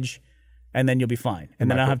your fridge, and then you'll be fine. And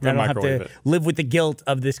then I don't have microwave to it. live with the guilt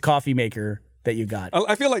of this coffee maker that you got.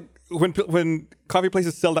 I feel like when coffee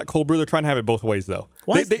places sell that cold brew, they're trying to have it both ways, though.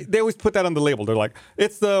 Why They always put that on the label. They're like,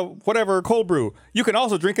 it's the whatever cold brew. You can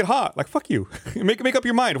also drink it hot. Like, fuck you. Make up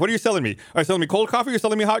your mind. What are you selling me? Are you selling me cold coffee or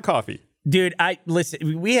selling me hot coffee? Dude,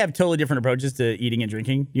 listen, we have totally different approaches to eating and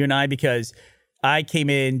drinking, you and I, because I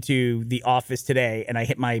came into the office today and I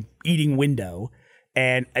hit my eating window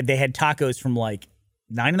and they had tacos from like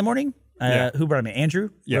 9 in the morning. Who brought them in? Andrew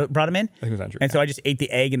brought them in. I think it was Andrew. And so I just ate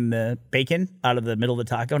the egg and the bacon out of the middle of the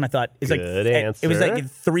taco, and I thought it was like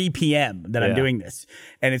 3 p.m. that I'm doing this,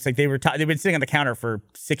 and it's like they've been sitting on the counter for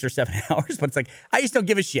 6 or 7 hours, but it's like I just don't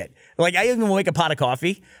give a shit. Like I even make a pot of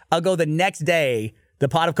coffee. I'll go the next day. The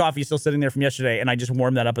pot of coffee is still sitting there from yesterday, and I just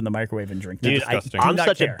warm that up in the microwave and drink that. Dude, I'm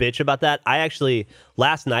such a bitch about that. I actually,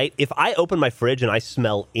 last night, if I open my fridge and I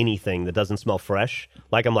smell anything that doesn't smell fresh,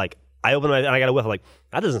 like I'm like, I open and I got a whiff, I'm like,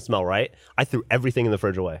 that doesn't smell right. I threw everything in the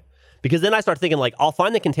fridge away. Because then I start thinking like, I'll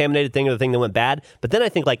find the contaminated thing or the thing that went bad, but then I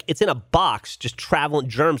think like, it's in a box, just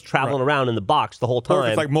germs traveling around in the box the whole time. Or if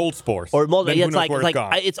it's like mold spores. Or mold, then yeah, who it's knows where like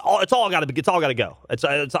gone. it's all got to go.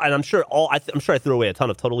 And I'm sure I threw away a ton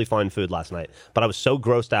of totally fine food last night, but I was so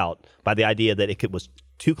grossed out by the idea that it was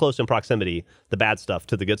too close in proximity, the bad stuff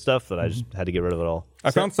to the good stuff, that I just had to get rid of it all.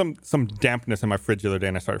 I found some dampness in my fridge the other day,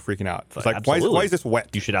 and I started freaking out. It's like, Absolutely. why is this wet?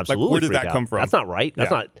 You should absolutely Like, where did freak that out. come from? That's not right.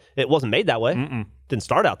 That's not. It wasn't made that way. Didn't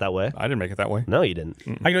start out that way. I didn't make it that way. No, you didn't.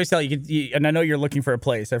 I can always tell and I know you're looking for a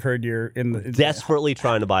place. I've heard you're in the Desperately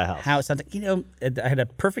trying to buy a house. house. I had a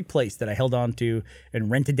perfect place that I held on to and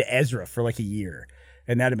rented to Ezra for like a year.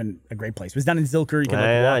 And that'd have been a great place. It was down in Zilker. You could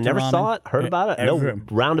I walk never around saw and- it. Heard about it. Everywhere. No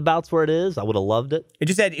roundabouts where it is. I would have loved it. It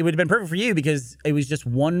just said it would have been perfect for you because it was just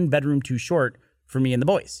one bedroom too short for me and the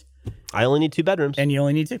boys. I only need 2 bedrooms. And you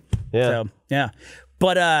only need 2. Yeah. So, yeah.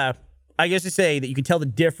 But I guess to say that you can tell the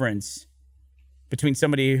difference between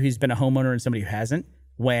somebody who's been a homeowner and somebody who hasn't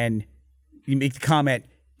when you make the comment,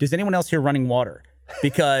 does anyone else here running water?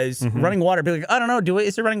 Because running water, be like, I don't know,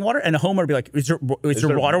 is there running water? And a homeowner be like, is there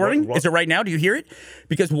water running? Is it right now? Do you hear it?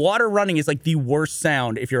 Because water running is like the worst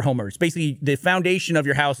sound if you're a homeowner. It's basically the foundation of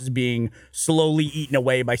your house is being slowly eaten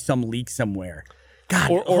away by some leak somewhere. God,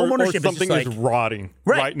 Or homeownership something is is just like, rotting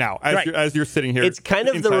right now as you're sitting here. It's kind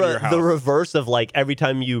of inside your house. the reverse of like every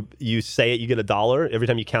time you say it, you get $1. Every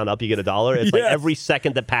time you count up, you get $1. It's like Yes. every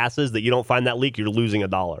second that passes that you don't find that leak, you're losing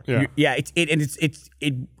 $1. Yeah.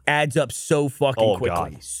 it adds up so fucking Oh,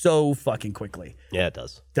 quickly. God. So fucking quickly. Yeah, it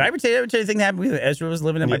does. Did I ever tell you the thing that happened with Ezra was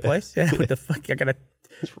living in my place? Yeah, what the fuck? I got a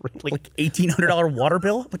like $1,800 water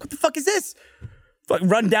bill. I'm like, what the fuck is this? Fuck,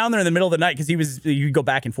 run down there in the middle of the night because you go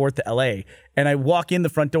back and forth to LA, and I walk in the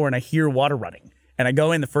front door and I hear water running, and I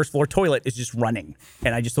go in, the first floor toilet is just running,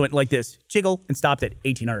 and I just went like this, jiggle, and stopped at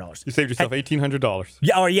 $1,800. You saved yourself $1,800.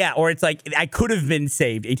 Yeah, or it's like I could have been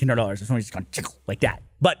saved $1,800 if somebody's just gone jiggle like that,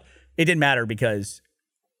 but it didn't matter because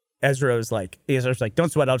Ezra's like,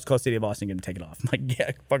 don't sweat, I'll just call City of Austin and take it off. I'm like,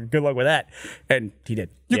 yeah, fucking good luck with that, and he did.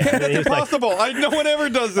 You Yeah. can't. That's impossible. No one ever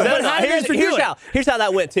does that. how did Ezra do it? Here's how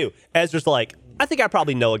that went too. Ezra's like, I think I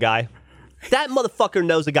probably know a guy. That motherfucker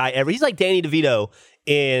knows a guy he's like Danny DeVito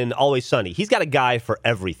in Always Sunny. He's got a guy for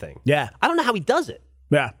everything. Yeah. I don't know how he does it.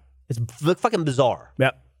 Yeah. It's fucking bizarre.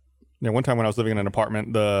 Yep. Yeah, one time when I was living in an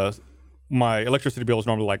apartment, my electricity bill was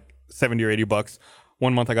normally like $70 or $80.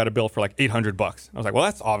 One month I got a bill for like $800. I was like, well,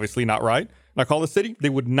 that's obviously not right. And I called the city. They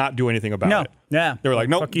would not do anything about No. it. Yeah. They were like,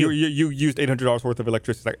 nope, Fuck you. you used $800 worth of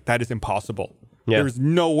electricity. Like, that is impossible. Yeah. There is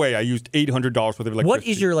no way I used $800 worth of electricity. What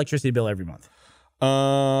is your electricity bill every month?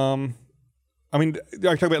 I mean, are you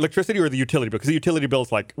talking about electricity or the utility bill? Because the utility bill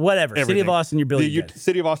is like Whatever. City of everything. Austin, your bill The you get.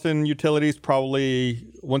 City of Austin utilities probably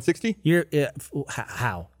 $160. You're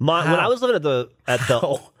how? When How? I was living at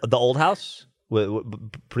the old house, it was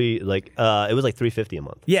like $350 a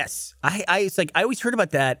month. Yes, it's like I always heard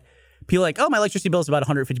about that. People are like, oh, my electricity bill is about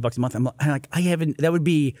 $150 a month. I'm like, I haven't. That would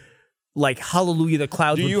be like hallelujah. The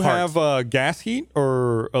clouds. Do would you part. have gas heat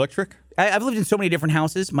or electric? I've lived in so many different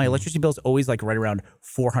houses. My electricity bill is always like right around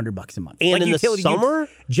 $400 a month. And like in the summer?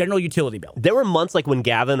 general utility bill. There were months like when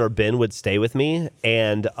Gavin or Ben would stay with me,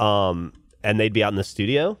 and they'd be out in the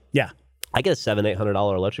studio. Yeah. I get a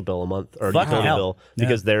 $700-800 electric bill a month or Fucking utility hell. bill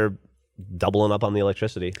because they're doubling up on the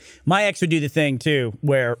electricity. My ex would do the thing too,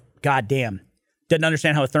 where goddamn doesn't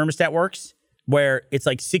understand how a thermostat works. Where it's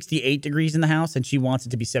like 68 degrees in the house and she wants it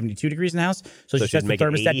to be 72 degrees in the house. So she she'd sets the make it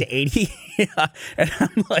thermostat to 80. Yeah. And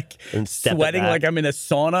I'm like And step it sweating back. like I'm in a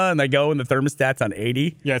sauna and I go and the thermostat's on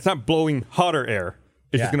 80. Yeah, it's not blowing hotter air.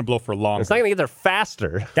 It's Yeah. just going to blow for longer. It's not going to get there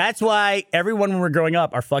faster. That's why everyone when we were growing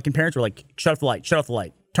up, our fucking parents were like, shut off the light, shut off the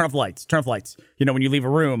light, turn off the lights, turn off the lights. You know, when you leave a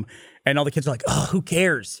room and all the kids are like, oh, who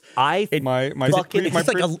cares? my fucking- It's just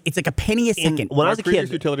like it's like a penny a second. When I my was a previous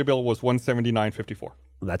kid, utility bill was $179.54.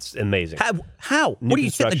 that's amazing. How? New What do you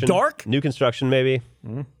sit in the construction- dark? New construction, maybe.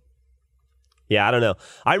 Yeah, I don't know.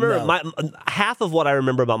 I remember half of what I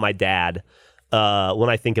remember about my dad. When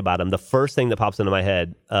I think about him, the first thing that pops into my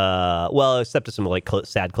head, well, except for some like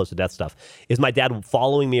sad, close to death stuff, is my dad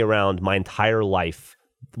following me around my entire life.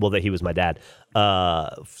 Well, that he was my dad.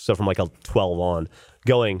 So from like a 12 on,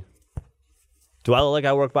 going, do I look like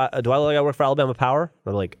I work for Alabama Power?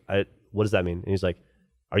 I'm like, what does that mean? And he's like,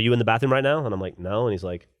 are you in the bathroom right now? And I'm like, no. And he's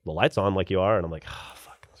like, the light's on like you are. And I'm like, oh, fuck.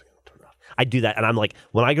 I do that. And I'm like,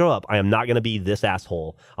 when I grow up, I am not going to be this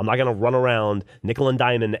asshole. I'm not going to run around nickel and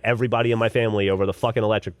diamond everybody in my family over the fucking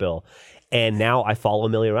electric bill. And now I follow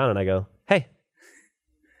Millie around and I go, hey,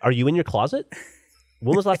 are you in your closet?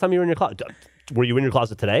 When was the last time you were in your closet? Were you in your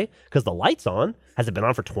closet today? Because the light's on. Has it been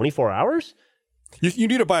on for 24 hours? You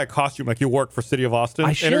need to buy a costume like you work for City of Austin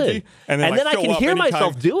I should. Energy. And then, I show can up hear anytime.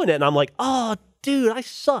 myself doing it. And I'm like, oh, dude, I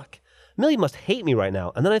suck. Millie must hate me right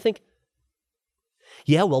now. And then I think,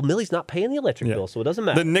 yeah, well, Millie's not paying the electric bill, so it doesn't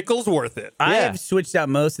matter. The nickel's worth it. I Yeah. have switched out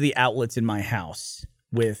most of the outlets in my house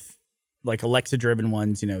with like Alexa-driven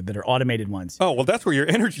ones, you know, that are automated ones. Oh, well, that's where your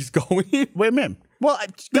energy's going. Wait a minute. Well,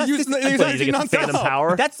 They use What, you energy get phantom nonstop.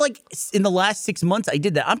 power? that's like in the last 6 months I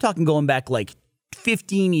did that. I'm talking going back like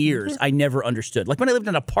 15 years. I never understood. Like when I lived in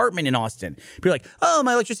an apartment in Austin, people were like, oh,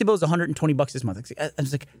 my electricity bill is $120 this month. I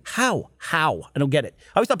was like, how? I don't get it.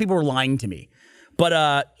 I always thought people were lying to me. But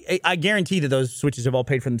I guarantee that those switches have all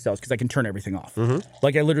paid for themselves because I can turn everything off.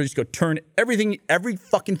 Like I literally just go turn every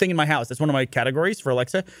fucking thing in my house. That's one of my categories for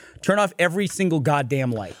Alexa. Turn off every single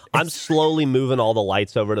goddamn light. I'm slowly moving all the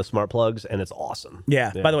lights over to smart plugs, and it's awesome.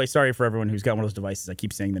 Yeah. By the way, sorry for everyone who's got one of those devices. I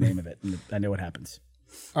keep saying the name of it, and I know what happens.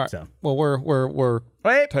 All right. So. Well, we're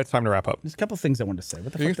Wait. it's time to wrap up. There's a couple things I wanted to say.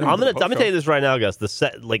 What the You fuck? can- I'm gonna Post tell you this right now, Gus.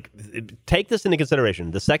 Take this into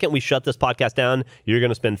consideration. The second we shut this podcast down, you're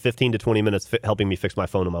gonna spend 15 to 20 minutes helping me fix my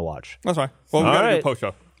phone and my watch. That's fine. Well, we All got to do right. post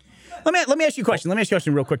show. Let me ask you a question. Let me ask you a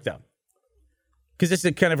question real quick, though. Because this is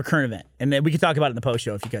a kind of a current event. And then we can talk about it in the post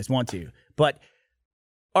show if you guys want to. But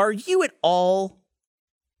are you at all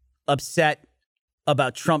upset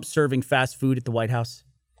about Trump serving fast food at the White House?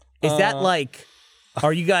 Is that like,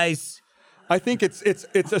 are you guys... I think it's a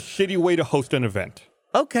shitty way to host an event.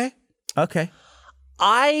 Okay.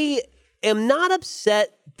 I am not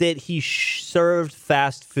upset that he served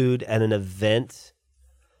fast food at an event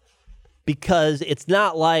because it's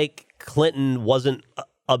not like Clinton wasn't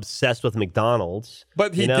obsessed with McDonald's.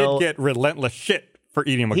 But he did get relentless shit for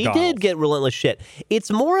eating McDonald's. He did get relentless shit.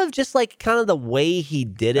 It's more of just like kind of the way he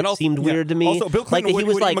did it And also- seemed yeah. weird to me. Also, Bill Clinton like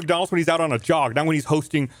would eat McDonald's when he's out on a jog, not when he's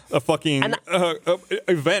hosting a fucking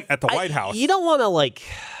event at the White House. You don't want to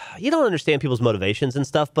you don't understand people's motivations and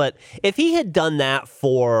stuff, but if he had done that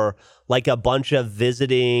for like a bunch of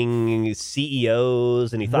visiting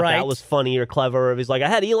CEOs and he thought Right. that was funny or clever, if he's like, I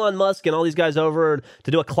had Elon Musk and all these guys over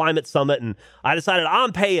to do a climate summit and I decided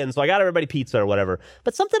I'm paying, so I got everybody pizza or whatever.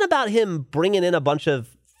 But something about him bringing in a bunch of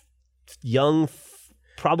young,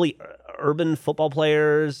 probably urban football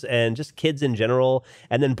players and just kids in general,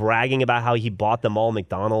 and then bragging about how he bought them all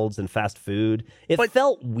McDonald's and fast food. It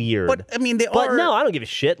felt weird. But, I mean, But no, I don't give a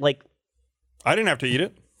shit. Like, I didn't have to eat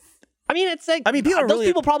it. I mean, it's like people are those really-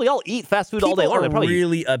 people probably all eat fast food all day People long. are They're probably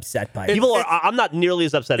really upset by it. people are. I'm not nearly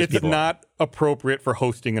as upset as It's people. not appropriate for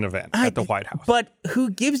hosting an event at the White House. But who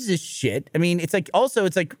gives a shit? I mean, it's like also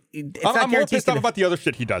it's like it's not I'm more guaranteed pissed off to- about the other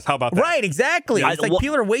shit he does. How about that? Right, exactly. Yeah, It's like well-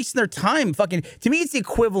 people are wasting their time. Fucking to me, it's the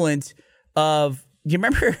equivalent of. Do you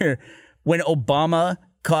remember when Obama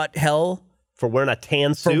caught hell for wearing a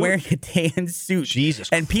tan suit. for wearing a tan suit? Jesus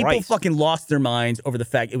and people Christ. fucking lost their minds over the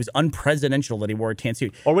fact it was unpresidential that he wore a tan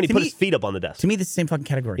suit. or when he To put me- his feet up on the desk. To me, this is the same fucking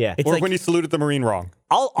category. Yeah. it's Or like when he saluted the Marine wrong.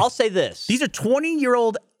 I'll say this. these are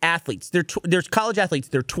 20-year-old athletes. They're college athletes.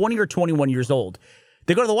 They're 20 or 21 years old.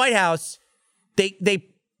 They go to the White House. They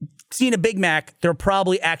seen a Big Mac. They're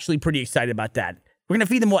probably actually pretty excited about that. We're gonna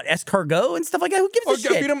feed them what, escargot and stuff like that. Who gives Or a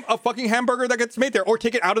shit? feed him a fucking hamburger that gets made there. Or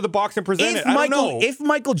take it out of the box and present it. I don't know. If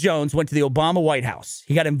Michael Jones went to the Obama White House,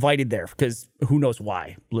 he got invited there because who knows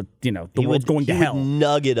why? You know, the world's going to hell.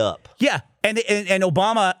 Nug it up. Yeah, and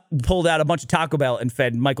Obama pulled out a bunch of Taco Bell and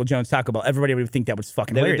fed Michael Jones Taco Bell. Everybody would think that was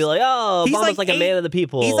fucking They would hilarious. be like, "Oh, He's Obama's like a man of the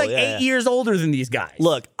people." He's like Yeah. 8 years older than these guys.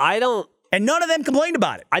 Look, I don't. and none of them complained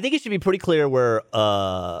about it. I think it should be pretty clear where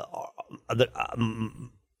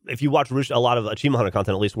if you watch a lot of Achievement Hunter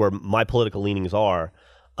content, at least where my political leanings are.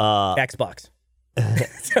 Xbox.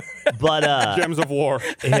 But Gems of War.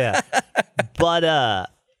 yeah, but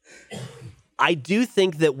I do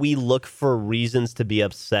think that we look for reasons to be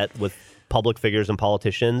upset with public figures and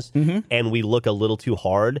politicians, and we look a little too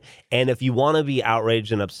hard. And if you want to be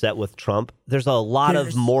outraged and upset with Trump, there's a lot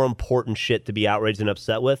of more important shit to be outraged and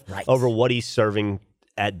upset with over what he's serving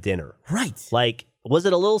at dinner. Right. Like, was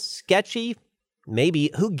it a little sketchy?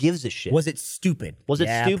 Maybe. Who gives a shit? Was it stupid? Was it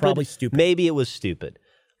Yeah, stupid? Probably stupid. Maybe it was stupid.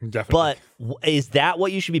 Definitely. But is that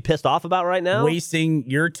what you should be pissed off about right now? Wasting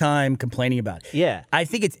your time complaining about it. Yeah. I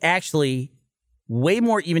think it's actually way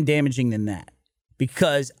more even damaging than that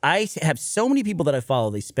because I have so many people that I follow.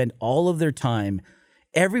 They spend all of their time,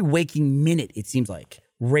 every waking minute, it seems like,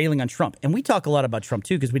 railing on Trump. And we talk a lot about Trump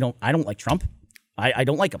too because I don't like Trump. I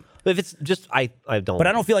don't like him. But if it's just, I don't. But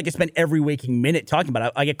I don't feel like I spend every waking minute talking about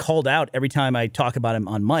it. I get called out every time I talk about him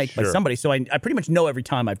on mic by somebody. So I pretty much know every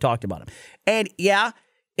time I've talked about him. And yeah,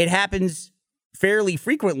 it happens fairly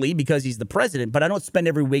frequently because he's the president, but I don't spend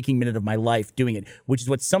every waking minute of my life doing it, which is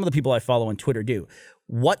what some of the people I follow on Twitter do.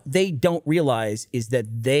 What they don't realize is that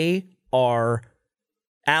they are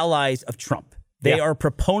allies of Trump. They are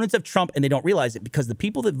proponents of Trump, and they don't realize it because the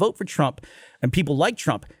people that vote for Trump and people like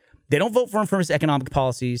Trump, they don't vote for him for his economic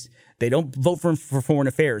policies. They don't vote for him for foreign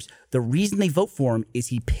affairs. The reason they vote for him is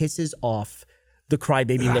he pisses off the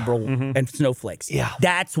crybaby liberal and snowflakes. Yeah.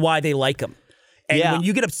 That's why they like him. And when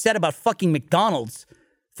you get upset about fucking McDonald's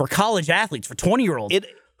for college athletes, for 20-year-olds,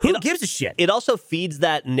 who gives a shit? It also feeds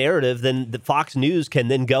that narrative. Then the Fox News can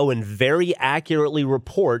then go and very accurately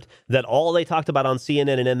report that all they talked about on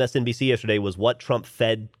CNN and MSNBC yesterday was what Trump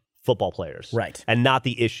fed football players, right? And not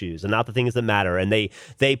the issues and not the things that matter. And they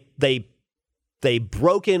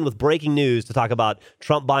broke in with breaking news to talk about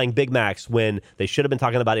Trump buying Big Macs when they should have been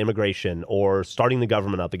talking about immigration or starting the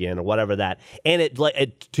government up again or whatever that. And it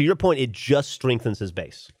to your point, it just strengthens his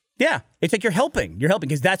base. Yeah, it's like you're helping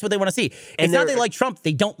because that's what they want to see. It's not they like Trump;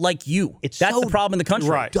 they don't like you. That's so- the problem in the country.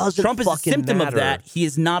 Right. Doesn't Trump is a fucking symptom matter. of that. He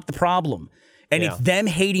is not the problem, and it's them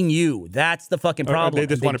hating you. That's the fucking problem. They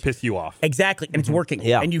just want to piss you off. Exactly, and it's working.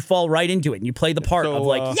 Yeah. And you fall right into it, and you play the part So, of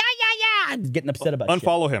like, yeah, getting upset about shit.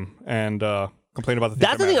 Unfollow him and complain about the things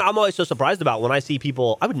That's the that thing matter. I'm always so surprised about when I see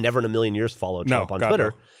people. I would never in a million years follow Trump on God,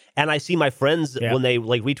 Twitter. no. And I see my friends when they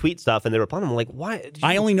like retweet stuff and they reply, I'm like, why?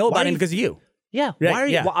 I only know why about are him you- because of you. Yeah, Right, why are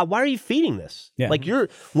you? yeah. Why are you feeding this? Yeah. Like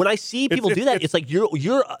when I see people do that, it's like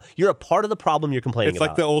you're a part of the problem you're complaining It's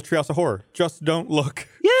like about. the old Treehouse of Horror. Just don't look.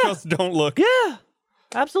 Yeah. Just don't look. Yeah,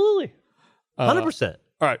 absolutely, 100%.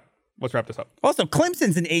 All right. Let's wrap this up. Also,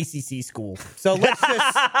 Clemson's an ACC school, so let's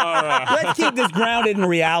just let's keep this grounded in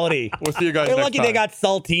reality. We'll see you guys They're next lucky time. they got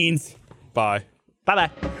saltines. Bye. Bye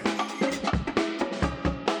bye.